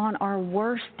even on our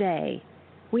worst day,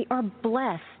 we are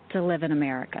blessed to live in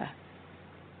America.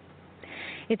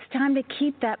 It's time to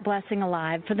keep that blessing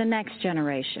alive for the next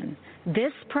generation.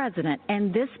 This president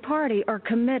and this party are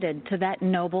committed to that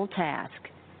noble task.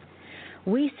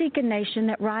 We seek a nation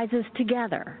that rises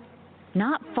together,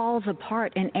 not falls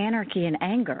apart in anarchy and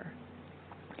anger.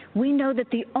 We know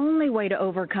that the only way to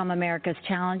overcome America's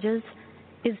challenges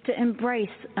is to embrace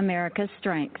America's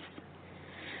strengths.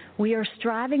 We are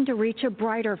striving to reach a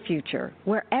brighter future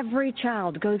where every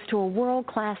child goes to a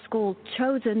world-class school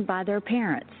chosen by their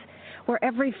parents, where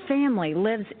every family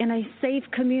lives in a safe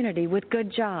community with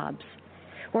good jobs,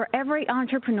 where every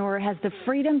entrepreneur has the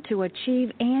freedom to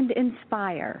achieve and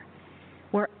inspire,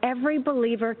 where every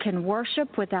believer can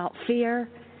worship without fear,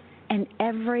 and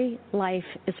every life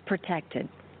is protected.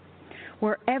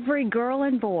 Where every girl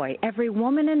and boy, every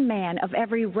woman and man of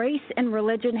every race and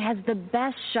religion has the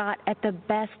best shot at the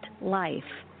best life.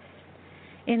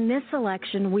 In this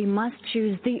election, we must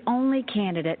choose the only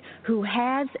candidate who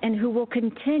has and who will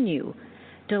continue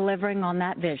delivering on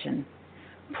that vision.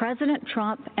 President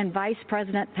Trump and Vice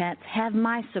President Pence have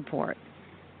my support,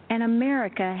 and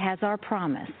America has our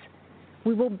promise.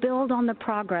 We will build on the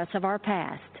progress of our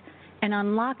past and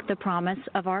unlock the promise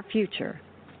of our future.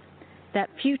 That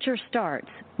future starts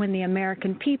when the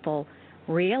American people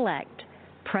re-elect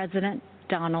President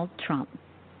Donald Trump.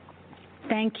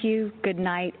 Thank you, good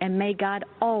night, and may God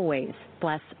always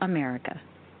bless America.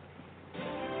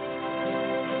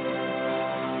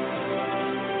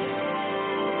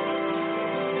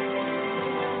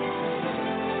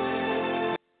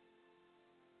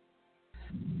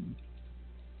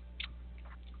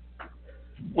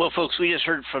 Well, folks, we just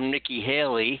heard from Nikki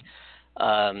Haley,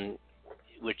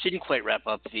 which didn't quite wrap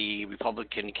up the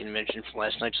Republican convention from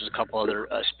last night. There's a couple other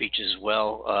speeches as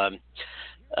well.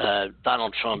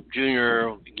 Donald Trump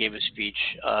Jr. gave a speech.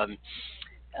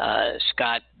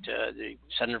 Scott, the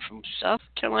senator from South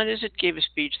Carolina, gave a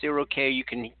speech. They were okay. You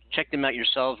can check them out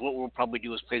yourselves. What we'll probably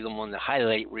do is play them on the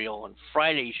highlight reel on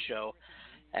Friday's show,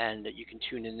 and you can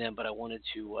tune in then. But I wanted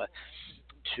to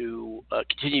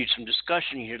continue some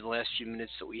discussion here the last few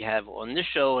minutes that we have on this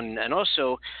show, and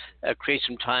also create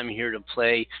some time here to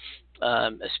play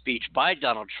a speech by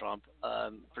Donald Trump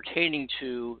pertaining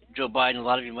to Joe Biden. A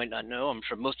lot of you might not know. I'm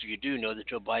sure most of you do know that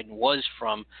Joe Biden was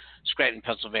from Scranton,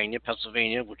 Pennsylvania.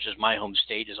 Pennsylvania, which is my home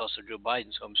state, is also Joe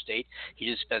Biden's home state. He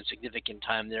did spend significant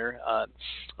time there of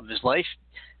his life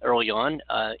early on.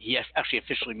 He actually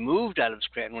officially moved out of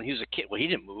Scranton when he was a kid. Well, he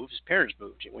didn't move. His parents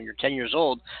moved. When you're 10 years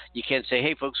old, you can't say,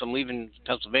 hey, folks, I'm leaving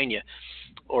Pennsylvania.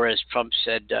 Or as Trump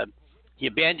said, he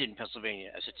abandoned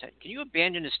Pennsylvania as a 10. Can you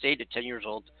abandon a state at 10 years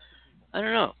old? I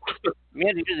don't know.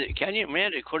 Amanda, can you?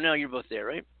 Amanda, Cornell, you're both there,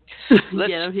 right?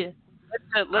 Yeah, I'm here.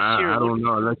 Let's hear. I don't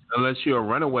know, unless you're a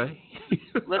runaway.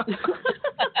 Let's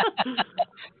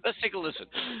take a listen.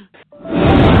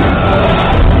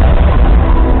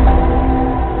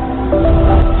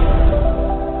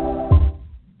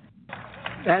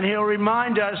 And he'll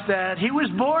remind us that he was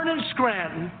born in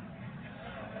Scranton,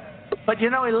 but he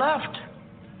left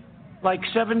like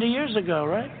 70 years ago,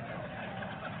 right?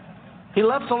 He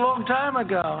left a long time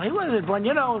ago. He wasn't born.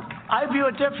 I view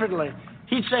it differently.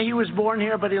 He'd say he was born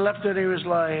here, but he left when he was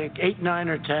like 8, 9,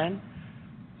 or 10.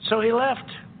 So he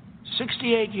left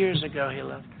 68 years ago. He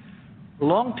left a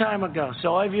long time ago.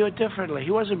 So I view it differently.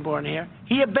 He wasn't born here.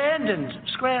 He abandoned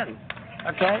Scranton.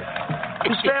 Okay,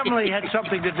 his family had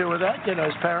something to do with that.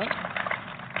 His parents.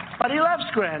 But he left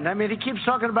Scranton. I mean, he keeps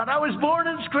talking about, I was born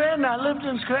in Scranton. I lived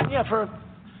in Scranton, for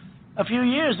a few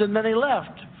years, and then he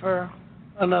left for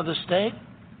another state,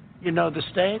 the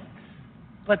state.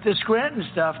 But the Scranton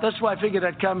stuff, that's why I figured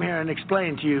I'd come here and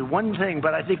explain to you one thing,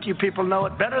 but I think you people know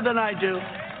it better than I do.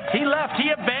 He left.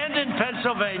 He abandoned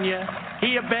Pennsylvania.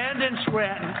 He abandoned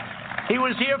Scranton. He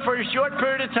was here for a short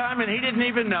period of time, and he didn't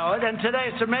even know it. And today,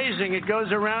 it's amazing. It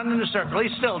goes around in a circle. He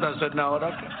still doesn't know it.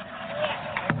 Okay.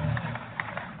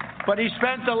 But he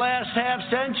spent the last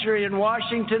half-century in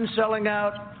Washington selling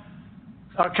out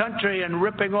our country and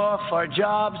ripping off our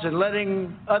jobs and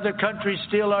letting other countries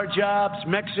steal our jobs,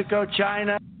 Mexico,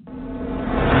 China.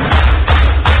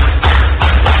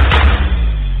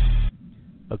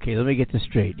 Okay, let me get this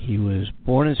straight. He was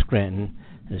born in Scranton,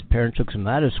 and his parents took him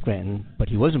out of Scranton, but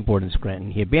he wasn't born in Scranton.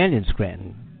 He abandoned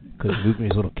Scranton because he moved when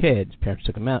he was a little kid. His parents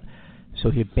took him out. So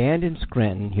he abandoned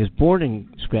Scranton. He was born in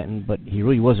Scranton, but he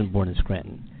really wasn't born in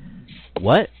Scranton.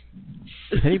 What?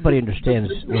 If anybody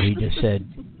understands what he just said,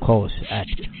 call us at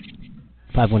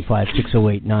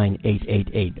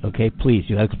 515-608-9888. Okay, please,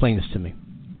 you have to explain this to me.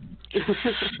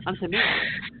 I'm to me.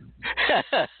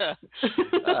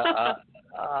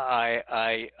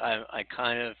 I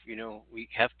kind of, we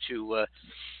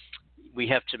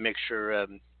have to make sure.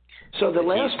 So the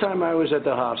last time I was at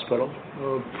the hospital,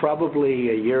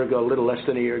 probably a year ago, a little less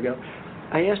than a year ago,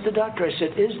 I asked the doctor, I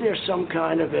said, is there some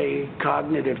kind of a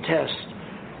cognitive test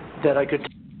that I could...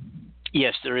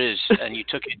 Yes, there is, and you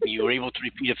took it, and you were able to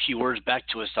repeat a few words back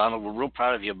to us, Donald. We're real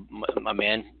proud of you, my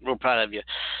man, real proud of you.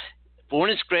 Born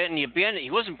in Scranton, he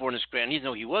wasn't born in Scranton, even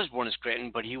though he was born in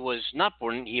Scranton, but he was not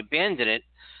born, he abandoned it.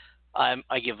 I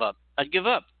give up. I give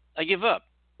up.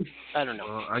 I don't know.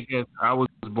 Well, I guess I was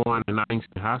born in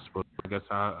Langston Hospital. I guess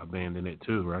I abandoned it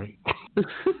too, right?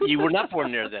 You were not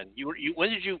born there then. When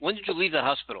did you leave the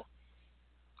hospital?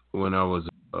 When I was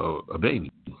a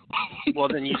baby. Well,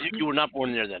 then you were not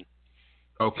born there then.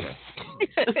 Okay.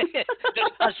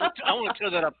 I want to clear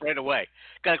that up right away.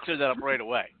 Got to clear that up right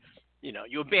away.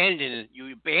 You abandoned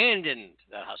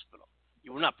that hospital.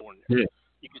 You were not born there. Yeah.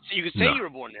 You could say you were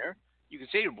born there. You can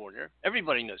say you were born there.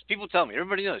 Everybody knows. People tell me.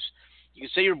 Everybody knows. You can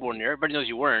say you were born there. Everybody knows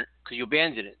you weren't because you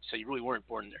abandoned it. So you really weren't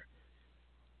born there.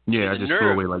 Yeah, I just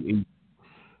threw away like.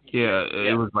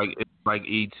 It was like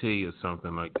E.T. or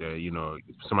something like that.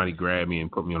 Somebody grabbed me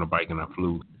and put me on a bike and I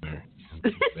flew there. I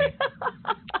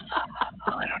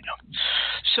don't know.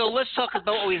 So let's talk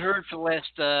about what we heard for the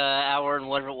last hour and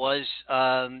whatever it was.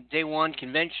 Day one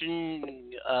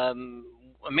convention.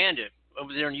 Amanda,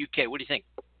 over there in the UK, what do you think?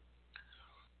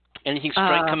 Anything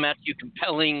come out to you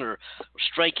compelling or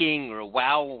striking or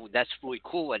wow, that's really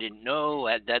cool, I didn't know,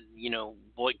 that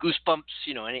boy, goosebumps,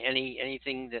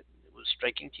 anything that was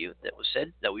striking to you that was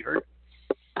said, that we heard?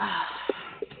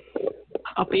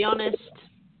 I'll be honest,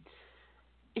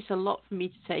 it's a lot for me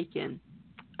to take in.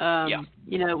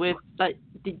 With like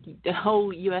the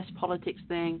whole US politics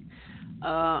thing.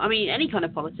 Any kind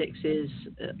of politics is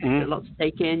a lot to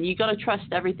take in. You got to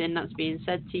trust everything that's being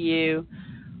said to you.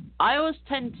 I always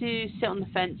tend to sit on the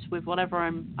fence with whatever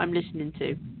I'm listening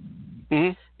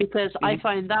to, because I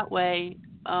find that way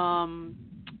I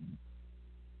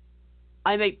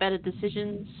make better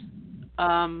decisions.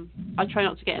 I try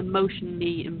not to get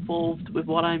emotionally involved with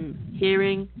what I'm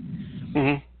hearing,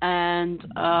 and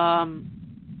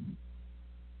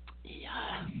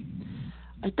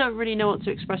I don't really know what to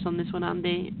express on this one,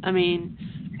 Andy.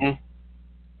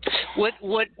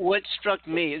 What struck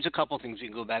me is a couple of things we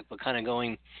can go back, but kind of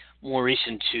going more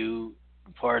recent to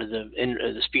part of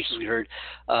the speeches we heard.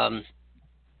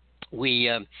 We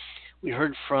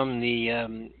heard from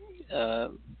the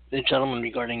gentleman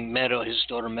regarding Meadow, his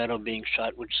daughter Meadow being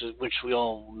shot, which we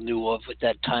all knew of at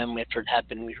that time after it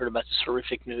happened. We heard about this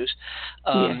horrific news,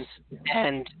 and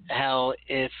how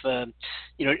if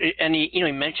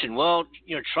he mentioned,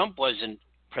 Trump wasn't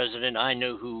president, I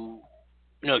knew who.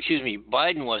 No, excuse me,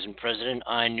 Biden wasn't president,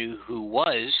 I knew who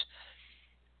was.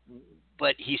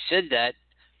 But he said that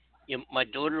my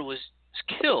daughter was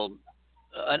killed.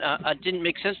 It didn't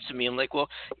make sense to me. I'm like, well,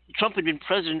 Trump had been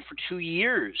president for 2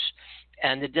 years,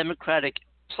 and the Democratic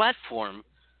platform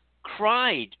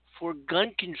cried for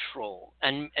gun control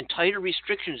and tighter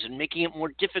restrictions and making it more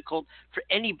difficult for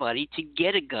anybody to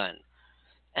get a gun,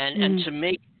 and to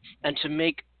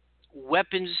make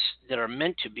weapons that are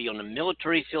meant to be on the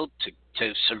military field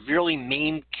to severely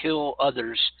maim, kill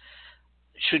others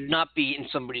should not be in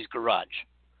somebody's garage.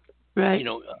 Right.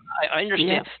 I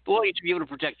understand. But you to be able to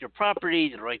protect your property,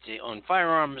 the right to own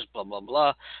firearms, blah blah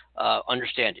blah.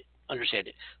 Understand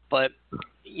it. But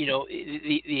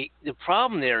the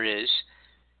problem there is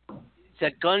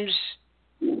that guns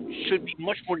should be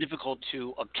much more difficult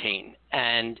to obtain,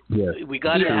 and we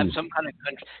got to have some kind of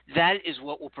country. That is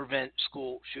what will prevent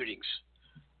school shootings.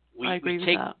 I agree we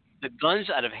take with that. the guns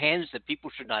out of hands that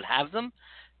people should not have them.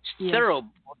 Thorough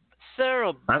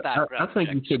background. I think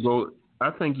you should go.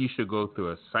 I think you should go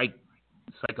through a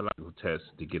psychological test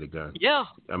to get a gun. Yeah.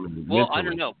 Mentally. I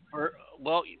don't know.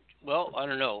 I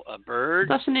don't know. A bird.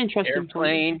 That's an interesting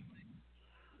airplane, point.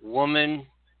 Woman,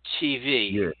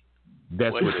 TV. Yeah.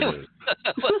 That's what it is.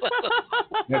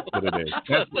 That's what it is.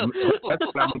 That's what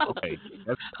I'm going to say.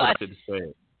 That's what I should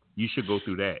say. You should go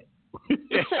through that.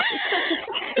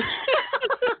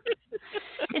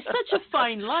 It's such a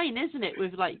fine line, isn't it,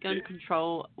 with like gun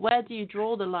control? Where do you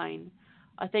draw the line?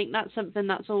 I think that's something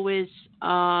that's always,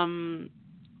 pardon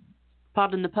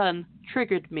the pun,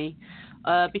 triggered me,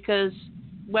 because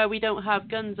where we don't have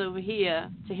guns over here,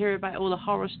 to hear about all the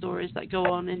horror stories that go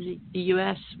on in the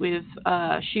US with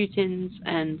shootings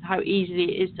and how easy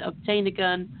it is to obtain a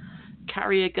gun,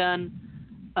 carry a gun,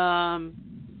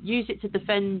 use it to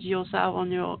defend yourself on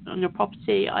your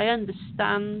property. I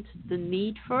understand the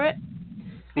need for it.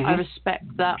 I respect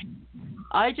that.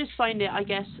 I just find it, I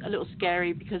guess, a little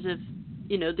scary because of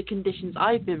the conditions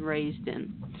I've been raised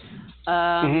in.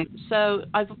 So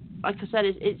like I said,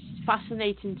 it's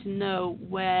fascinating to know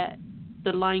where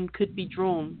the line could be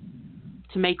drawn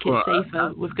to make it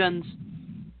safer with guns.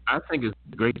 I think it's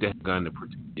great to have a gun to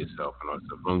protect yourself and all that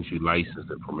stuff, as long as you license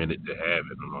and permitted to have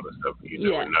it and all that stuff.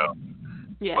 You never know.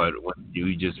 Yeah. But when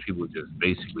people just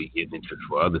basically get interest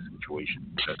for other situations,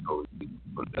 that's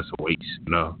a waste.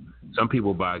 Some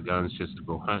people buy guns just to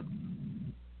go hunt.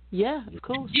 Yeah, of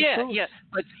course. But and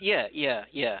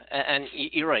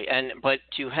you're right. But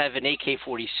to have an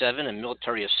AK-47, a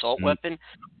military assault weapon,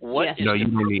 what? Is you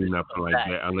don't need nothing like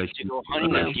that unless you go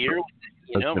hunting a deer.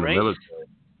 Right? Military.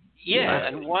 Yeah,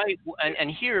 and why?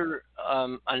 And here,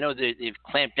 I know that they've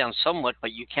clamped down somewhat,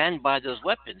 but you can buy those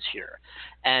weapons here,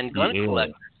 and gun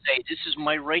collectors say, this is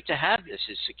my right to have this.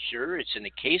 It's secure. It's in a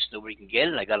case. Nobody can get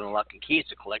it. I got an unlock and key.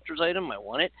 It's a collector's item. I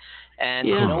want it. And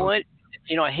you know what?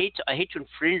 I hate to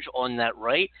infringe on that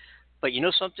right. But you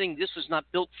know something? This was not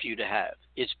built for you to have.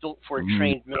 It's built for a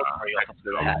trained military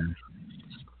officer to have.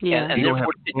 Yeah. And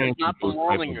therefore, it does not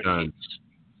belong in your case.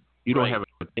 You don't have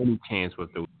any chance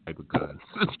with those type of guns.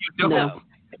 You don't.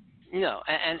 No,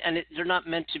 and they're not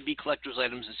meant to be collector's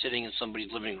items and sitting in somebody's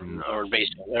living room or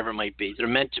basement, whatever it might be. They're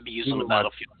meant to be used on the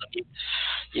battlefield.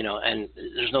 And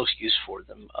there's no excuse for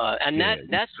them.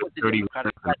 That's what the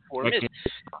Democratic platform is.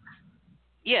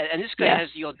 Yeah, and this guy has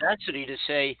the audacity to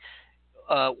say,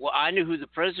 well, I knew who the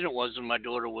president was when my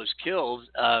daughter was killed.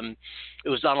 It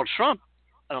was Donald Trump.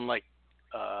 And I'm like,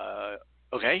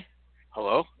 okay,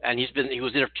 hello? And he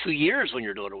was there 2 years when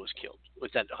your daughter was killed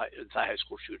with that high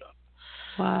school shootout.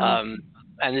 Wow.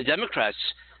 And the Democrats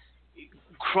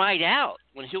cried out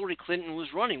when Hillary Clinton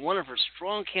was running. One of her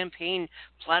strong campaign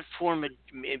platform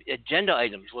agenda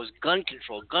items was gun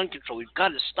control. Gun control. We've got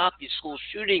to stop these school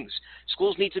shootings.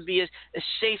 Schools need to be a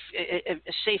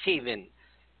safe haven.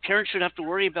 Parents shouldn't have to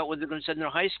worry about whether they're going to send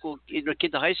their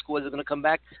kid to high school, whether they're going to come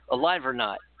back alive or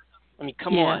not. I mean,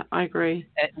 come on. Yeah, I agree.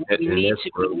 We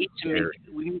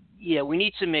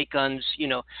need to make guns,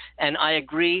 and I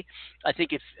agree. I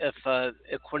think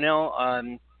if Cornell,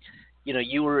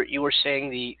 you were saying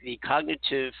the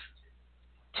cognitive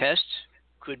test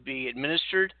could be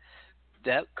administered,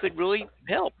 that could really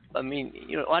help. I mean,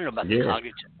 I don't know about the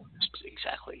cognitive test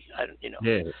exactly.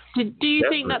 Do you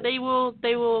think that they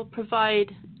will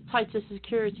provide tighter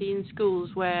security in schools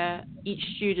where each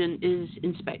student is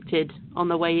inspected on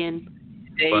the way in?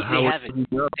 They have it.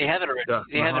 They have it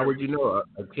already. How would you know?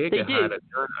 A kid can hide a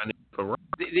gun for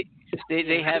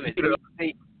They have it.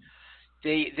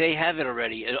 They have it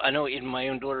already. I know in my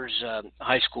own daughter's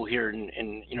high school here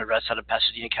in outside of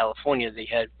Pasadena, California, they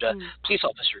had police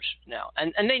officers now,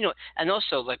 and they know. And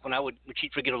also, like when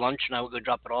she'd forget her lunch and I would go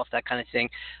drop it off, that kind of thing.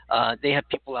 They have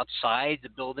people outside the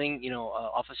building,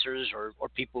 officers or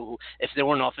people who, if they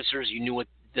weren't officers, you knew what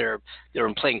they're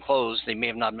in plain clothes. They may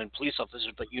have not been police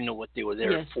officers, but you know what they were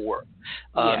there for.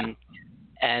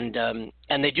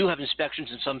 And they do have inspections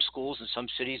in some schools, in some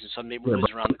cities, in some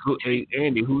neighborhoods around the country. Hey,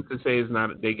 Andy, who's to say it's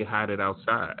not? They can hide it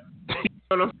outside.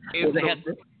 You know what I'm saying?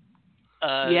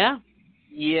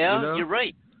 You're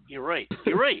right. You're right.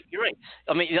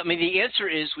 I mean, the answer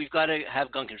is we've got to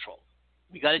have gun control.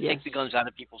 We got to take the guns out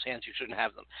of people's hands who shouldn't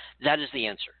have them. That is the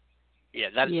answer. Yeah,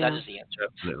 that is the answer.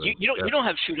 You don't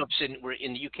have shoot-ups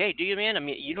in the UK, do you, man? I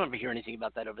mean, you don't ever hear anything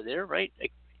about that over there, right?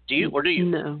 Do you, or do you?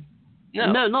 No,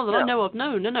 not that I know of.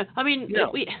 No. I mean,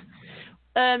 we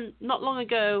not long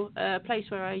ago, a place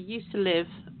where I used to live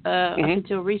up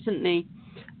until recently,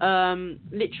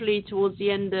 literally towards the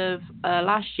end of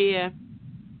last year,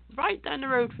 right down the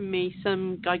road from me,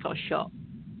 some guy got shot.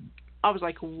 I was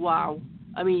like, wow.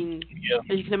 I mean,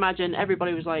 as you can imagine,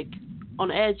 everybody was like on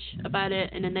edge about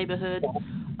it in the neighborhood,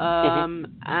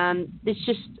 and it's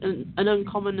just an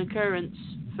uncommon occurrence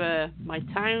for my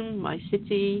town, my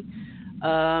city.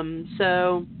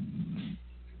 So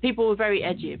people were very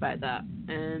edgy about that,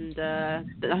 and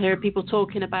I hear people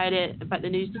talking about it, about the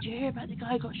news. Did you hear about the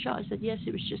guy who got shot? I said, yes,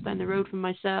 it was just down the road from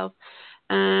myself.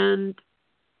 And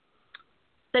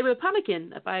they were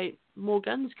panicking about more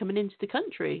guns coming into the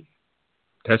country.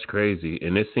 That's crazy.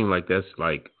 And it seemed like that's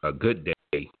like a good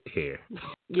day here.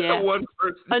 Yeah. One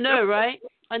person. I know, right?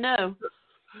 I know.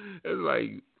 It's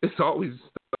like, it's always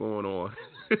stuff going on.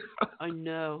 I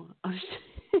know.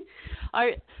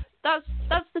 That's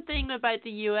the thing about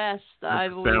the U.S. that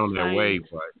I've always found their found. way,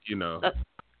 but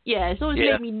it's always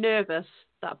made me nervous,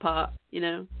 that part,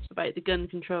 about the gun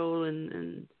control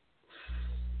and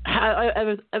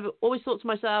I've always thought to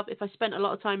myself, if I spent a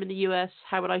lot of time in the U.S.,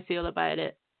 how would I feel about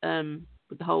it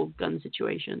with the whole gun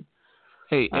situation?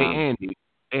 Hey, Andy,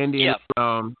 and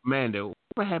Amanda,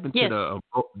 what happened to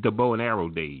the bow and arrow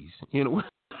days? What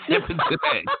happened to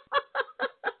that?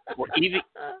 Well, even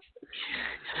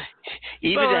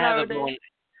to have a bone,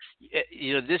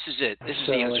 this is it. This is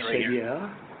the answer right here.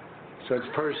 Yeah. So it's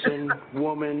person,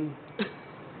 woman,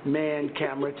 man,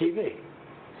 camera, TV.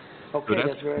 Okay, so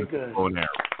that's very good. Bow and arrow.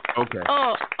 Okay.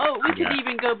 Oh, we could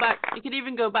even go back. You could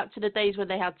even go back to the days when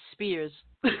they had spears.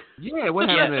 Yeah, what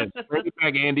happened? Bring it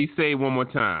back, Andy. Say it one more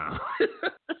time.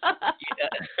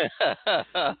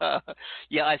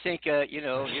 Yeah, I think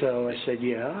So I said,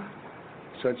 yeah.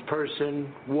 So it's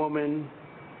person, woman,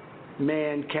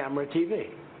 man, camera,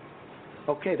 TV.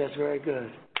 Okay, that's very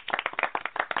good.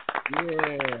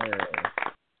 Yeah.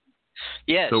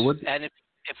 Yes, so and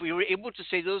if we were able to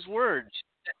say those words,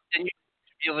 then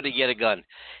be able to get a gun.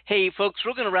 Hey, folks,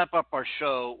 we're going to wrap up our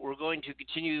show. We're going to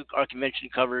continue our convention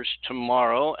covers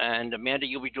tomorrow. And Amanda,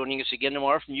 you'll be joining us again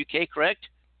tomorrow from the UK, correct?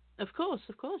 Of course,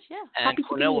 yeah. And Happy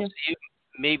Cornell, to be we'll here. see you.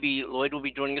 Maybe Lloyd will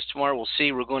be joining us tomorrow. We'll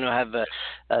see. We're going to have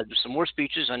some more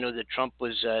speeches. I know that Trump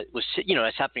was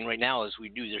it's happening right now as we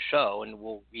do the show, and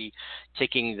we'll be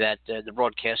taking that the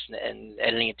broadcast and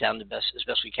editing it down as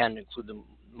best we can to include the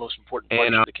most important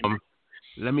parts of the convention.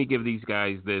 Let me give these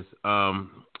guys this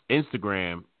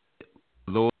Instagram.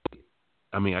 Lloyd,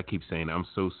 I keep saying it, I'm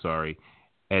so sorry.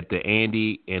 At the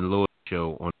Andy and Lloyd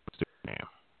Show on Instagram.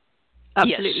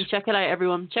 Absolutely. Yes. Check it out,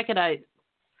 everyone. Check it out.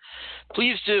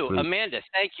 Please do. Please. Amanda,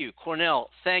 thank you. Cornell,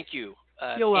 thank you.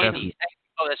 You're welcome. Andy,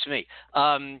 that's me.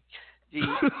 We'll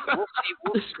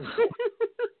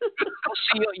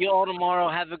see you all tomorrow.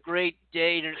 Have a great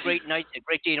day and a great night, a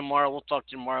great day tomorrow. We'll talk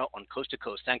tomorrow on Coast to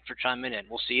Coast. Thanks for chiming in.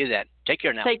 We'll see you then. Take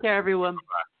care now. Take care, everyone.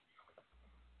 Bye.